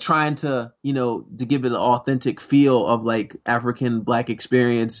just like trying to to give it an authentic feel of like African black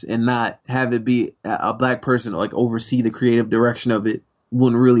experience, and not have it be a black person like oversee the creative direction of it.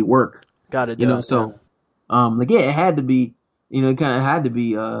 Wouldn't really work. Got it. So it had to be. It kind of had to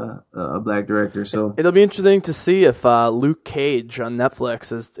be a black director. So it'll be interesting to see if Luke Cage on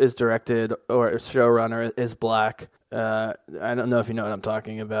Netflix is directed, or showrunner is black. I don't know if you know what I'm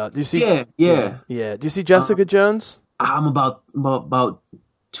talking about. Do you see? Yeah. Do you see Jessica Jones? I'm about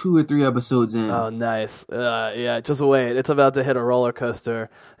 2 or 3 episodes in. Oh, nice. Just wait. It's about to hit a roller coaster.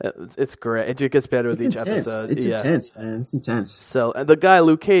 It's great. It gets better with each episode. It's intense, man. It's intense. So the guy,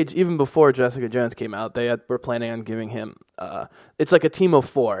 Luke Cage, even before Jessica Jones came out, they were planning on giving him, it's like a team of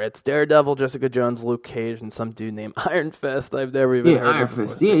 4. It's Daredevil, Jessica Jones, Luke Cage, and some dude named Iron Fist. I've never even heard of. Iron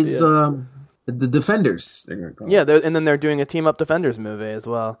Fist. Yeah, it's the Defenders. They're gonna call it. Yeah, and then they're doing a Team Up Defenders movie as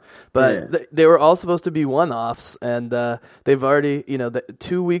well. But they were all supposed to be one-offs, and they've already,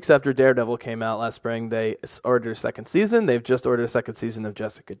 2 weeks after Daredevil came out last spring, they ordered a second season. They've just ordered a second season of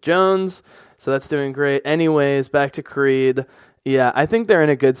Jessica Jones, so that's doing great. Anyways, back to Creed. Yeah, I think they're in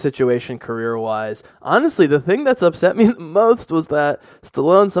a good situation career-wise. Honestly, the thing that's upset me the most was that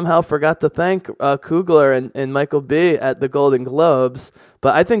Stallone somehow forgot to thank Coogler and Michael B. at the Golden Globes.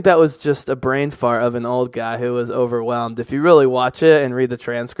 But I think that was just a brain fart of an old guy who was overwhelmed. If you really watch it and read the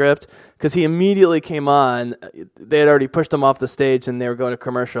transcript, because he immediately came on, they had already pushed him off the stage and they were going to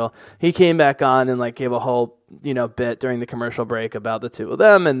commercial. He came back on and like gave a whole bit during the commercial break about the two of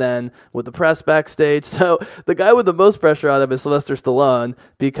them, and then with the press backstage. So the guy with the most pressure on him is Sylvester Stallone,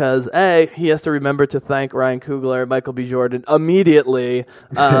 because A, he has to remember to thank Ryan Coogler and Michael B. Jordan immediately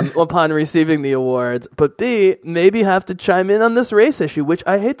upon receiving the awards, but B, maybe have to chime in on this race issue, which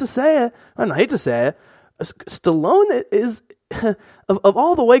I hate to say it. Stallone is of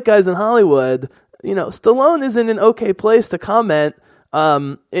all the white guys in Hollywood, Stallone is in an okay place to comment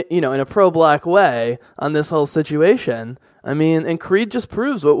in a pro-black way on this whole situation. I mean, and Creed just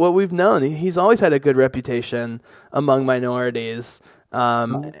proves what we've known. He's always had a good reputation among minorities. I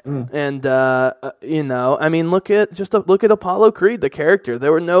mean, look at Apollo Creed, the character.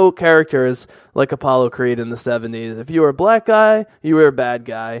 There were no characters like Apollo Creed in the 70s. If you were a black guy, you were a bad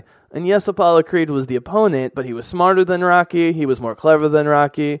guy. And yes, Apollo Creed was the opponent, but he was smarter than Rocky. He was more clever than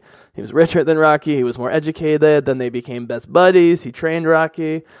Rocky. He was richer than Rocky. He was more educated. Then they became best buddies. He trained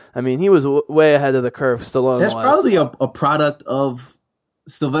Rocky. I mean, he was way ahead of the curve. Stallone That's was. probably a product of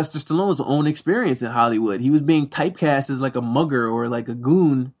Sylvester Stallone's own experience in Hollywood. He was being typecast as like a mugger or like a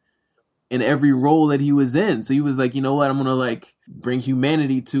goon in every role that he was in. So he was like, you know what? I'm going to like bring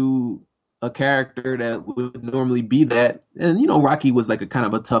humanity to a character that would normally be that. And, Rocky was like a kind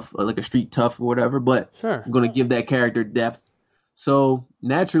of a tough, like a street tough or whatever, but sure. I'm going to give that character depth. So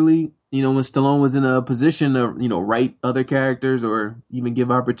naturally, when Stallone was in a position to, write other characters or even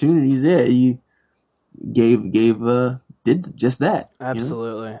give opportunities, he did just that.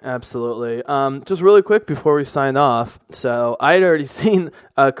 Absolutely. Absolutely. Just really quick before we sign off. So I had already seen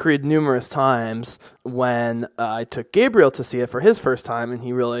Creed numerous times when I took Gabriel to see it for his first time, and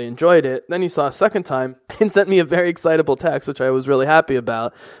he really enjoyed it. Then he saw a second time and sent me a very excitable text, which I was really happy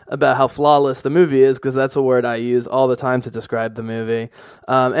about how flawless the movie is, because that's a word I use all the time to describe the movie.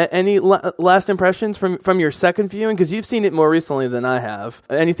 Any last impressions from your second viewing? Because you've seen it more recently than I have.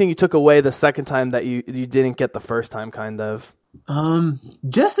 Anything you took away the second time that you didn't get the first time, kind of?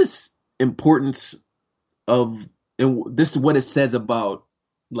 Just this importance of, and this is what it says about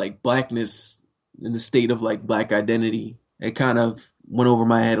like blackness in the state of like black identity. It kind of went over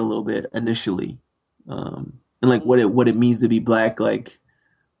my head a little bit initially, and like what it means to be black. Like,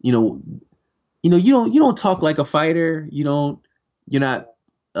 you don't talk like a fighter. You're not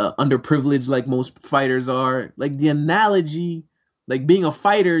underprivileged like most fighters are. Like the analogy like being a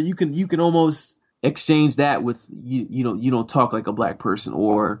fighter, you can almost exchange that with you don't talk like a black person,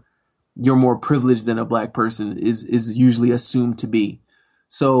 or you're more privileged than a black person is usually assumed to be.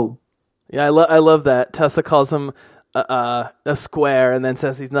 So yeah, I love that. Tessa calls him a square, and then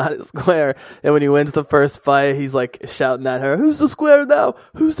says he's not a square. And when he wins the first fight, he's like shouting at her, "Who's the square now?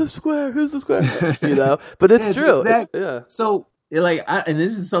 Who's the square? Who's the square?" You know, but it's true. Exactly. Yeah. So like, and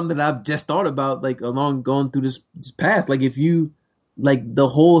this is something that I've just thought about, like along going through this path. Like if you like the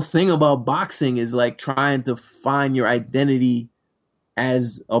whole thing about boxing is like trying to find your identity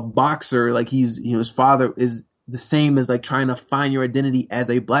as a boxer. Like his father is the same as like trying to find your identity as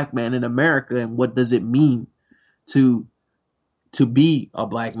a black man in America, and what does it mean to be a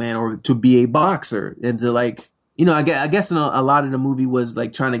black man or to be a boxer, and to like, I guess in a lot of the movie was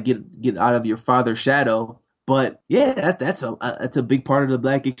like trying to get out of your father's shadow. But yeah, that's a big part of the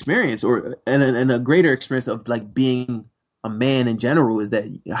black experience, and a greater experience of like being a man in general, is that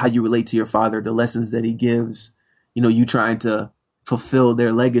how you relate to your father, the lessons that he gives, you trying to fulfill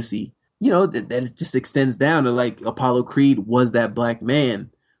their legacy. That just extends down to like Apollo Creed was that black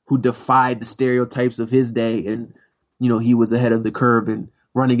man who defied the stereotypes of his day, and he was ahead of the curve and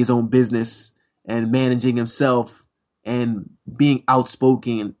running his own business and managing himself and being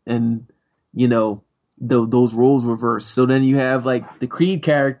outspoken, and those roles reversed. So then you have like the Creed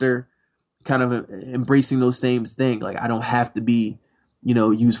character kind of embracing those same things. Like I don't have to be,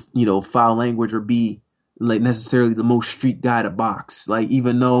 use foul language or be like necessarily the most street guy to box. Like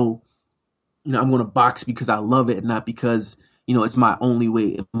even though I'm going to box because I love it, and not because it's my only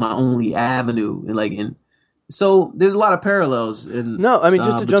way, my only avenue. And so there's a lot of parallels. No, I mean,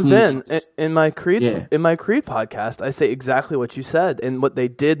 just to jump in my Creed podcast, I say exactly what you said and what they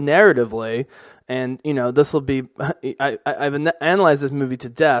did narratively. And, this will be, I've analyzed this movie to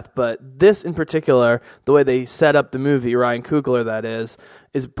death, but this in particular, the way they set up the movie, Ryan Coogler that is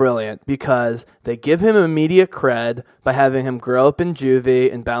brilliant, because they give him immediate cred by having him grow up in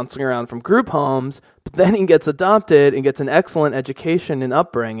juvie and bouncing around from group homes, but then he gets adopted and gets an excellent education and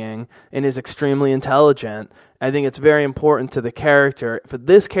upbringing and is extremely intelligent. I think it's very important to the character. For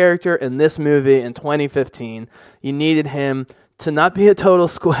this character in this movie in 2015, you needed him to not be a total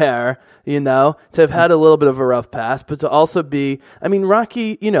square, to have had a little bit of a rough past, but to also be,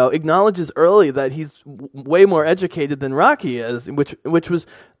 Rocky, acknowledges early that he's way more educated than Rocky is, which was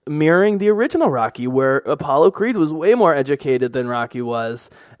mirroring the original Rocky, where Apollo Creed was way more educated than Rocky was.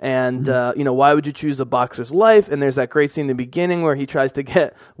 And, why would you choose a boxer's life? And there's that great scene in the beginning where he tries to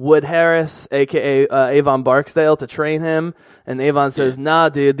get Wood Harris, a.k.a. Avon Barksdale, to train him. And Avon says, nah,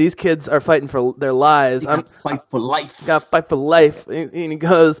 dude, these kids are fighting for their lives. Got to fight for life. Got to fight for life. And he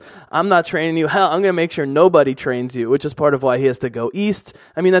goes, I'm not training you. Hell, I'm going to make sure nobody trains you, which is part of why he has to go east.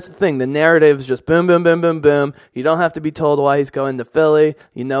 That's the thing. The narrative is just boom, boom, boom, boom, boom. You don't have to be told why he's going to Philly.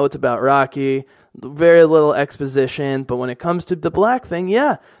 It's about Rocky. Very little exposition. But when it comes to the black thing,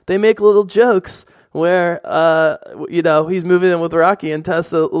 yeah, they make little jokes where, he's moving in with Rocky, and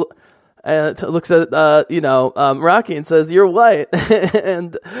Tessa looks at Rocky and says, "You're white,"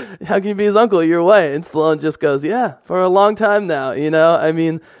 and how can you be his uncle? You're white, and Stallone just goes, "Yeah, for a long time now."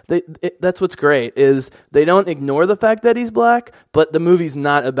 That's what's great is they don't ignore the fact that he's black, but the movie's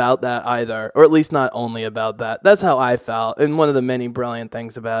not about that either, or at least not only about that. That's how I felt, and one of the many brilliant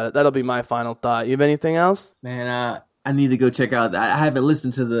things about it. That'll be my final thought. You have anything else? Man, I need to go check out. I haven't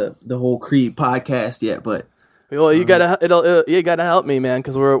listened to the whole Creed podcast yet, but. Well, you gotta help me, man,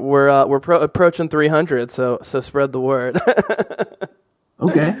 because we're approaching 300, so spread the word.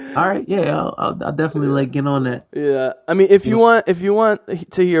 Okay, all right, yeah, I'll definitely get on that. Yeah, if you want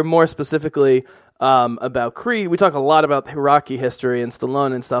to hear more specifically about Creed, we talk a lot about Rocky history and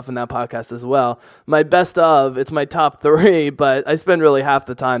Stallone and stuff in that podcast as well. My best of, it's my top 3, but I spend really half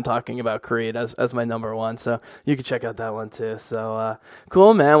the time talking about Creed as my number 1, so you can check out that one too. So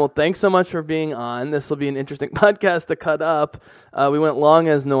cool, man. Well, thanks so much for being on. This will be an interesting podcast to cut up. We went long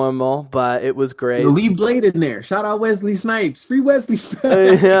as normal, but it was great. Leave Blade in there. Shout out Wesley Snipes. Free Wesley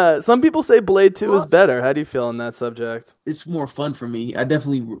Snipes. Yeah, some people say Blade 2 is better. How do you feel on that subject? It's more fun for me. I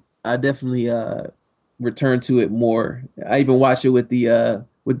definitely return to it more. I even watch it with the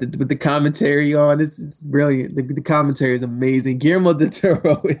commentary on. It's brilliant. The commentary is amazing. Guillermo del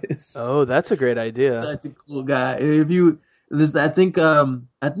Toro is. Oh, that's a great idea. Such a cool guy. I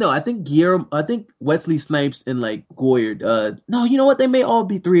think Wesley Snipes and like Goyer. No, you know what? They may all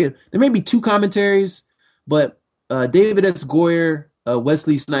be 3. There may be 2 commentaries, but David S. Goyer,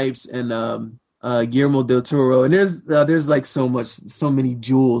 Wesley Snipes, and Guillermo del Toro, and there's like so many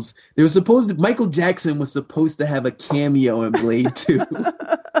jewels. Michael Jackson was supposed to have a cameo in Blade 2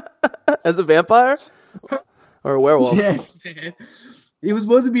 as a vampire. or a werewolf. Yes, man. It was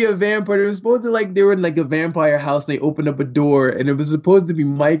supposed to be a vampire. It was supposed to like they were in like a vampire house. And they opened up a door, and it was supposed to be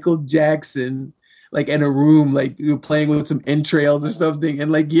Michael Jackson, like in a room, like you were playing with some entrails or something.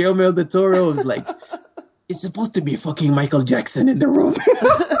 And like Guillermo del Toro was like, "It's supposed to be fucking Michael Jackson in the room."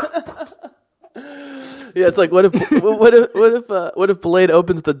 Yeah, it's like what if Blade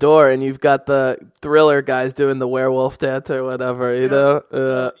opens the door and you've got the Thriller guys doing the werewolf dance or whatever, you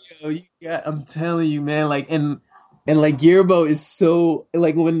know? I'm telling you, man. Like and like Guillermo is so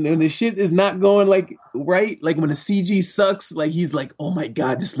like when the shit is not going like right, like when the CG sucks, like he's like, "Oh my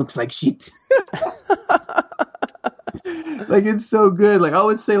god, this looks like shit." Like it's so good. Like I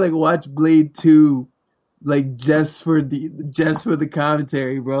would say, like watch Blade 2, like just for the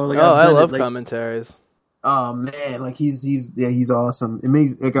commentary, bro. Like I love commentaries. Oh man, like he's awesome. It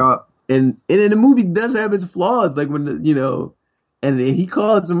makes like and the movie does have its flaws, like when and he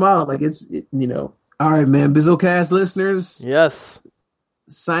calls them out, like All right, man, Bizzlecast listeners. Yes.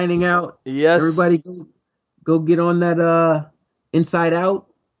 Signing out. Yes. Everybody go get on that Inside Out.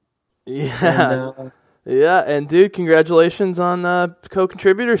 Yeah. Yeah, and dude, congratulations on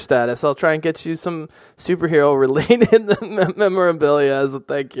co-contributor status. I'll try and get you some superhero-related memorabilia as a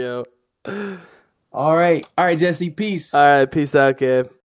thank you. All right, Jesse, peace. All right, peace out, Gabe.